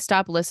because I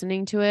stopped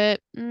listening to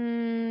it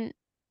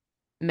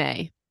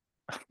May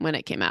when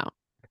it came out.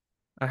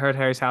 I heard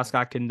Harry's House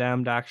got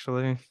condemned,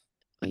 actually.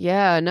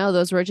 Yeah, no,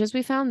 those roaches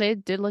we found, they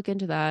did look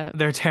into that.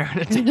 They're tearing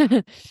it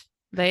down.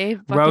 They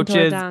fucking tore it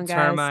Roaches, down, guys.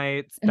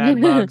 termites,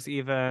 bed bugs,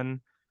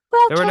 even.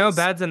 There were no Roaches.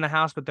 beds in the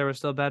house, but there were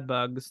still bed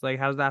bugs. Like,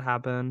 how does that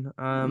happen?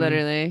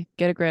 Literally,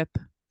 get a grip.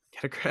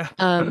 Get a grip.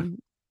 Um,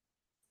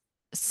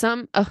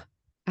 some I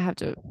have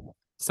to.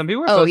 Some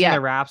people were Oh posting yeah.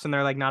 their raps and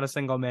they're like, not a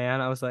single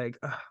man. I was like,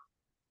 ugh,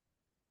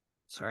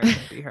 sorry, I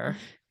can't be her.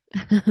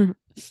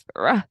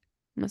 Rah,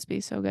 must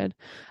be so good.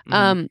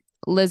 Mhm.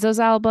 Lizzo's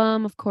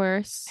album, of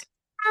course.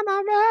 I'm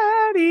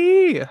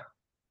already.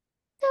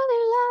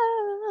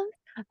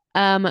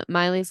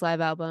 Miley's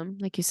live album,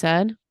 like you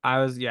said.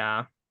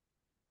 Yeah.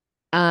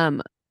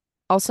 Um,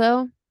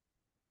 Also,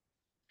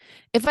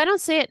 if I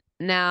don't say it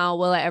now,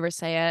 will I ever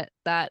say it?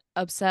 That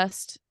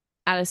Obsessed,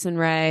 Addison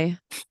Rae.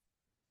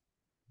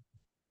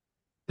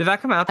 Did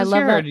that come out I this love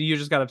year, or that. did you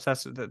just got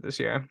obsessed with it this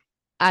year?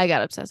 I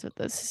got obsessed with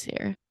this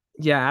year.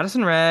 Yeah,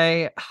 Addison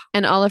Rae.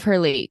 And all of her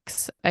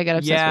leaks. I got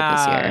obsessed with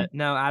this Yeah, year.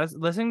 no,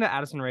 listening to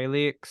Addison Rae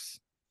leaks,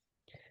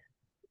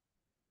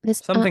 This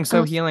something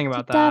so healing to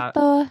about die that.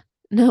 for.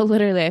 No,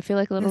 literally, I feel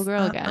like a little This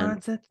girl again.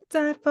 to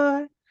die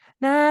for,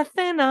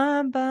 nothing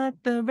on but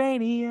the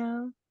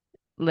radio.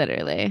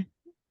 Literally.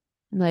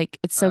 Like,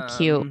 it's so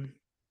cute.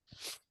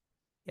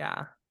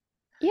 Yeah.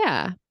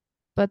 Yeah.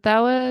 But that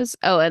was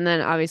and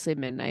then obviously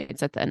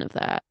Midnight's at the end of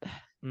that.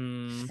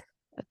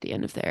 At the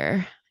end of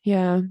there.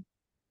 Yeah.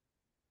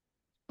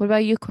 What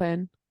about you,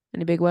 Quinn?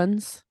 Any big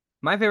ones?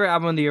 My favorite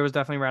album of the year was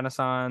definitely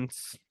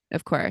Renaissance.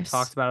 Of course.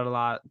 Talked about it a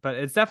lot, but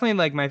it's definitely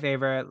like my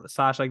favorite /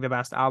 like the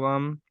best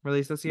album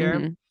released this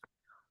year.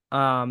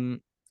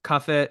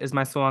 Cuff It is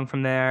my song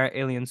from there.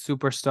 Alien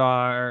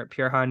Superstar,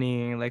 Pure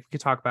Honey. Like we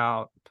could talk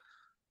about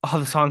all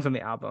the songs on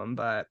the album,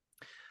 but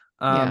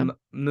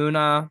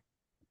Muna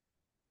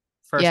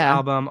first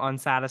album,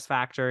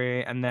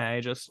 Unsatisfactory, and then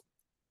I just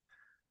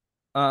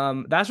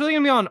that's really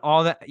gonna be on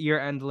all the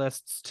year-end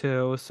lists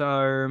too.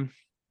 So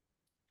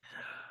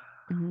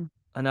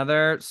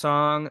another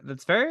album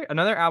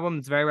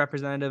that's very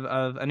representative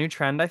of a new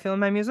trend I feel in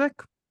my music.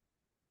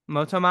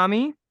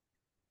 Motomami.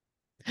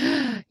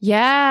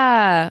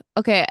 Yeah.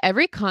 Okay.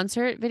 Every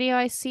concert video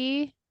I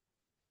see,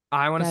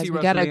 I want to see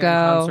we gotta Rosalia in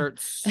go. concert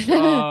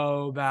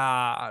so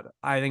bad.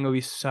 I think it would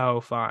be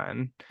so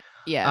fun.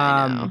 Yeah,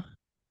 I know.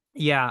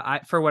 Yeah,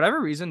 for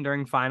whatever reason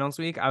during finals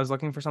week, I was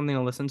looking for something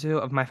to listen to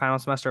of my final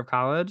semester of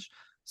college.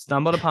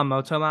 Stumbled upon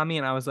Motomami,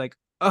 and I was like,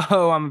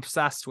 "Oh, I'm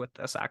obsessed with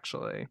this."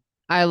 Actually,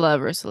 I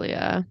love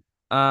Rosalia.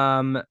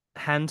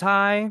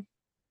 Hentai.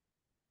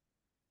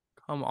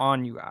 Come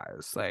on, you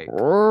guys! Like,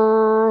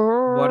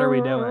 what are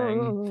we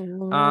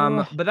doing?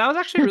 But that was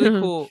actually really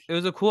cool. It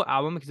was a cool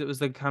album because it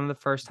was like kind of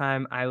the first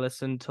time I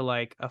listened to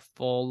like a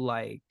full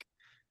like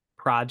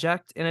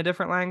project in a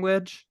different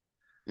language.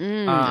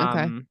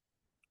 Okay.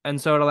 And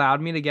so it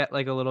allowed me to get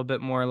like a little bit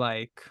more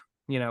like,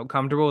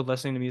 comfortable with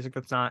listening to music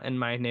that's not in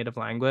my native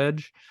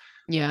language.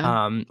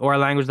 Yeah. Or a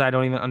language that I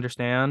don't even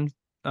understand.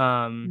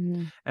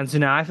 And so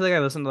now I feel like I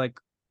listen to like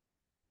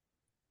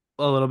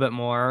a little bit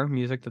more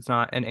music that's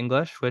not in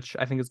English, which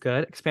I think is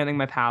good, expanding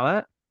my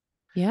palette.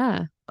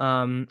 Yeah.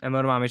 And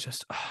Motomami is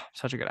just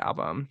such a good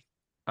album.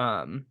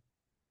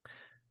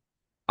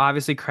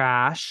 Obviously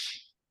Crash.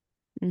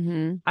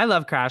 I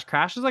love Crash.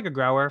 Crash is like a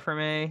grower for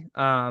me.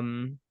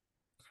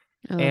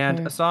 And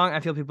her. a song I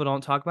feel people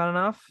don't talk about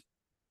enough.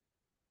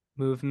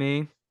 Move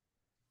Me.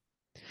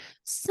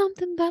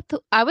 Something about the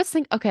I was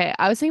thinking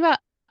about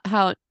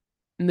how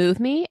Move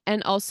Me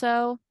and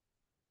also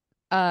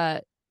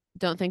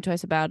Don't Think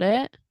Twice About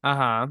It.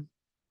 Uh-huh.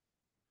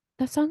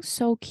 That song's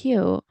so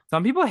cute.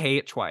 Some people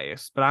hate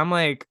Twice, but I'm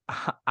like,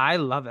 I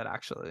love it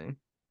actually.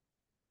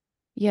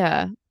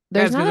 Yeah.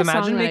 There's Guys, because not a song that I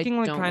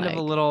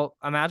don't like.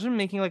 imagine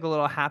making like a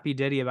little happy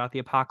ditty about the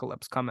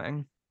apocalypse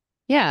coming.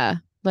 Yeah.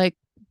 Like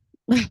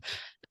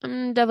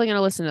I'm definitely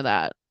gonna listen to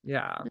that.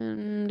 Yeah.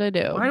 And I Why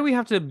do do. we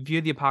have to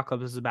view the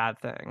apocalypse as a bad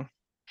thing?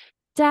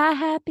 Die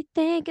happy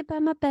thinking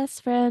about my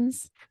best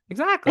friends.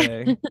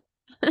 Exactly.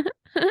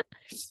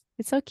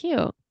 It's so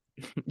cute.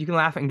 You can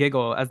laugh and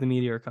giggle as the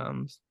meteor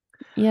comes.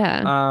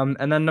 Yeah,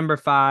 And then number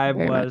 5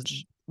 very was,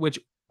 much. which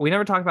we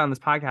never talked about in this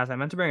podcast. I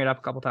meant to bring it up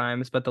a couple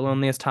times, but The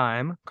Loneliest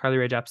Time, Carly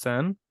Rae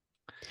Jepsen,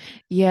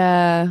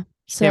 Yeah.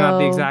 came out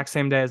the So exact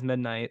same day as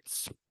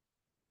Midnight's.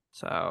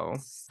 So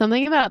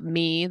something about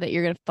me that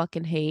you're gonna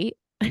fucking hate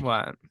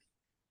what?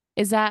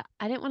 is that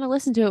I didn't want to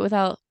listen to it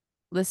without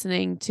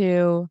listening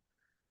to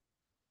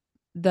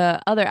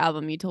the other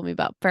album you told me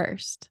about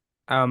first.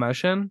 Oh,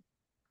 Emotion?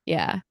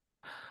 Yeah.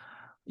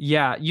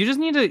 Yeah, you just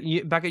need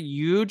to, Becca.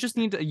 You just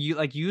need to,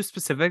 you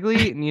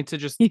specifically need to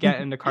just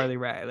get into Carly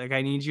Rae. Like,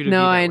 I need you to No,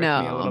 be there I with me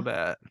a little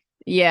know. bit.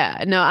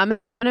 Yeah. No, I'm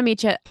gonna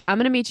meet you. I'm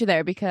gonna meet you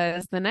there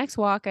because the next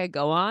walk I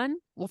go on,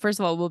 well, first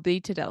of all, will be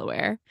to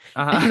Delaware.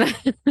 And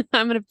Uh-huh. then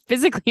I'm gonna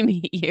physically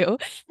meet you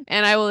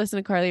and I will listen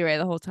to Carly Rae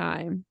the whole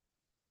time.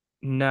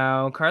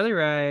 No, Carly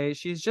Rae,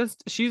 she's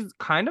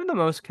kind of the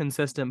most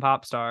consistent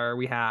pop star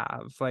we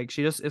have. Like,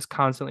 she just is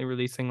constantly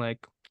releasing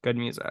like good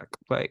music.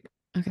 Like,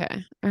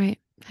 Okay. All right.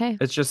 Hey,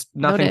 it's just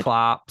nothing noted.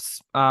 flops.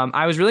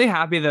 I was really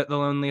happy that The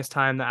Loneliest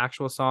Time, the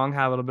actual song,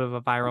 had a little bit of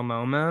a viral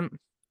moment.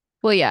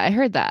 Well, yeah, I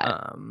heard that.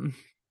 Um,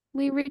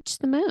 We reached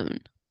the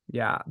moon.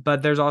 yeah,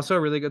 but there's also a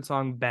really good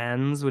song,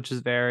 Benz, which is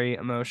very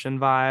emotion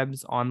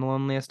vibes on The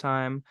Loneliest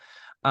Time.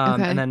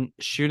 And Okay. then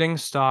Shooting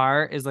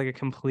Star is like a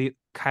complete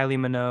Kylie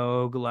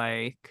Minogue,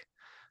 like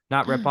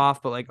not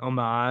ripoff, but like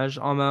homage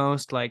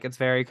almost. Like, it's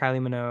very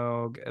Kylie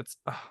Minogue.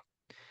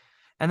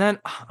 And then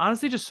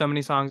honestly, just so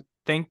many songs.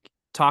 Think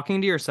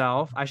Talking to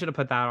Yourself. I should have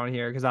put that on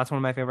here because that's one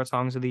of my favorite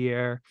songs of the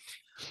year.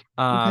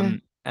 Okay.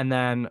 And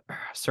then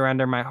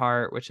Surrender My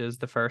Heart, which is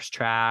the first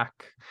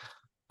track.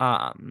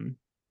 Um,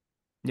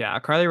 yeah,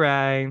 Carly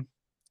Rae.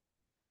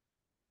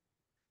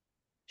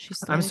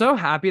 She's I'm like, so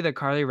happy that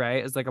Carly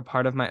Rae is like a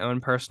part of my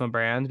own personal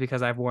brand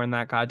because I've worn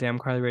that goddamn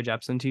Carly Rae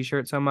Jepsen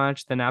t-shirt so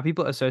much that now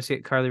people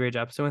associate Carly Rae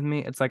Jepsen with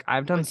me. It's like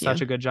I've done with such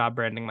you. a good job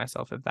branding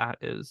myself if that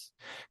is.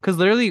 Because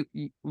literally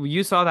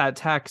you saw that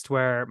text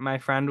where my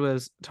friend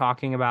was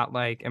talking about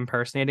like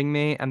impersonating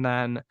me, and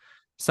then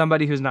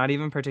somebody who's not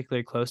even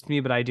particularly close to me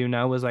but I do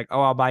know was like,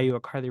 "Oh, I'll buy you a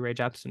Carly Rae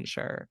Jepsen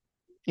shirt."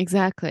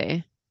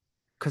 Exactly.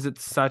 Because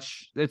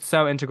it's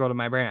so integral to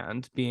my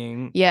brand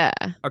being Yeah.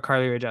 a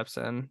Carly Rae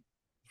Jepsen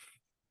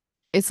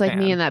It's like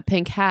me fan. in that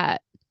pink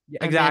hat Yeah,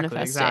 of exactly,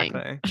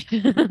 manifesting.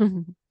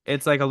 exactly.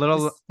 It's like a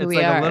little Who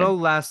we are.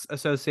 less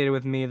associated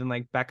with me than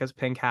like Becca's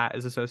pink hat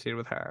is associated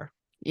with her.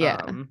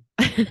 Yeah.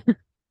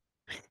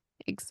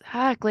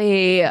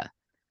 Exactly.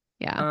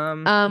 Yeah.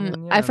 And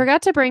then I yeah.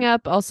 forgot to bring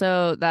up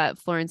also that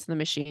Florence and the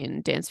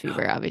Machine Dance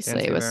Fever, obviously.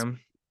 Dance It was Fever.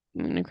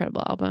 an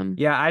incredible album.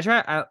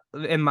 Yeah,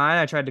 in mine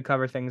I tried to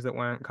cover things that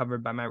weren't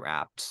covered by my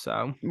Wrapped,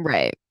 so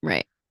Right.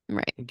 Right. I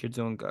Right. think you're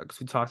doing good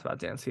because we talked about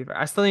Dance Fever.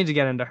 I still need to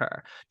get into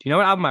her. Do you know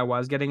what album I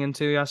was getting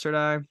into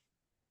yesterday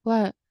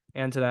What?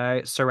 and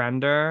today?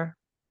 Surrender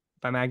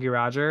by Maggie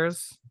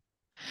Rogers.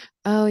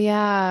 Oh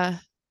yeah.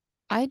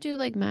 I do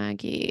like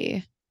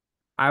Maggie.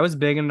 I was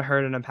big into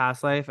her in a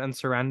past life, and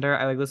Surrender,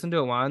 I like listened to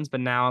it once, but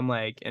now I'm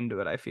like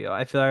into it. I feel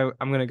like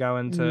I'm gonna go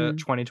into Mm,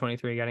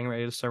 2023 getting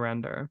ready to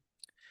surrender.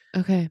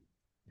 okay.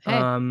 Hey,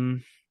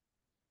 Um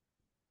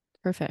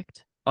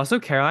perfect. Also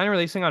Caroline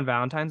releasing on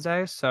Valentine's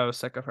Day, so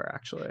sick of her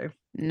actually.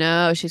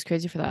 No, she's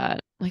crazy for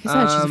that. Like I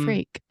said, she's a Um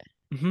freak.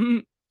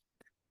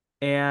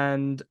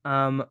 and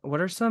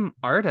what are some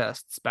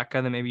artists,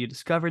 Becca, that maybe you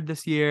discovered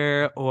this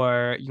year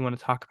or you want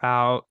to talk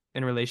about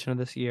in relation to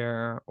this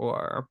year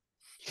or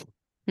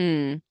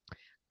Hmm.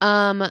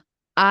 Um,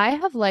 I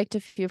have liked a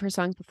few of her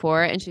songs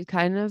before, and she's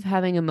kind of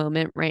having a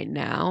moment right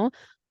now.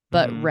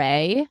 But Mhm.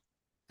 Ray,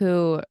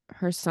 who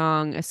her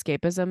song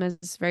Escapism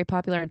is very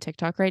popular on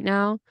TikTok right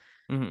now.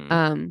 Mhm.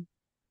 Um,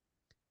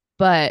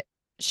 but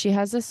she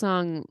has this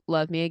song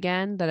Love Me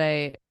Again that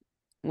I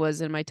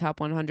was in my top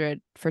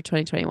 100 for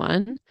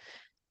 2021.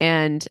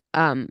 And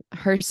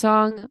her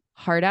song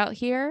Heart Out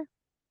Here,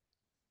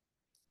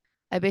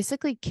 I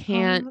basically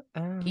can't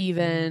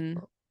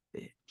even,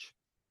 Bitch.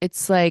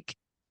 it's like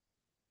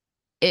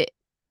it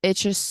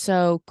it's just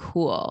so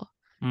cool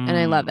and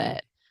I love Mm.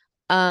 it.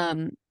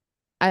 Um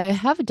I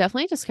have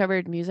definitely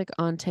discovered music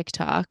on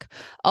TikTok.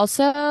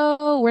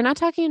 Also, we're not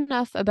talking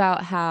enough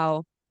about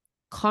how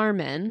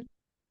Carmen,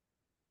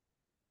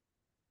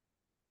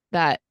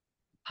 that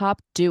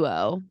pop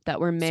duo that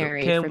were So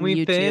married can from we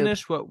YouTube.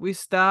 finish what we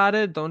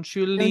started? Don't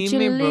you Don't leave you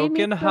me leave me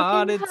broken broken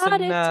hearted hearted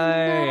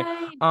tonight.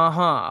 tonight.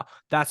 Uh-huh.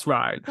 That's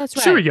right. That's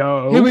right. Here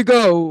Cheerio. we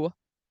go.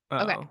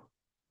 Okay, Oh.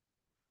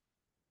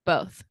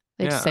 both.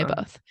 They just say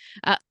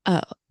Yeah.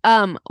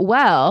 both.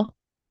 Well,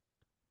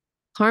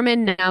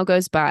 Carmen now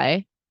goes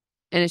by,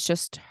 and it's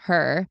just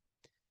her,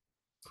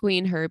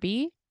 Queen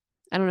Herbie.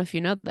 I don't know if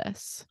you know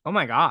this. Oh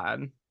my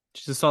God.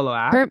 She's a solo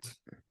Her act.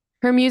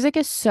 her music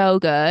is so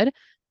good.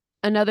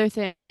 Another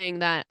thing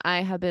that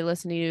I have been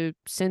listening to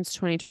since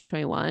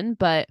 2021,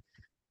 but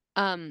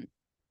um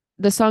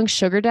the song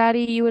Sugar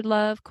Daddy you would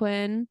love,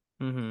 Quinn.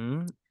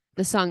 Mm-hmm.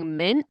 The song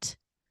Mint.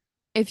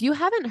 If you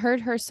haven't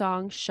heard her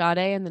song Sade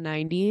in the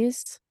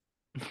 90s,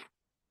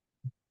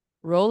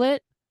 roll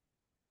it,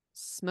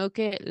 smoke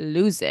it,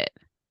 lose it.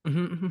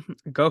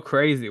 Go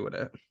crazy with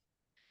it.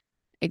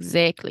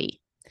 Exactly.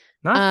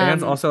 Not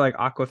fans also like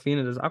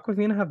Aquafina. Does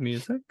Aquafina have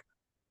music?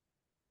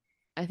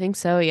 I think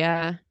so,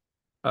 yeah.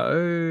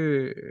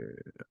 Oh,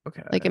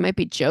 okay. Like it might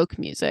be joke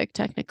music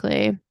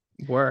technically.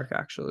 Work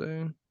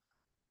actually.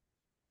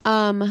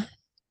 Um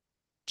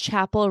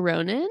Chapel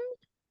Ronan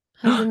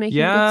has been making good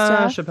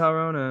Yeah, stuff. Chappelle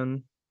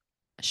Ronan.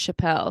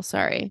 Chappelle,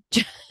 sorry.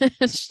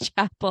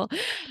 Chapel.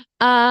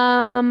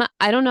 I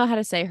don't know how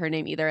to say her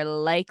name either.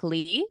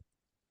 Likely.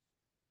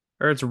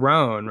 Or it's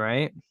Roan,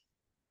 right?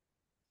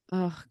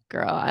 Oh,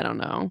 girl, I don't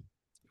know.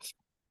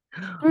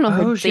 I don't know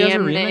her Oh, she has a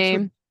damn remix with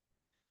name.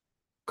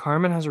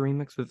 Carmen has a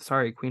remix with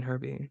Queen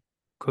Herbie.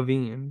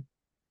 Queen.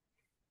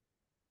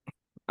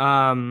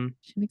 Um,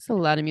 She makes a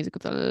lot of music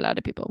with a lot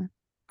of people.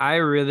 I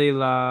really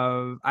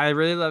love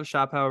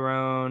Chappelle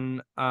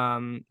Roan.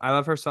 I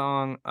love her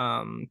song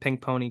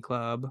Pink Pony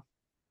Club.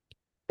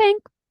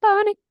 Pink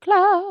Bunny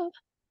Club.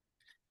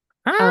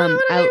 I I wanna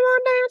keep on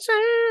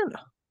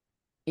dancing.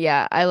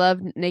 yeah, I love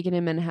Naked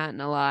in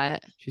Manhattan a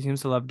lot. She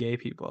seems to love gay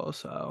people,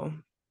 so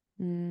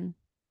Mm.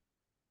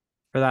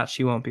 for that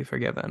she won't be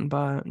forgiven,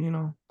 but you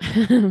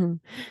know.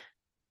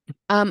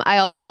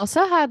 I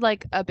also had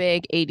like a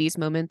big 80s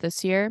moment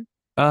this year.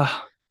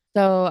 Ugh.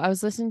 So I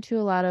was listening to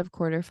a lot of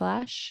Quarter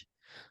Flash.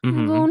 I'm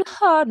Mm-hmm. gonna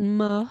harden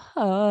my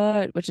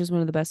heart, which is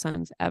one of the best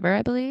songs ever,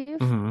 I believe.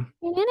 Mm-hmm.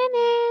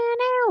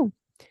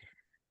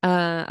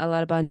 A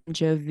lot of Bon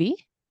Jovi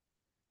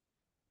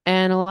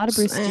and a lot of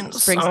Bruce Sing a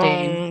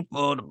Springsteen. song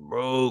for the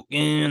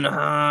broken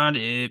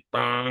hearted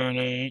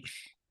burning.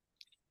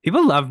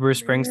 People love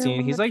Bruce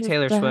Springsteen. He's like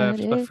Taylor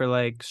Swift, but for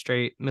like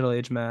straight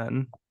middle-aged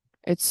men.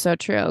 It's so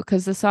true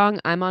because the song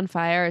 "I'm on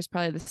Fire" is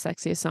probably the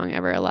sexiest song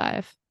ever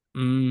alive.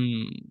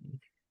 Mm.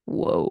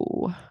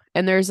 Whoa.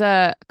 And there's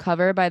a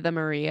cover by the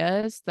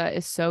Marias that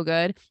is so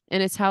good.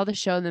 And it's how the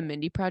show The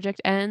Mindy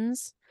Project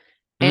ends.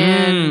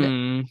 And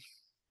Mm.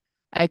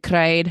 I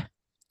cried.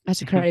 I had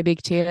to cry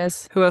big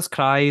tears. Who has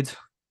cried?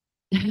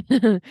 He's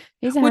a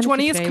Which hand one for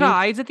of you crying.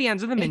 cried at the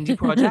end of the Mindy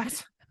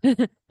Project?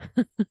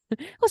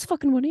 What's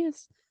fucking one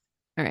is?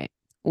 All right.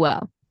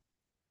 Well,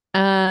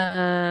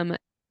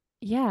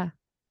 yeah.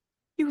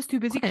 He was too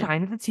busy Quinn.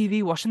 crying at the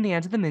TV watching the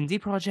end of the Mindy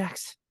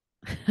Project.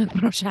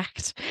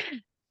 Project.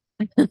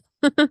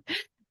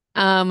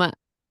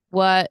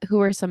 Who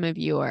are some of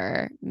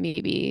your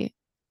maybe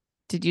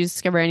did you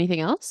discover anything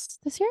else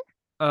this year?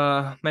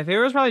 My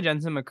favorite was probably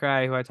Jensen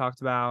McCrae, who I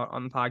talked about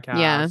on the podcast.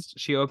 Yeah.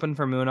 She opened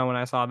for Muna when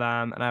I saw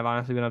them, and I've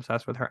honestly been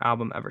obsessed with her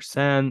album ever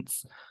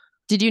since.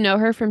 Did you know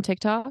her from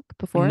TikTok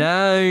before?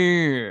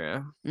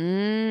 No.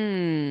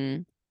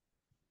 Mm.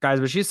 Guys,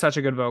 but she's such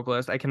a good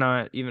vocalist. I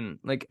cannot even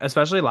like,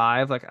 especially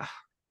live, like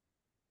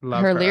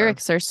love Her her.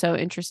 lyrics are so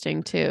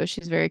interesting too.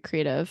 She's very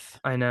creative.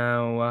 I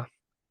know.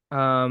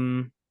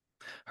 Um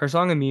her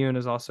song Immune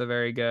is also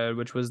very good,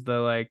 which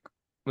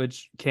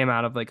came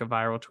out of like a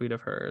viral tweet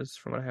of hers,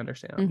 from what I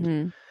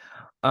understand.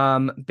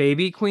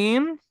 Baby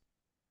Queen,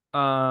 who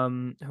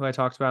I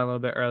talked about a little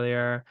bit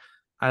earlier.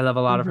 I love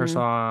a lot of her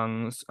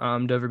songs.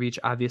 Dover Beach,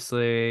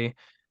 obviously.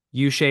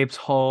 U-Shaped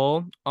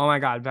Hole. Oh my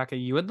God, Becca,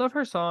 you would love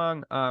her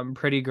song,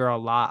 Pretty Girl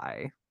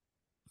Lie.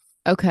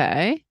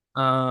 Okay.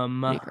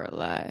 Pretty Girl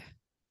lie.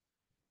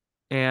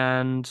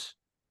 And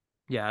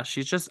yeah,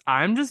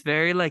 I'm just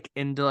very like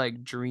into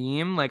like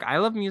dream. Like I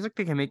love music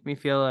that can make me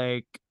feel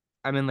like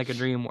I'm in like a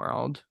dream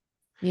world.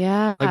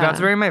 Yeah. Like that's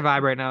very my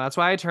vibe right now. That's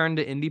why I turned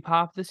to indie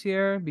pop this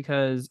year,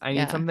 because I need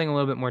Yeah. something a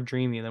little bit more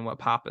dreamy than what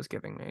pop is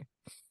giving me.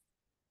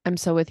 I'm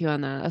so with you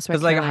on that. That's why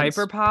Because like Caroline's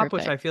hyper pop,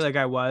 which I perfect. feel like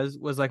I was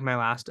like my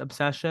last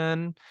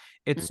obsession.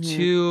 It's Mhm.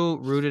 too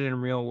rooted in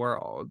real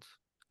world.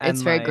 It's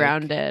And very like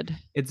grounded.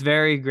 it's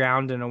very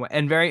grounded in a way,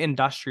 and very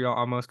industrial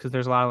almost, because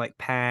there's a lot of like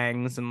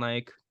pangs and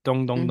like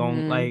dong dong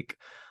dong like,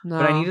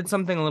 but I No. needed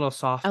something a little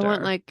softer. I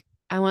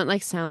want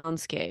like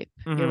soundscape.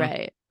 You're Mhm.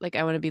 right. Like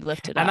I want to be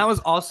lifted And that up. was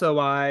also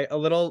why a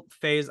little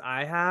phase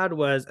I had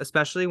was,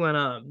 especially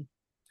when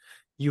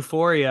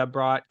Euphoria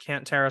brought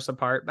Can't Tear Us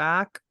Apart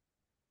back.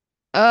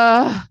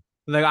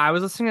 Like I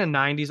was listening to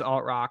 90s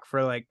alt rock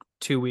for like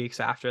 2 weeks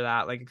after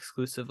that, like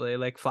exclusively,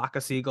 like Flock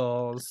of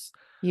Seagulls,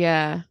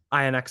 Yeah.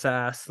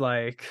 INXS,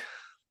 like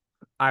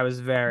I was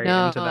very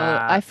No, into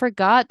I that.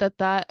 forgot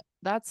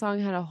that song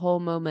had a whole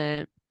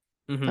moment.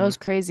 That Mm-hmm. was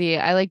crazy.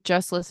 I like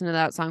just listened to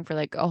that song for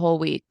like a whole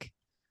week.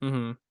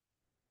 Mm-hmm.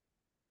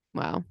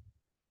 Wow.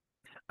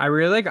 I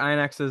really like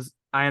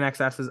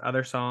INXS's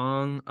other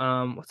song.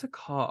 What's it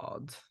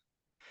called?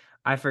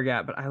 I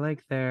forget, but I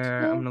like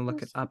their. I'm gonna look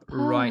it Tears up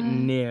right apart.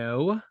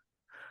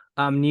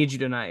 now. Need You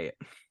Tonight.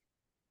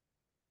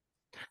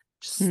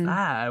 Just Hmm.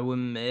 slide with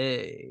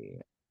me.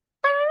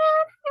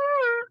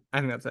 I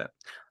think that's it.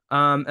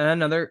 And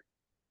another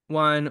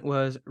one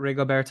was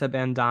Rigoberta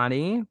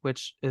Bandani,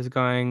 which is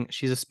going.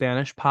 She's a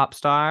Spanish pop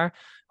star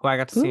who I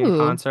got to see in Ooh,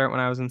 concert when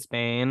I was in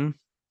Spain.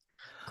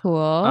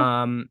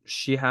 cool.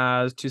 She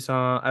has two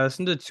songs. I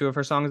listened to two of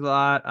her songs a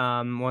lot.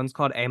 One's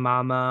called A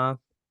Mama,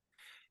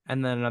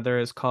 and then another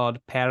is called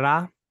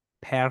Perra.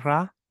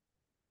 Perra.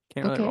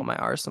 Can't really roll Okay. my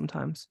R's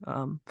sometimes.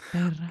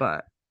 Perra.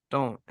 But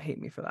don't hate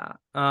me for that.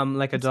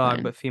 Like a It's dog,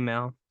 fine. but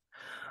female.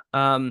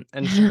 And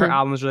her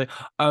album is really.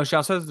 Oh, she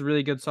also has a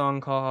really good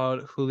song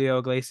called Julio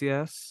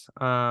Iglesias.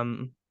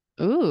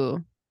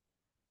 Ooh.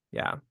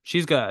 Yeah,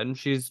 she's good.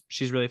 She's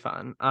really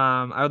fun.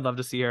 I would love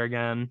to see her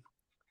again.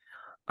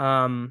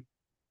 Um,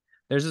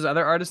 there's this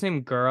other artist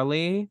named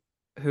Girly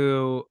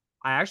who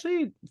I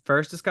actually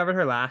first discovered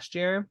her last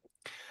year.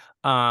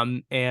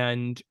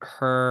 And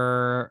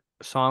her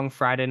song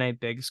Friday Night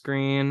Big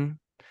Screen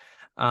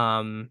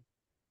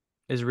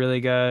is really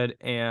good.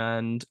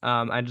 And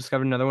I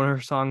discovered another one of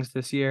her songs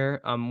this year,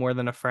 More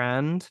Than a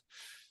Friend.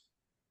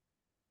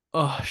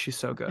 Oh, she's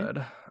so Okay.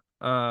 good.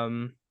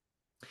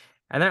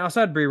 And I also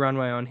had Brie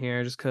Runway on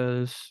here just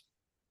because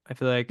I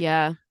feel like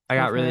Yeah. I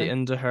got Love really her.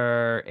 into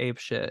her Ape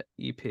Shit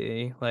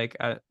EP like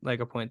at like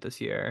a point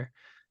this year.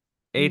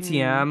 Mm.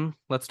 ATM,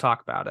 let's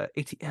talk about it.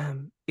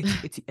 ATM,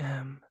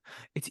 ATM,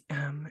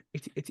 ATM,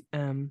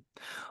 ATM.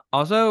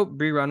 Also,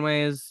 Brie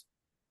Runway's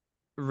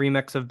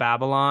remix of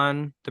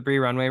Babylon, the Brie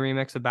Runway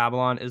remix of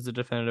Babylon is the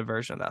definitive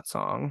version of that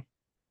song.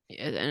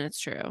 Yeah, and it's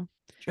true.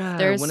 I want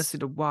to see There's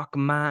the walk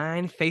of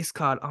mine, face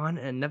card on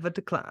and never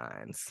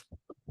declines.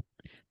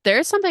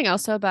 there's something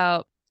else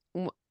about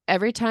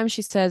every time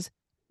she says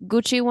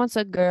Gucci wants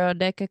a girl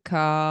they could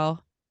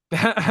call,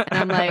 and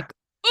I'm like,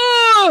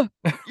 oh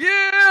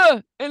yeah,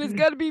 and it's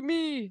gotta be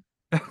me.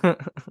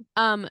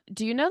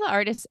 Do you know the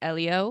artist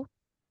Elio?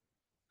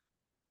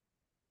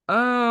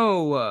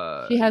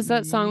 Oh, She has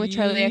that song with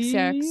Charlie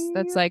XCX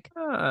that's like,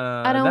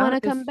 I don't want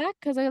that to come is back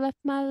because I left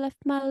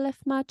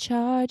my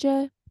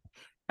charger.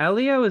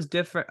 Elio is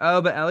different.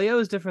 Oh, but Elio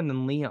is different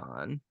than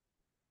Leon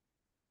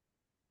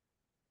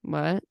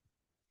What?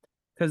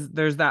 because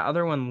there's that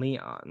other one,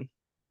 Leon.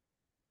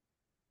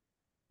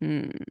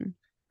 Hmm.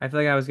 I feel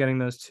like I was getting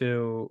those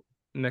two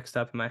mixed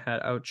up in my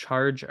head. Oh,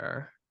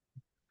 Charger.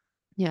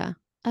 Yeah.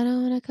 I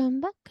don't want to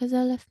come back because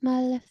I left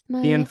The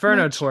my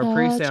Inferno tour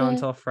pre-sale charger.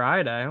 until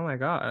Friday. Oh my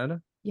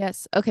god.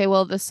 Yes. Okay.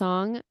 Well, the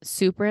song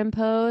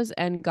Superimpose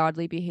and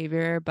Godly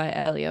Behavior by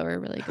Elio are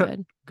really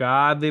good.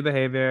 Godly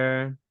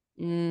behavior.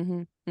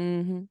 Mm-hmm.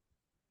 Mm-hmm.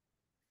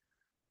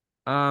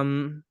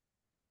 Um,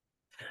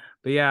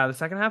 but yeah, the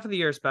second half of the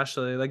year,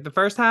 especially like the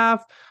first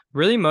half,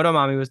 really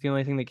Motomami was the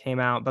only thing that came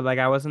out, but like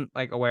I wasn't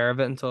like aware of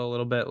it until a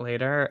little bit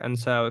later, and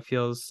so it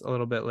feels a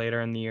little bit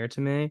later in the year to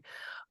me.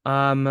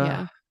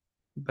 Yeah.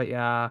 But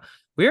yeah,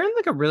 we're in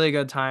like a really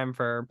good time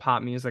for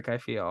pop music, I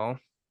feel.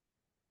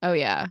 Oh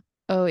yeah.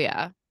 Oh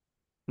yeah.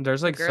 There's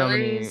The like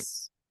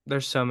girlies.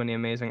 there's so many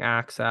amazing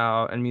acts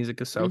out and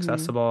music is so Mm-hmm.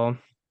 accessible.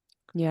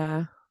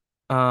 Yeah.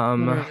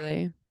 Um,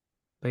 Literally.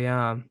 but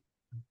yeah,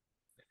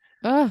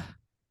 Oh.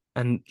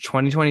 and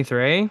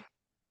 2023,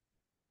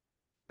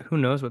 who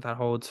knows what that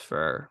holds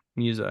for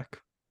music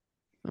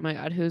Oh my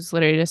God. Who's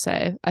literally to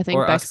say? I think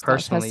or us Beck Slash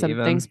has personally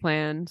some things even.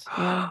 planned.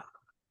 Yeah.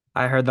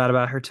 I heard that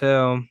about her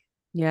too.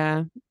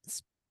 Yeah.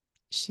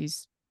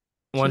 She's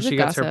Once she's a she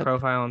gets her gossip.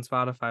 profile on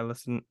Spotify,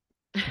 listen,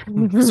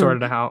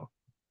 sorted out.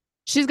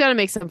 She's got to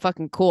make some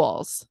fucking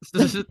calls.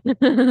 The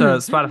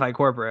Spotify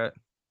corporate.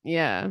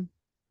 Yeah.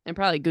 And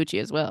probably Gucci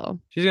as well.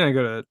 She's gonna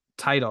go to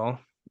Tidal.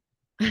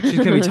 She's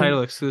gonna be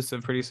Tidal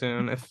exclusive pretty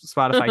soon if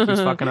Spotify keeps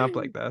fucking up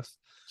like this.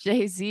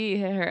 Jay-Z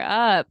hit her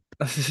up.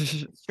 It's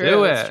Do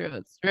true. It's it. true.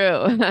 It's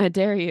true. I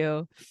dare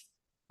you.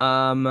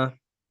 But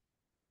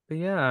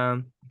yeah.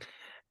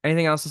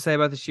 Anything else to say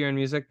about this year in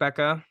music,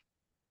 Becca?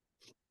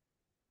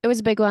 It was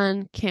a big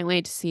one. Can't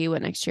wait to see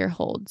what next year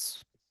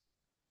holds.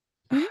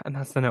 And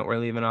that's the note we're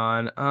leaving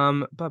on.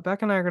 But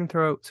Becca and I are gonna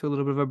throw out to a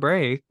little bit of a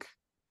break.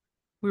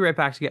 We'll be right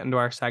back to get into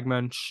our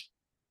segment.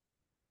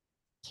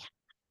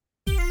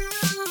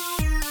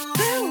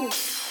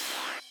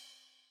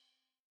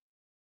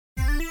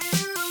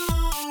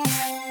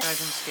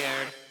 Guys, I'm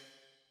scared.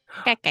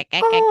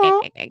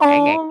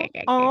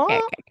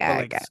 But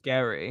like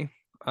scary.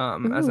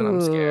 As in I'm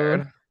Ooh.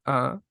 scared.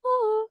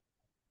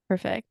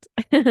 Perfect.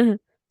 And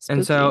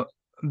Spooky. so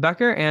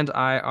Becca and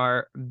I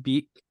are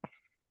beat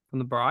from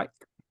the break.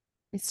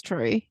 It's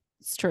true.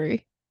 It's true.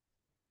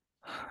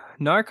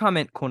 No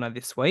comment corner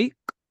this week.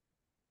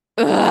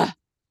 Ugh.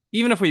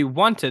 Even if we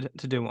wanted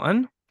to do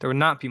one, there would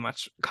not be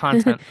much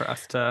content for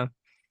us to.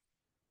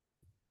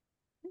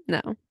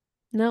 No.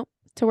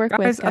 To work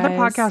Guys, with, other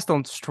guys. podcasts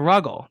don't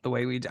struggle the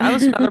way we do. I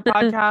listen to other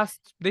podcasts;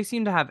 they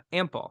seem to have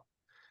ample.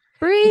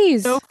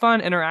 Breeze. So fun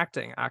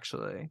interacting,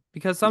 actually,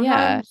 because Yeah.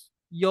 sometimes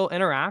you'll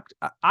interact.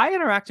 I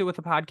interacted with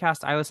a podcast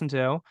I listen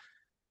to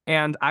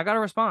And I got a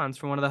response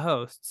from one of the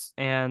hosts,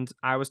 and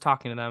I was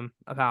talking to them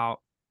about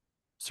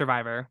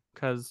Survivor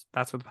because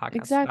that's what the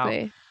podcast is about.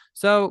 Exactly.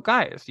 So,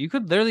 guys, you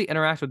could literally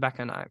interact with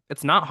Becca and I.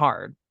 It's not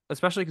hard,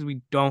 especially because we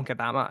don't get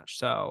that much.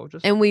 So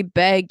just And we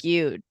beg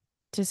you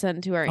to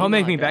send to our don't email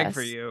make me beg address.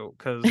 for you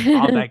because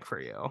I'll beg for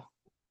you.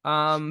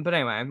 But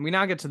anyway, we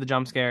now get to the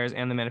jump scares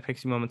and the Manic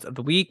Pixie moments of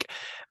the week.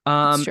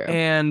 It's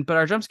true. But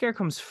our jump scare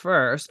comes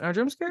first. And our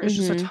jump scare is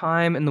just a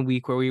time in the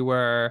week where we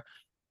were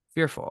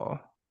fearful.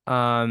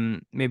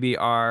 Maybe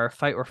our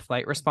fight or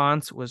flight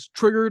response was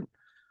triggered.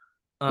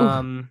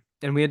 Oof.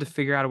 And we had to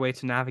figure out a way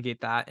to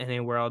navigate that in a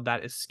world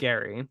that is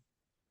scary.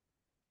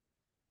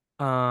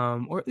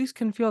 Or at least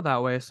can feel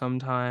that way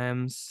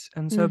sometimes.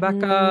 And so,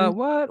 Becca,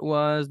 what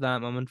was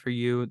that moment for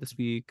you this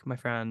week, my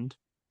friend?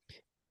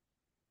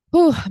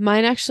 Ooh,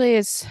 mine actually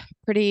is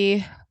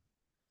pretty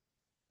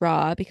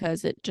raw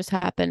because it just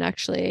happened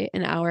actually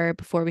an hour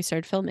before we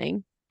started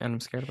filming. And I'm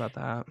scared about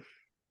that.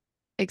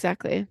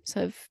 Exactly.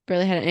 So I've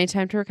barely had any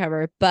time to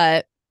recover,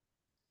 but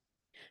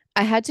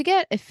I had to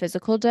get a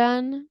physical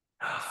done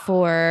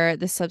for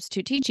the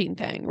substitute teaching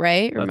thing,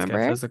 right? Let's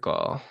Remember? get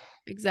physical.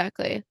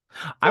 Exactly.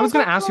 I was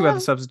going to ask you about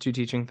the substitute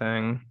teaching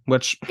thing,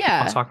 which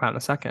Yeah. I'll talk about in a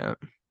second.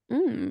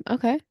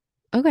 Okay.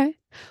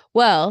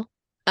 Well,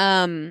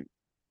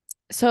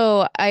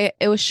 so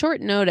it was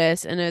short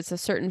notice and it's a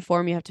certain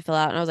form you have to fill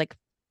out, and I was like,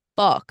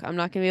 fuck, I'm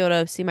not gonna be able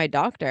to see my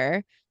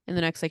doctor in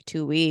the next like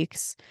 2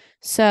 weeks.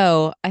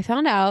 So I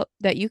found out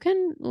that you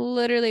can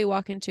literally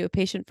walk into a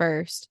patient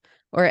first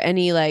or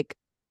any like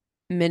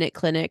minute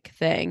clinic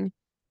thing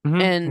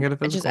and Get a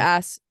just physical.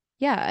 ask.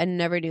 Yeah, I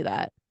never do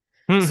that.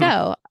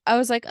 So I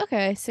was like,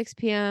 okay, 6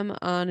 p.m.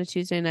 on a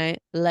Tuesday night,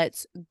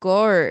 let's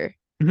go.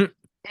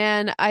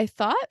 And I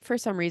thought for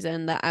some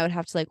reason that I would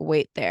have to like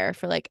wait there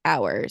for like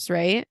hours,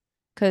 right?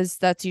 Because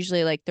that's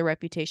usually like the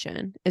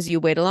reputation is you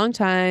wait a long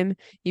time,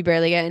 you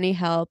barely get any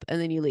help, and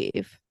then you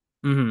leave.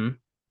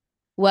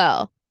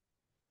 Well,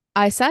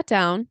 I sat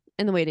down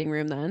in the waiting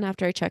room then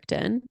after I checked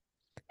in,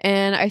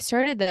 and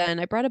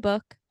I brought a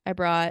book. I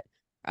brought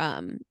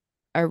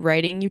a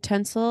writing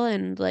utensil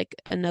and like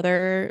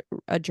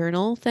a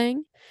journal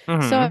thing.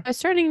 So I was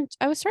starting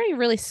to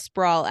really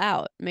sprawl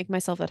out, make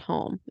myself at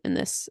home in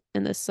this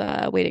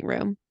waiting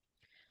room.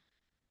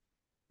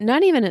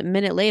 Not even a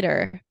minute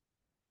later,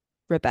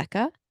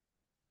 Rebecca.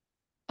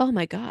 Oh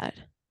my God.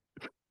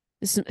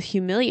 This is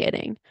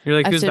humiliating.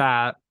 You're like, who's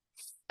that?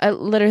 I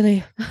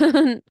literally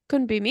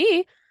couldn't be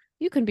me.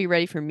 You couldn't be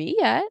ready for me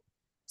yet.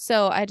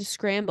 So I had to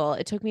scramble.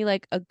 It took me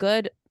like a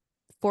good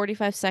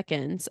 45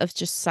 seconds of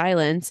just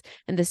silence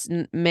and this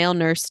male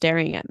nurse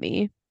staring at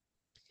me.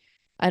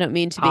 I don't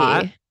mean to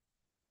be.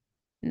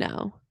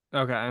 No.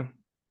 Okay.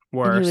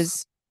 Worse. And he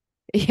was,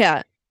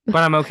 yeah.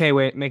 But I'm okay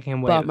making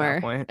him wait at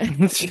that point.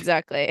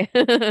 Exactly.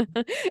 And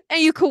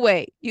you could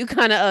wait. You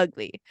kind of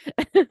ugly.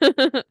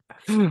 But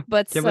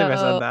can't believe I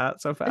said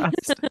that so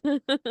fast.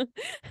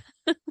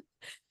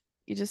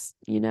 You just,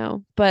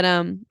 but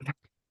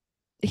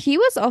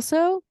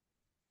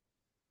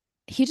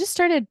he just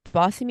started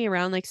bossing me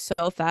around like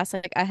so fast.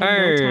 Like I had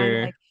no time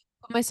to like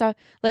put myself,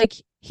 like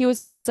he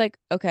was like,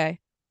 okay,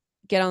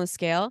 get on the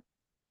scale.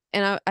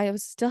 And I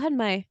was still had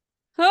my,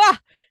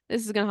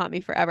 this is gonna haunt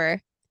me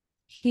forever.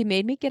 He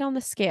made me get on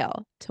the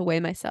scale to weigh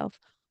myself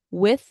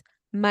with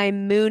my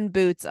moon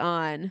boots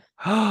on.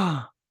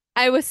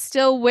 I was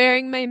still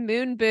wearing my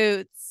moon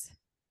boots.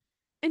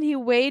 And he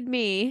weighed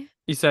me.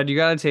 You said you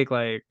gotta take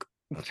like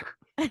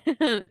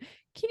Can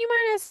you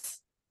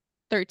minus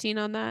 13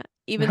 on that?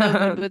 Even though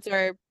moon boots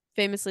are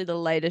famously the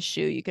lightest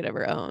shoe you could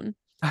ever own.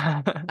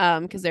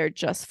 Because they're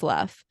just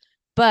fluff.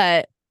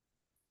 But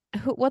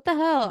what the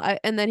hell?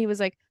 And then he was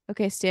like,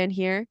 okay, stand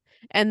here.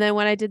 And then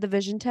when I did the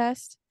vision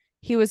test,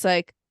 he was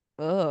like,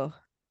 oh.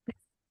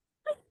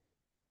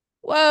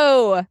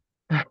 Whoa.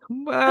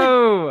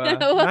 Whoa.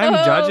 I'm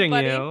judging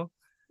buddy. you.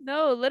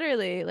 No,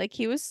 literally. Like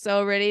he was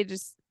so ready to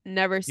just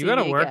never see me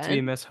again. You gotta work to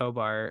be Miss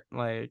Hobart.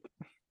 Like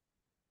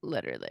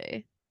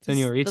literally.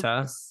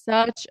 Senorita.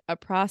 Such a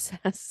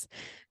process.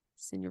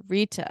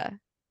 Senorita.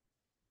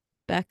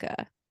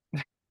 Becca.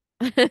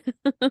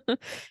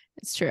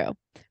 It's true.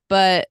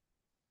 But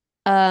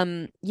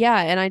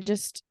yeah, and I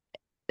just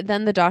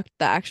then the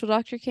actual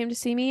doctor came to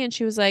see me and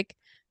she was like,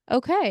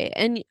 okay.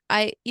 And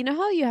you know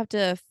how you have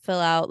to fill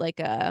out like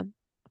a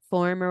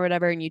form or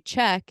whatever and you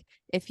check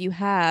if you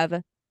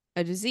have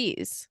a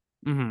disease.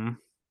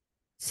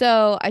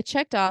 So I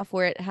checked off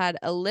where it had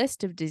a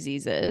list of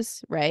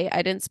diseases, right?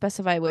 I didn't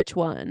specify which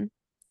one.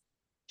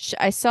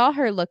 I saw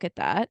her look at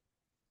that.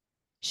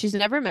 She's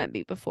never met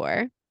me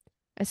before.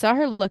 I saw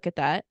her look at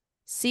that,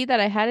 see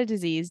that I had a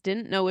disease,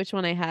 didn't know which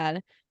one I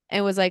had,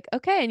 and was like,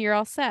 okay, and you're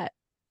all set.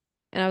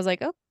 And I was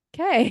like,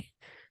 okay.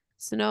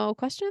 So no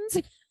questions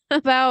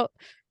about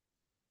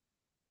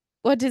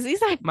what disease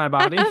I my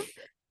body. It's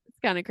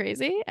kind of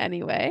crazy.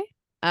 Anyway.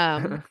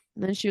 And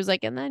then she was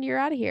like, and then you're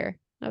out of here.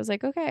 I was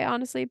like, okay,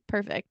 honestly,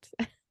 perfect.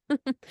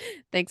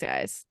 Thanks,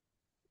 guys.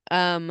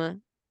 But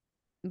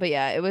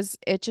yeah,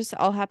 it just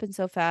all happened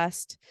so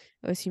fast.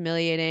 It was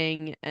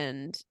humiliating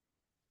and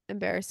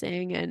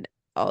embarrassing, and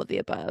all of the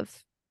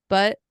above.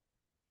 But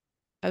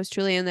I was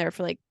truly in there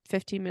for like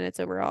 15 minutes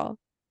overall.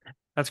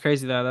 That's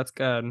crazy though. That's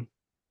good.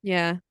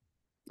 Yeah,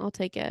 I'll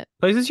take it.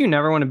 Places you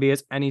never want to be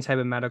is any type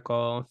of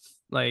medical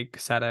like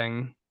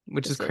setting,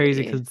 which is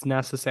crazy because Facility. it's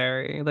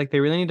necessary. Like they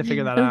really need to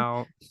figure that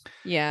out.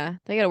 Yeah,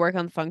 they got to work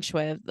on the feng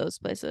shui of those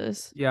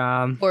places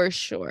Yeah. for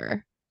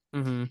sure.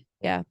 hmm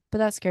Yeah, but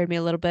that scared me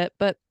a little bit.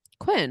 But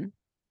Quinn,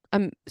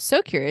 I'm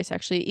so curious,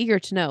 actually, eager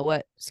to know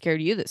what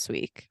scared you this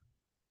week.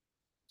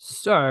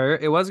 So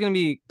it was gonna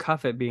be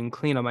Cuff It being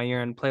clean on my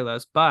year-end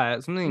playlist,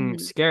 but something Mhm.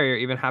 scarier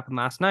even happened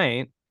last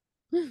night.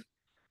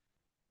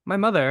 My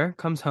mother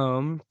comes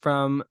home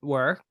from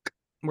work.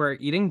 We're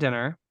eating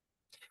dinner,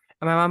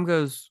 and my mom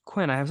goes,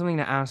 "Quinn, I have something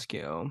to ask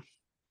you."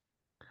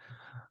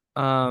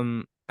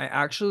 I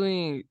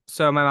actually,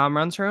 so my mom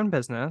runs her own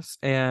business,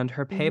 and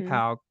her Mm-hmm.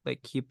 PayPal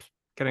like keeps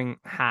getting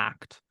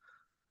hacked.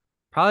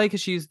 Probably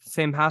because she used the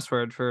same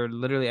password for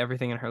literally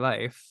everything in her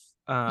life.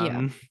 Yeah,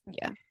 Um,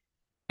 yeah.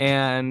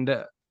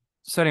 and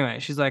so anyway,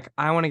 she's like,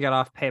 "I want to get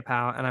off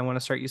PayPal and I want to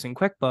start using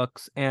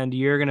QuickBooks, and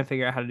you're gonna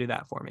figure out how to do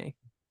that for me."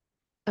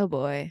 Oh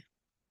boy.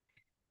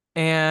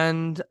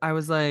 And I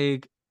was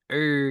like,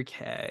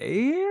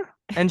 okay.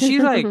 And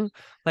she's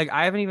like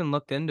I haven't even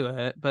looked into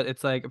it, but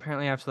it's like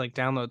apparently I have to like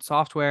download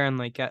software and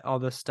like get all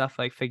this stuff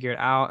like figured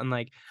out. And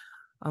like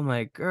I'm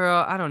like,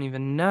 girl, I don't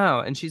even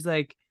know. And she's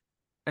like,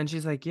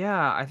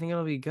 yeah, I think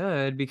it'll be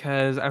good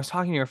because I was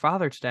talking to your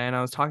father today and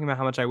I was talking about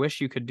how much I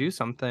wish you could do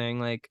something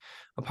like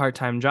a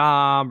part-time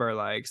job or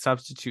like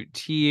substitute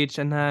teach.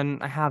 And then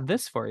I have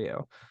this for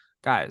you.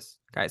 Guys.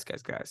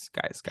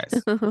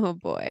 Oh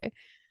boy.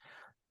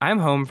 I'm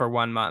home for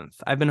 1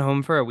 month. I've been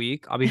home for a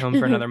week. I'll be home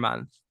for another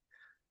month.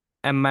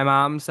 And my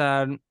mom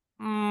said,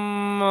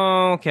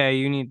 okay,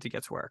 you need to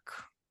get to work.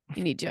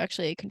 You need to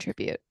actually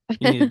contribute.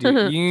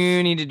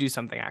 You need to do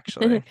something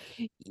actually.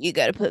 You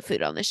got to put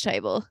food on this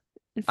table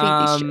and feed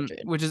these children.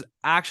 Which is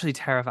actually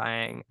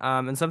terrifying.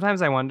 And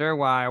sometimes I wonder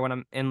why when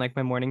I'm in like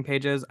my morning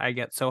pages, I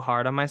get so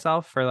hard on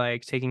myself for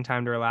like taking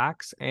time to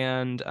relax.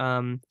 And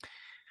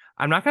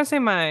I'm not gonna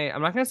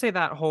say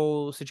that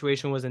whole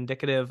situation was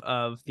indicative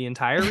of the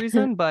entire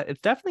reason, but it's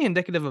definitely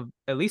indicative of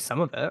at least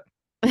some of it.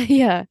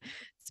 Yeah,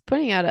 it's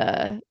pointing out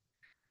a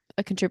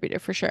contributor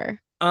for sure.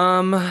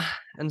 Um,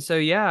 and so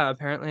yeah,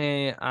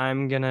 apparently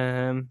I'm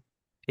gonna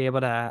be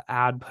able to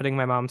add putting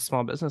my mom's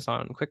small business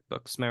on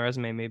QuickBooks, my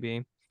resume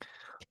maybe.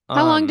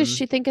 How long does Um,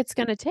 she think it's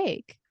gonna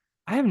take?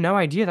 I have no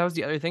idea. That was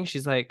the other thing.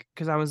 She's like,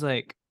 because I was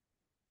like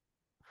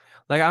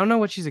I don't know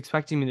what she's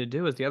expecting me to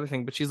do is the other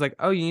thing, but she's like,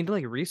 oh, you need to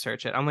like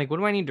research it. I'm like, what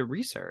do I need to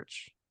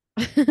research?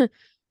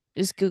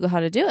 Just Google how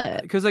to do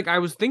it. Because like I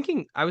was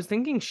thinking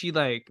she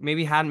like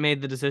maybe hadn't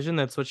made the decision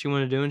that's what she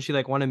wanted to do, and she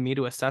like wanted me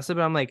to assess it,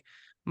 but I'm like,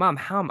 Mom,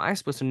 how am I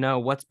supposed to know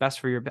what's best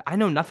for your? I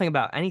know nothing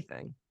about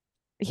anything.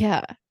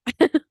 Yeah.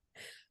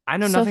 I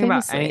know So nothing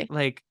about any famously.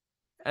 like,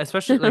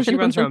 especially I like she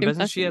don't runs her know own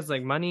business. She nothing. has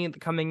like money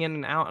coming in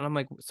and out, and I'm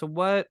like, so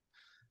what?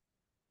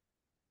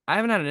 I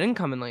haven't had an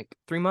income in like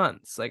 3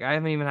 months. Like I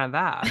haven't even had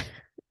that.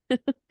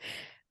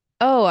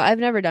 Oh, I've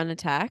never done a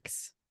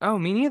tax. Oh,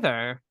 me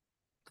neither.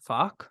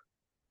 Fuck.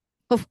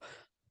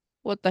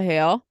 What the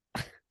hell?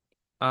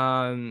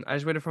 I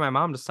just waited for my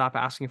mom to stop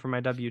asking for my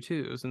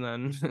W-2s, and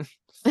then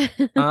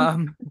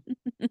um,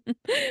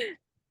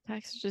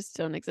 Taxes just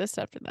don't exist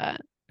after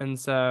that. and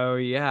so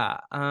yeah,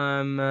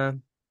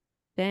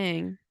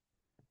 Dang.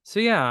 so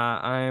yeah,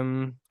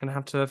 I'm gonna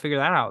have to figure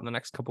that out in the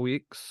next couple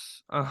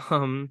weeks.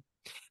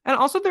 And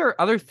also there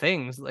are other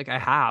things like I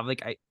have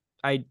like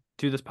I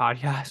do this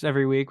podcast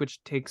every week,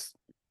 which takes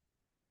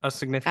a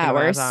significant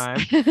amount of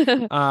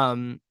Hours.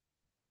 time.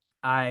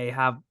 I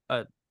have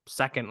a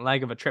second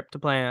leg of a trip to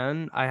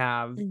plan. I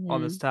have all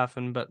this Mhm. stuff,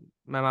 and but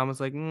my mom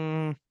was like,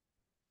 Mm,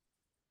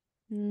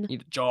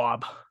 "Need a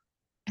job."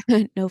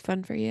 no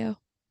fun for you.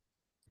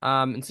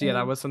 And so yeah, that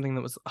Dang. was something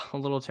that was a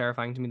little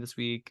terrifying to me this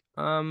week.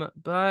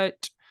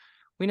 But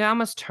we now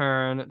must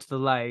turn to the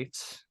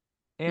light,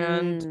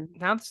 and Mm.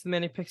 now this is the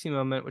Manic Pixie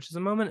moment, which is a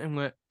moment in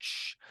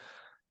which,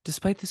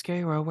 despite the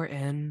scary world we're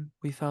in,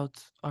 we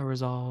felt our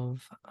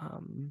resolve.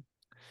 Mm.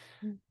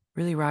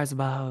 Really rise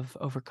above,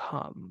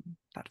 overcome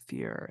that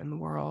fear in the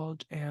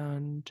world,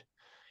 and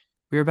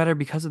we were better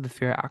because of the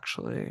fear,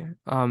 actually.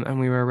 And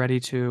we were ready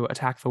to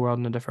attack the world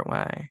in a different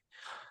way.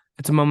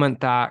 It's a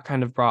moment that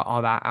kind of brought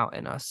all that out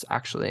in us,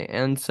 actually.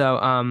 And so,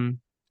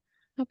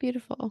 How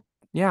beautiful.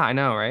 yeah, I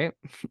know, right?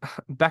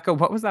 Becca,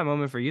 what was that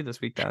moment for you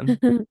this week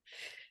then?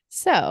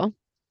 So,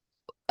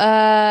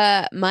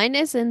 mine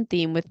is in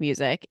theme with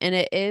music, and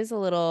it is a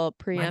little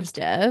Mine is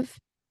too. preemptive.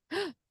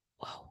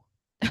 Whoa.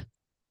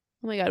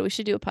 Oh my God, we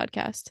should do a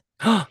podcast.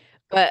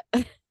 But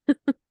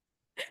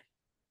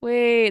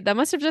wait, that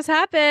must have just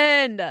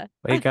happened.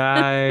 Wait,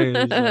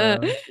 guys.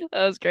 That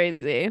was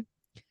crazy.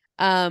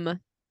 Um,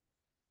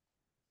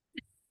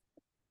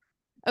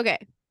 okay,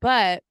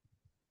 but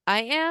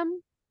I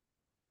am,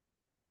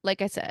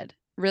 like I said,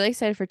 really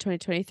excited for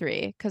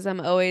 2023 because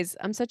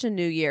I'm such a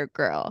new year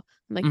girl.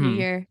 I'm like, new Mhm.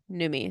 year,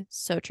 new me.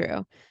 So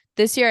true.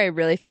 This year, I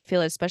really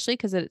feel it, especially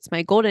because it's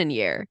my golden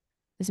year.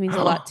 This means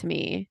a lot to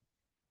me.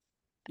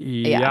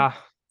 Yeah.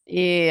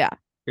 Yeah.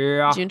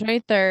 Yeah. June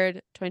 23rd,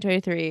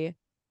 2023,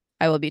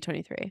 I will be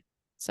 23.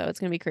 So it's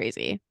gonna be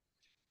crazy.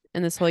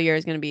 And this whole year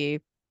is gonna be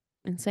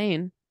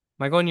insane.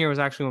 My golden year was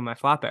actually when my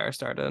flat bear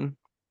started.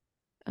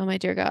 Oh my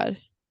dear God.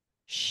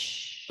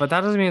 Shh. But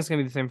that doesn't mean it's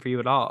gonna be the same for you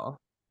at all.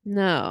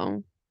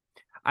 No.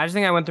 I just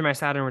think I went through my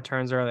Saturn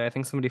returns early. I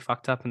think somebody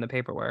fucked up in the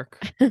paperwork.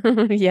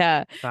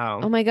 Yeah. So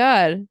Oh my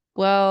God.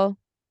 Well,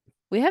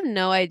 we have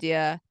no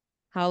idea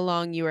how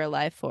long you were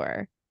alive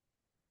for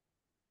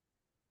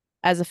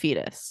as a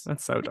fetus.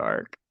 that's so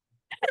dark.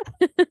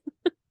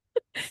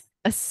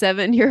 A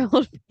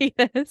 7-year-old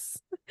fetus.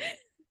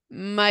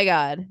 My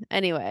God.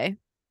 Anyway,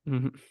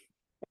 Mhm.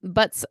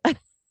 but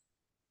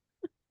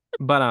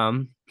But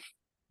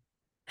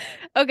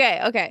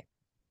okay.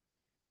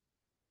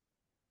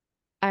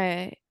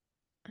 I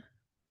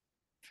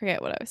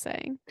forget what I was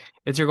saying.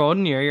 it's your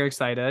golden year. You're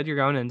excited. You're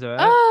going into it.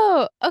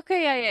 Oh,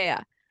 okay,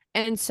 yeah.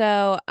 And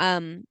so,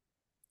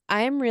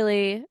 I am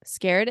really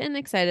scared and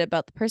excited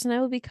about the person I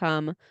will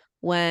become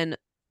when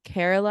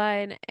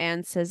Caroline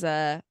and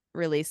SZA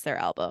release their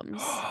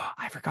albums.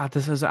 I forgot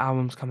this is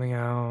album's coming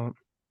out.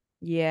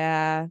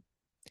 Yeah.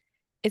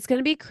 It's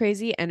gonna be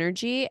crazy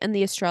energy, and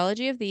the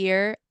astrology of the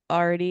year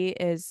already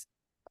is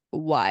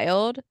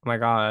wild. Oh my Like,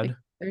 God.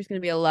 there's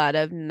gonna be a lot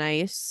of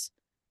nice.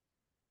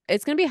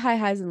 It's gonna be high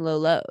highs and low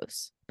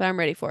lows, but I'm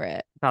ready for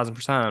it.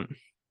 1000%.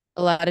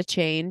 A lot of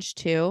change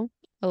too.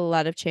 A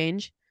lot of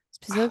change.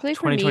 Specifically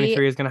for me,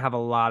 2023 is gonna have a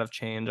lot of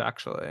change,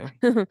 actually.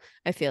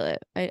 I feel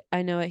it.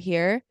 I know it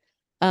here.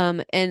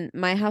 And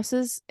my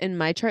houses in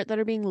my chart that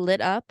are being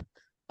lit up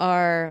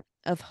are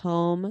of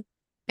home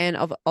and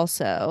of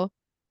also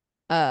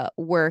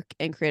work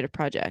and creative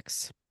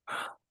projects.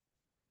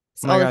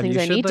 It's Oh my all the God, things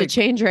you I should need to like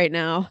change right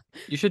now.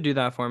 you should do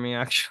that for me,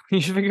 actually.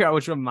 You should figure out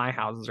which of my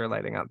houses are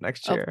lighting up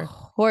next Of year.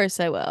 course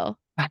I will.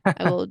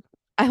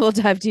 I will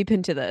dive deep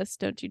into this.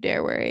 Don't you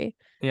dare worry.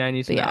 Yeah, I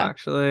need to But know yeah,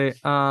 actually.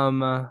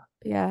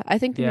 yeah, I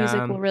think the music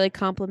Yeah. will really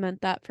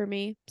complement that for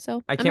me.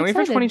 So I I'm can't wait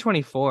for excited.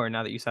 2024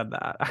 now that you said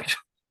that, actually.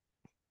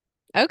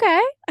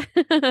 Okay.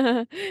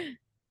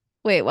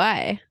 Wait,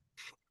 why?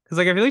 Because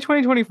like I feel like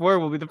 2024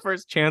 will be the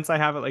first chance I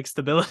have at like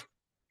stability.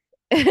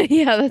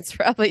 Yeah, that's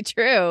probably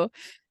true.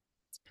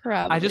 It's I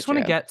probably just want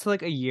to true. get to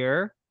like a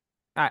year.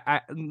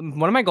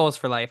 One of my goals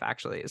for life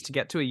actually is to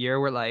get to a year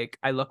where like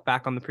I look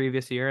back on the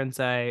previous year and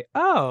say,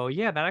 oh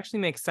yeah, that actually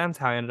makes sense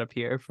how I ended up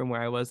here from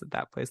where I was at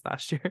that place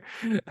last year.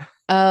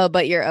 Oh,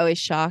 but you're always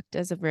shocked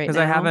as of right Because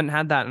I now. haven't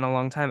had that in a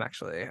long time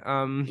actually.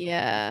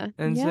 Yeah.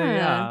 And so Yeah.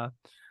 yeah.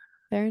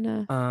 Fair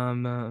enough.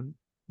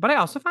 But I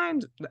also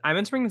find I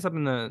meant to bring this up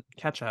in the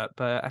catch up,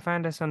 but I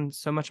find I spend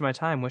so much of my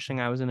time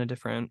wishing I was in a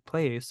different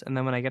place, and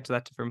then when I get to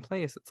that different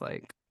place, it's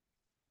like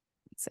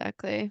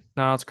Exactly.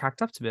 not all it's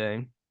cracked up to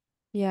be.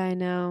 Yeah, I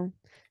know.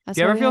 Do That's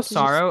you why ever we feel have to just,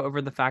 sorrow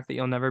over the fact that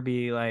you'll never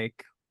be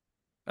like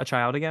a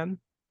child again?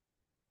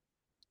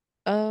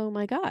 oh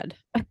my God.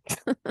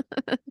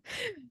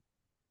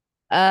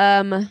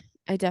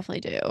 I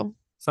definitely do.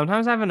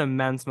 Sometimes I have an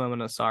immense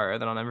moment of sorrow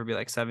that I'll never be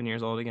like 7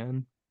 years old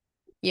again.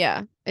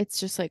 Yeah. It's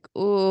just like,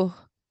 ooh.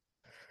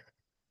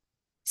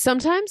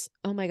 Sometimes,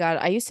 oh my God,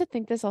 I used to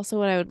think this also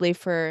when I would leave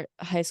for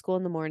high school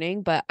in the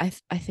morning, but I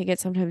think it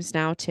sometimes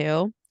now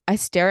too. I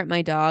stare at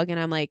my dog and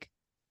I'm like,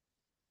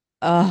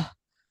 oh,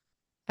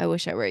 I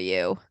wish I were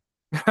you.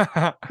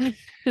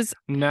 Just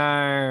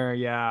No,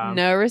 yeah.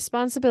 no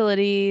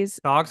responsibilities.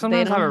 Dogs They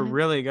sometimes have don't it have,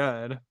 really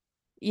good.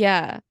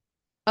 yeah.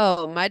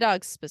 Oh, my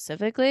dog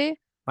specifically,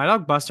 My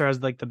dog Buster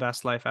has like the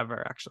best life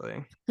ever,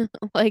 actually.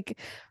 like,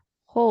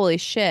 holy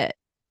shit.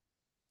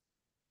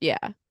 Yeah.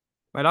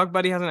 My dog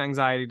Buddy has an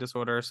anxiety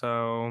disorder,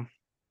 so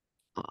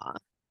Aw.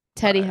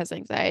 Teddy but has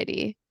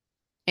anxiety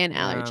and um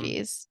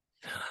allergies.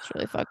 It's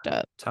really fucked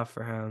up. tough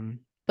for him.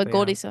 But But yeah.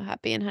 Goldie's so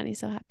happy and Honey's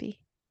so happy.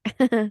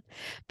 But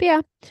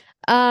yeah.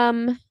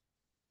 Um,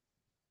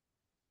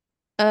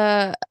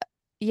 uh,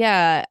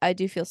 yeah, I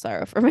do feel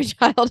sorrow for my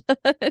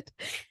childhood.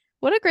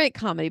 What a great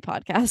comedy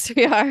podcast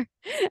we are.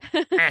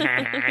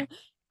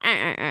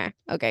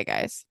 Okay,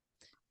 guys.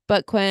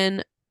 But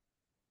Quinn,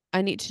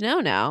 I need to know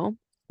now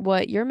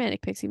what your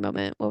manic pixie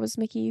moment, what was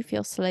making you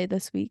feel slay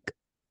this week?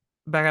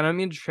 Beck, I don't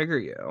mean to trigger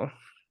you,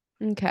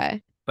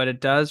 Okay. but it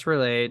does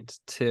relate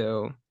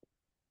to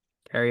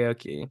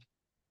karaoke.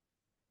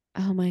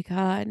 Oh my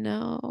God,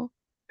 no.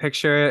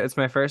 Picture it, it's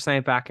my first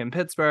night back in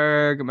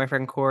Pittsburgh. My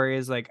friend Corey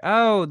is like,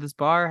 oh, this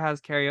bar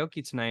has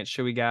karaoke tonight.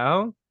 Should we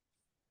go?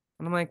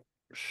 And I'm like,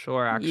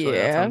 sure, actually, that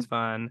Yeah. sounds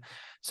fun.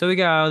 So we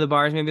go. The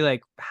bar's maybe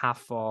like half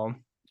full.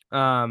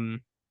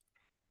 Um,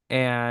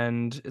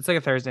 and it's like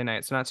a Thursday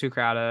night, so not too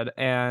crowded.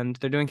 And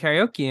they're doing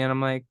karaoke, and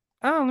I'm like,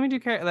 oh, let me do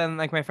karaoke. Then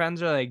like my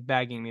friends are like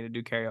begging me to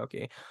do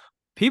karaoke.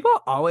 People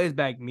always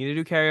beg me to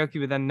do karaoke,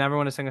 but then never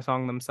want to sing a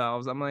song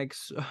themselves. I'm like,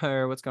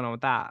 sir, what's going on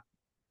with that?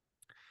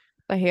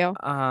 The hell?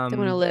 They want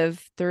to Um,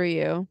 live through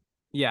you.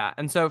 yeah.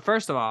 And so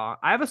first of all,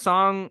 I have a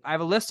song, I have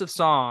a list of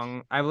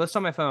song, I have a list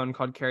on my phone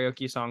called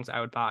Karaoke Songs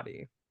I Would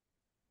Body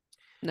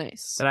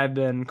Nice. that I've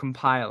been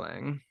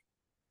compiling.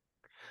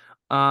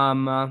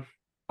 Um,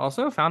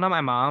 Also found out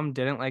my mom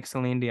didn't like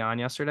Celine Dion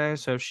yesterday,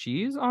 so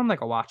she's on like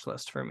a watch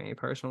list for me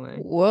personally.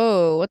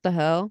 Whoa, what the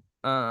hell?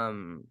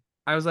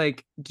 I was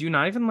like, do you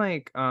not even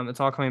like It's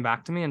All Coming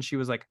Back to Me? And she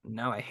was like,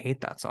 no, I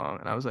hate that song.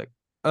 And I was like,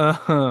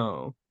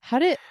 oh, How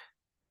did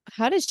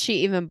she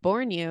even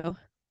born you?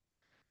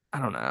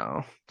 I don't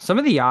know. Some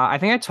of the I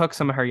think I took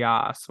some of her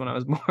yas when I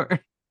was born.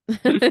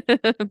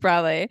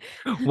 Probably.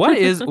 What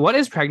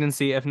is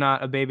pregnancy if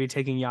not a baby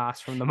taking yas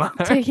from the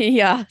mother? Taking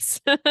yas.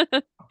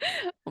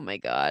 Oh my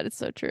God, it's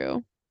so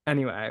true.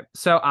 Anyway,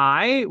 so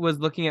I was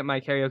looking at my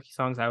karaoke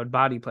songs I would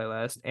body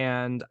playlist,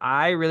 and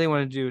I really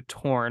wanted to do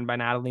Torn by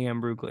Natalie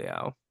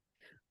Imbruglia.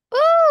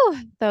 Oh,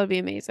 that would be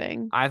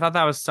amazing. I thought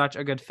that was such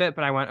a good fit,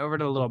 but I went over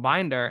to the little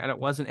binder and it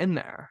wasn't in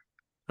there.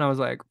 And I was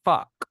like,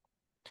 fuck.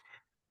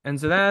 And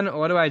so then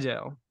what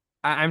do?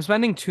 I'm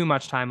spending too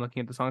much time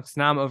looking at the songs.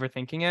 Now I'm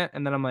overthinking it.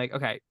 And then I'm like,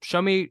 okay,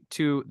 show me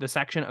to the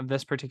section of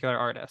this particular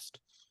artist.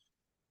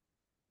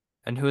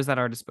 And who is that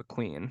artist but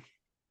Queen?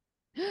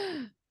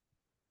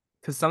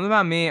 Because something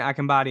about me, I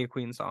can body a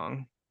Queen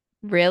song.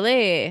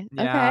 Really?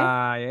 Okay.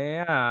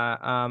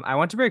 Yeah. I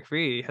Want to Break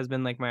Free has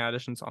been like my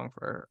audition song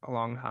for a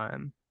long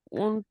time.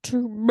 Want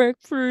to break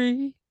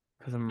free.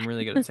 Because I'm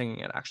really good at singing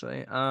it,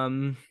 actually.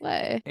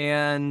 Why?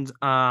 And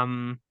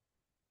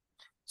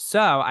so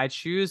I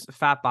choose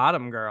Fat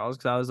Bottom Girls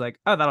because I was like,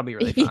 oh, that'll be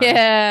really fun.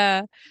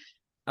 Yeah.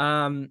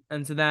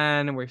 And so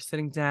then we're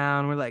sitting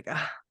down, we're like,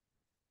 oh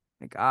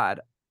my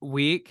God.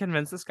 We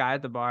convinced this guy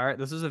at the bar.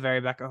 This was a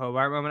very Becca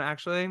Hobart moment,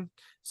 actually.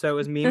 So it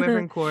was me, my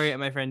friend Corey, and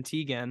my friend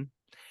Tegan.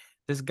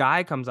 This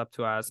guy comes up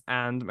to us,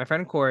 and my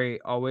friend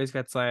Corey always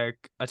gets like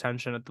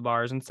attention at the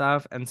bars and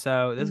stuff. And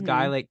so this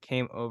guy like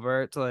came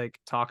over to like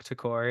talk to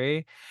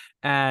Corey,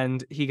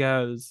 and he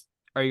goes,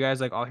 are you guys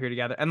like all here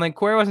together? And like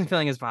Corey wasn't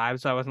feeling his vibe,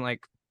 so I wasn't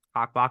like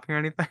cock blocking or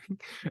anything.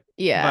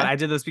 Yeah. But I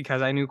did this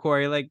because I knew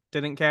Corey like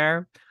didn't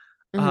care.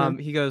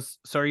 He goes,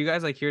 so are you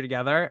guys like here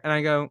together? And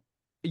I go,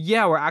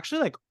 yeah, we're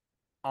actually like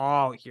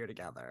all here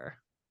together.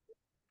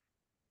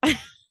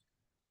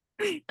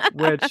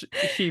 Which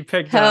he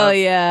picked Hell up.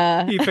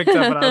 yeah. He picked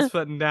up what I was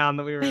putting down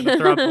that we were in a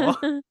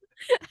throuple.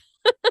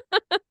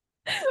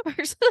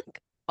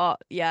 Oh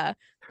yeah.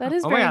 That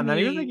is oh my very God. Then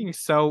he was mean.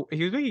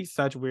 making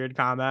such weird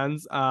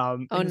comments. Oh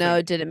he was no,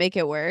 like, did it make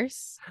it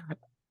worse?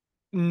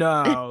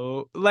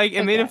 no, like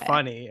it made it Okay.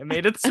 funny. It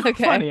made it so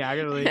Okay. funny,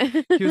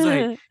 actually.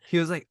 He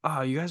was like,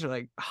 oh, you guys are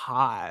like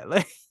hot.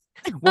 Like,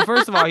 well,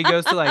 first of all, he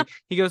goes to like,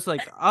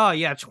 oh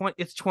yeah,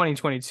 it's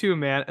 2022,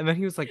 man. And then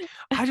he was like,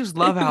 I just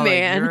love how like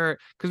Man.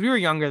 because we were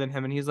younger than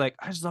him, and he's like,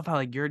 I just love how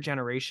like your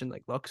generation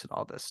like looks at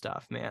all this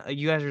stuff, man. Like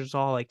you guys are just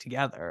all like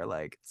together,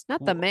 like it's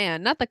Not the cool."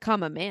 man, not the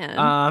comma man.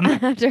 Um,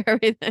 After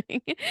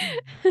everything.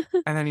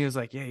 and then he was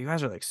like, yeah, you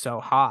guys are like so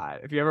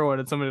hot. If you ever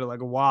wanted somebody to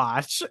like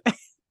watch.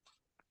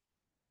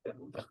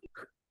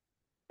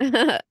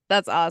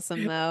 That's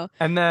awesome though.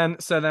 And then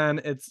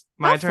it's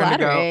my How turn to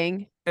go.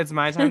 flattering. It's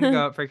my time to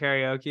go up for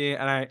karaoke,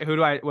 and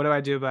what do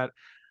I do but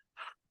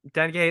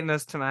dedicating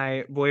this to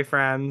my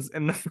boyfriends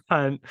in the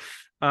front,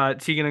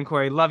 Tegan and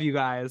Corey, love you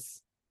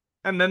guys.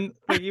 And then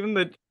like even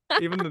the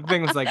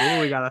thing was like,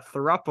 oh, we got a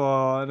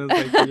throuple, and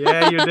it's like,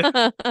 yeah, you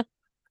did.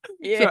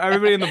 Yeah. So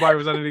everybody in the bar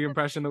was under the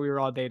impression that we were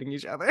all dating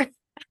each other.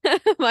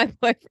 My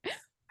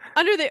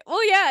boyfriend.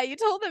 Well, yeah, you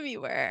told them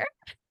you were.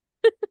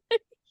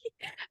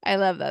 I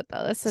love that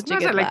though. That's such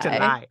Sometimes a good I like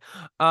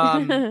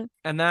lie. to lie.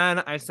 And then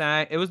I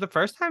sang. It was the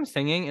first time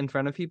singing in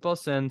front of people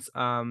since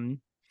well,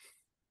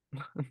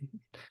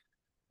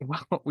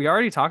 we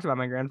already talked about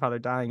my grandfather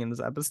dying in this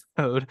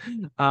episode.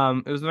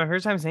 It was my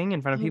first time singing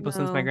in front of people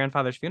since my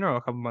grandfather's funeral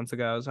a couple months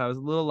ago. So I was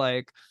a little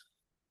like,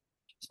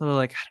 I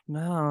don't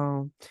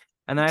know.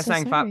 And then I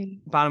sang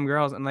Bottom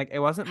Girls, and like it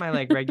wasn't my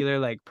like regular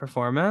like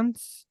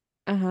performance.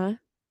 Uh-huh.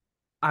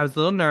 I was a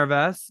little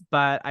nervous,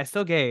 but I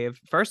still gave.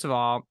 First of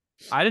all,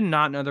 I did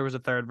not know there was a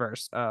third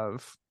verse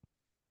of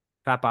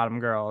Fat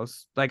Bottom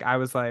Girls. Like I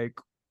was like,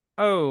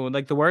 oh,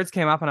 like the words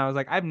came up and I was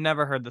like, I've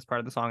never heard this part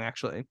of the song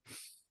actually.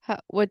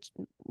 Which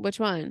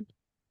one?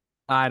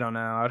 I don't know.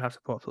 I would have to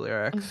pull up the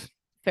lyrics.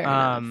 Fair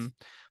enough.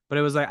 But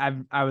it was like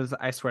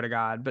I swear to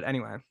God. But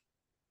anyway.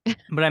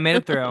 But I made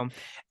it through.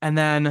 And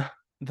then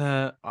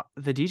the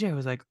DJ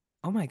was like,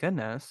 oh my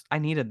goodness, I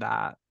needed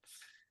that.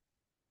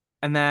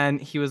 And then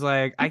he was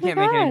like, I can't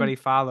make anybody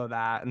follow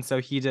that. And so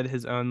he did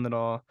his own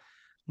little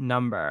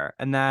number.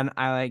 And then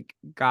I like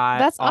got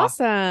That's off.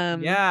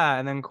 awesome. Yeah.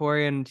 And then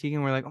Corey and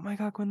Tegan were like, oh my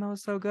God, Quinn, that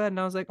was so good. And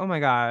I was like, oh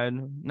my God,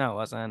 no, it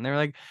wasn't. And they were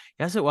like,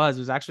 yes, it was. It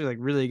was actually like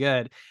really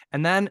good.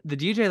 And then the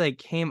DJ like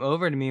came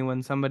over to me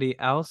when somebody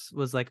else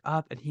was like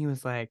up, and he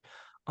was like,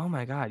 oh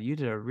my God, you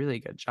did a really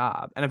good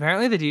job. And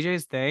apparently the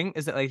DJ's thing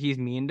is that like he's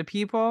mean to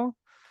people.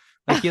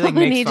 Like he like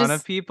makes fun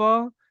of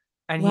people.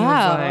 And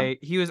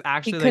he was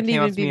actually like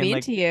came up to me and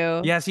like, to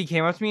you. yes, he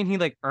came up to me and he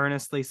like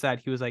earnestly said,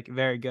 he was like,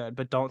 very good,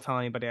 but don't tell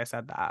anybody I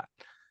said that.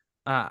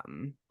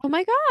 Oh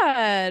my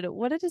God,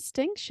 what a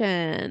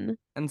distinction.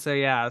 And so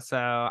yeah, so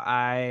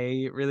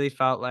I really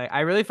felt like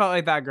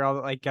that girl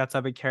that like gets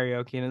up at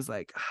karaoke and is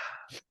like,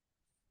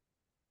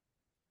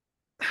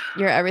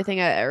 you're everything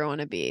I ever want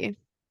to be.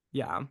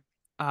 yeah.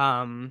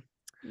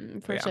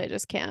 Unfortunately, I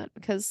just can't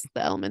because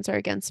the elements are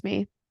against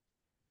me.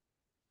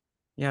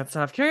 Yeah, it's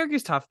tough.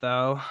 Karaoke's tough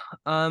though.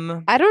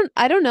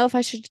 I don't know if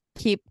I should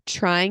keep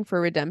trying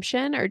for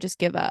redemption or just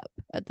give up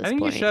at I this think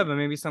you point. should, but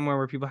maybe somewhere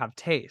where people have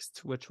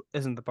taste, which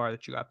isn't the bar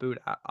that you got booed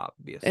at,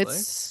 obviously.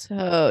 It's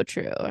so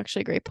true.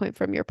 Actually, great point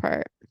from your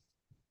part.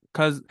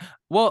 Because,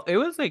 well, it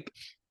was like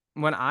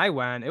when I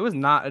went, it was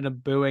not in a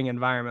booing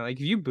environment. Like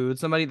if you booed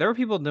somebody, there were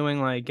people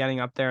doing like getting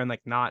up there and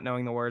like not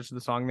knowing the words to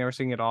the song they were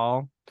singing at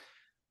all.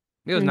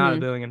 It was not a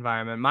booing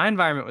environment. My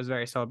environment was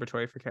very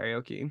celebratory for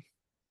karaoke.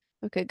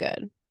 Okay,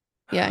 good.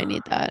 Yeah, I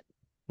need that.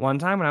 One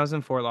time when I was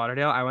in Fort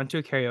Lauderdale, I went to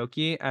a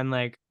karaoke and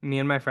like me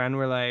and my friend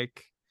were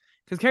like,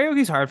 because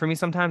karaoke's hard for me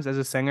sometimes as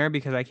a singer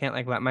because I can't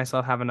like let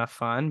myself have enough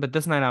fun. But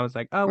this night I was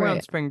like, oh, we're on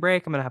Right. spring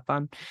break. I'm gonna have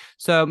fun.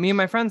 So me and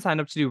my friend signed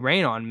up to do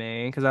Rain on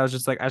Me because I was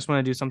just like, I just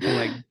want to do something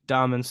like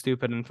dumb and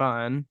stupid and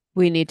fun.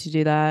 We need to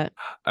do that.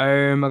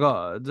 Oh my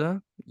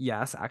God.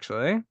 Yes,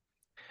 actually.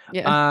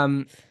 Yeah.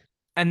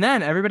 And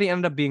then everybody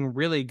ended up being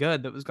really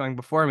good that was going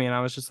before me. And I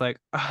was just like,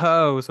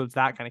 oh, so it's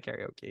that kind of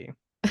karaoke.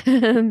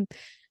 Damn.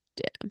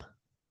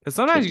 Because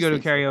sometimes you Changes go to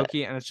things a little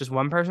karaoke and it's just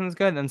one person's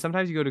good. And then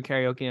sometimes you go to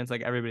karaoke and it's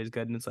like everybody's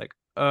good. And it's like,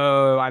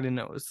 oh, I didn't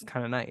know it was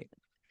kind of night.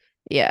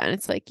 Yeah, and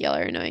it's like y'all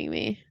are annoying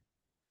me.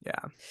 Yeah.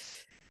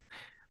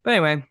 But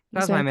anyway,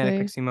 that was my Manic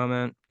Exactly. Pixie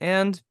moment.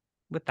 And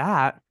with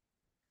that,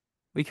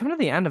 we come to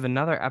the end of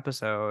another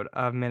episode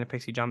of Manic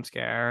Pixie Jump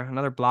Scare,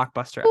 another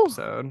blockbuster Ooh.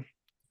 episode.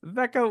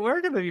 Becca,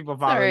 where can the people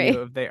follow Sorry.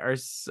 you if they are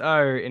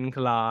so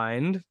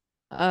inclined?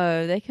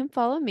 Oh, they can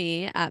follow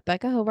me at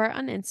Becca Hobart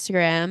on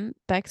Instagram,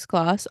 Bex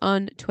Gloss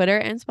on Twitter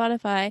and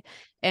Spotify,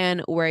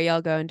 and Where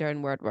Y'all Going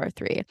During World War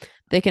III.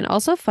 They can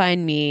also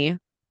find me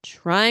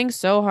trying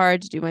so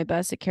hard to do my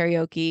best at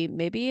karaoke.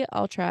 Maybe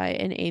I'll try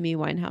an Amy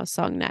Winehouse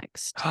song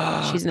next.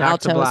 She's an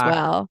Back to alto as Black.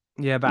 well.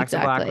 Yeah, Back to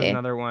Black was Exactly.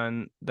 another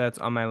one that's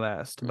on my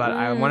list. But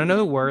I want to know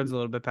the words a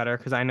little bit better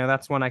because I know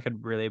that's one I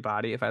could really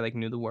body if I like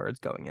knew the words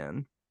going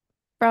in.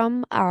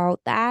 From all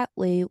that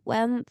we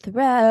went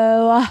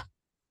through.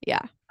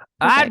 Yeah.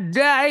 I Perfect.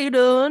 died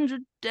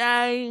 100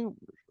 times.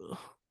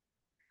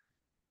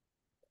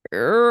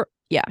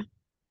 Yeah.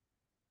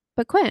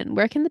 But Quinn,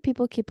 where can the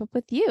people keep up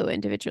with you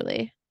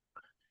individually?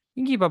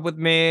 You can keep up with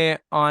me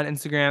on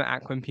Instagram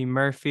at Quinn P.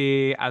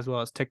 Murphy, as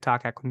well as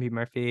TikTok at Quinn P.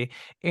 Murphy,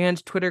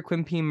 and Twitter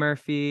Quinn P.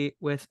 Murphy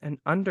with an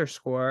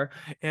underscore.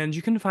 And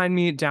you can find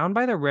me down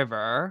by the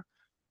river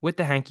with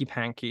the hanky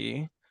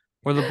panky,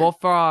 where the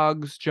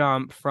bullfrogs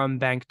jump from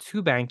bank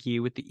to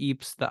banky with the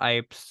eeps, the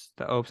ipes,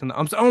 the opes, and the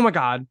umps. Oh my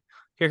God!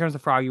 Here comes the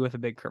froggy with a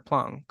big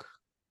kerplunk.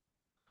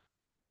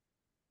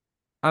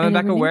 I never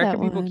Becca, knew where that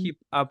can people one. keep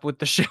up with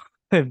the show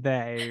if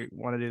they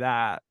want to do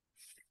that?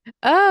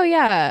 Oh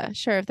yeah,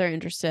 sure. If they're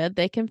interested,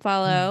 they can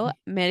follow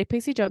Manic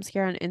Pixie Jump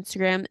Scare on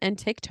Instagram and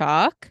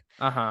TikTok.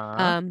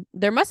 Uh-huh.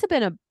 There must have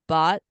been a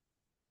bot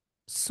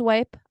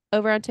swipe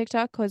over on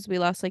TikTok because we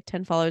lost like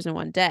 10 followers in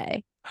one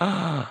day.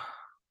 Bot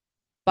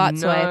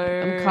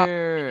swipe.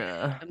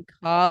 No. I'm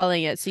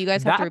calling it. So you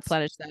guys have to That's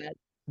replenish that.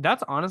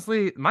 that's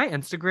honestly my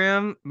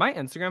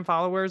Instagram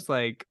followers,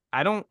 like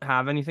I don't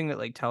have anything that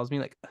like tells me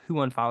like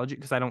who unfollowed you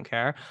because I don't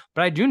care.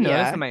 But I do notice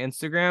Yeah. that my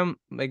Instagram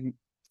like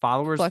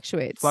followers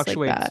Fluctuates like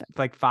that.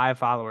 like 5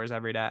 followers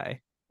every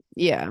day.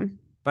 Yeah.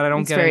 But I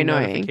don't It's get very any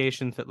annoying.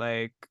 notifications that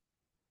like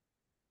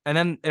and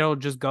then it'll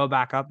just go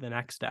back up the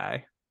next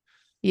day.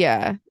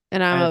 Yeah.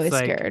 And I'm And it's always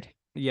like, scared.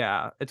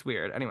 yeah, it's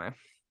weird. Anyway.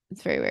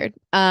 It's very weird.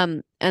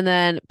 And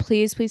then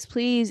please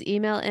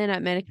email in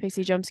at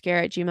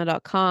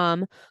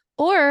manicpixiejumpscare@gmail.com.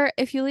 Or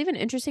if you leave an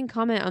interesting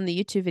comment on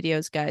the YouTube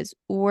videos, guys,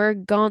 we're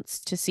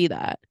gonts to see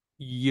that.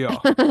 Yeah.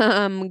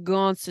 I'm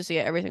gonts to see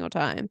it every single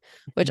time.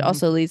 Which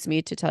also leads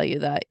me to tell you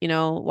that, you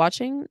know,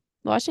 watching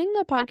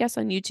the podcast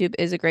on YouTube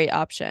is a great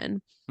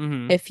option.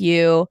 If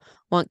you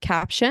want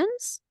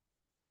captions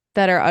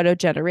that are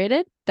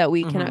auto-generated, that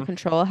we cannot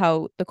control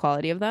how the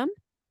quality of them,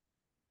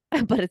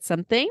 but it's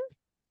something.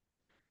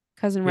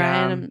 Cousin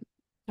Ryan, I'm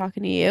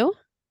talking to you.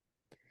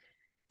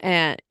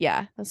 And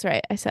yeah, that's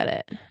right. I said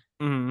it.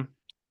 And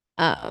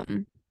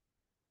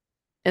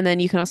then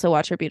you can also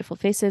watch our beautiful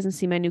faces and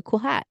see my new cool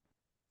hat.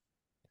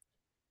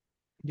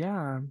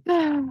 Yeah.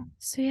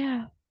 So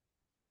yeah.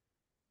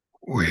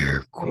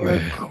 We're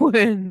Quinn.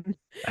 Quinn.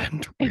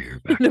 And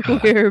we're And Becca.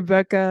 we're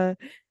Becca.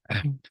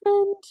 And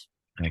And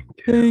thank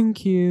you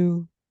thank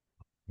you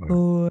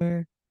for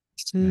for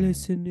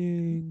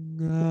listening.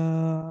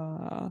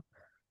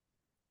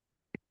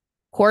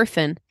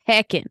 Corfin,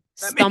 heckin',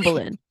 That made me-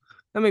 stumbling.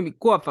 That made me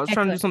cough. I was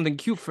trying to do Heckler. something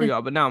cute for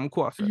y'all, but now I'm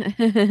coughing.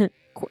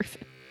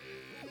 Corfin.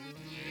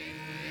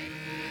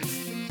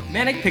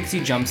 Manic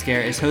Pixie Jump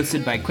Scare is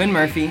hosted by Quinn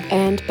Murphy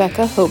And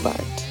Becca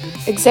Hobart.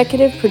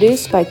 Executive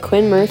produced by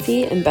Quinn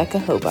Murphy and Becca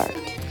Hobart.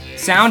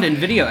 Sound and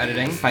video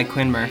editing by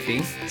Quinn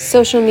Murphy.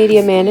 Social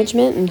media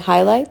management and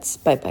highlights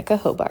by Becca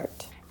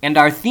Hobart. And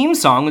our theme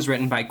song was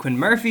written by Quinn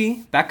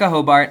Murphy, Becca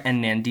Hobart,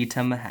 and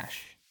Nandita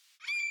Mahesh.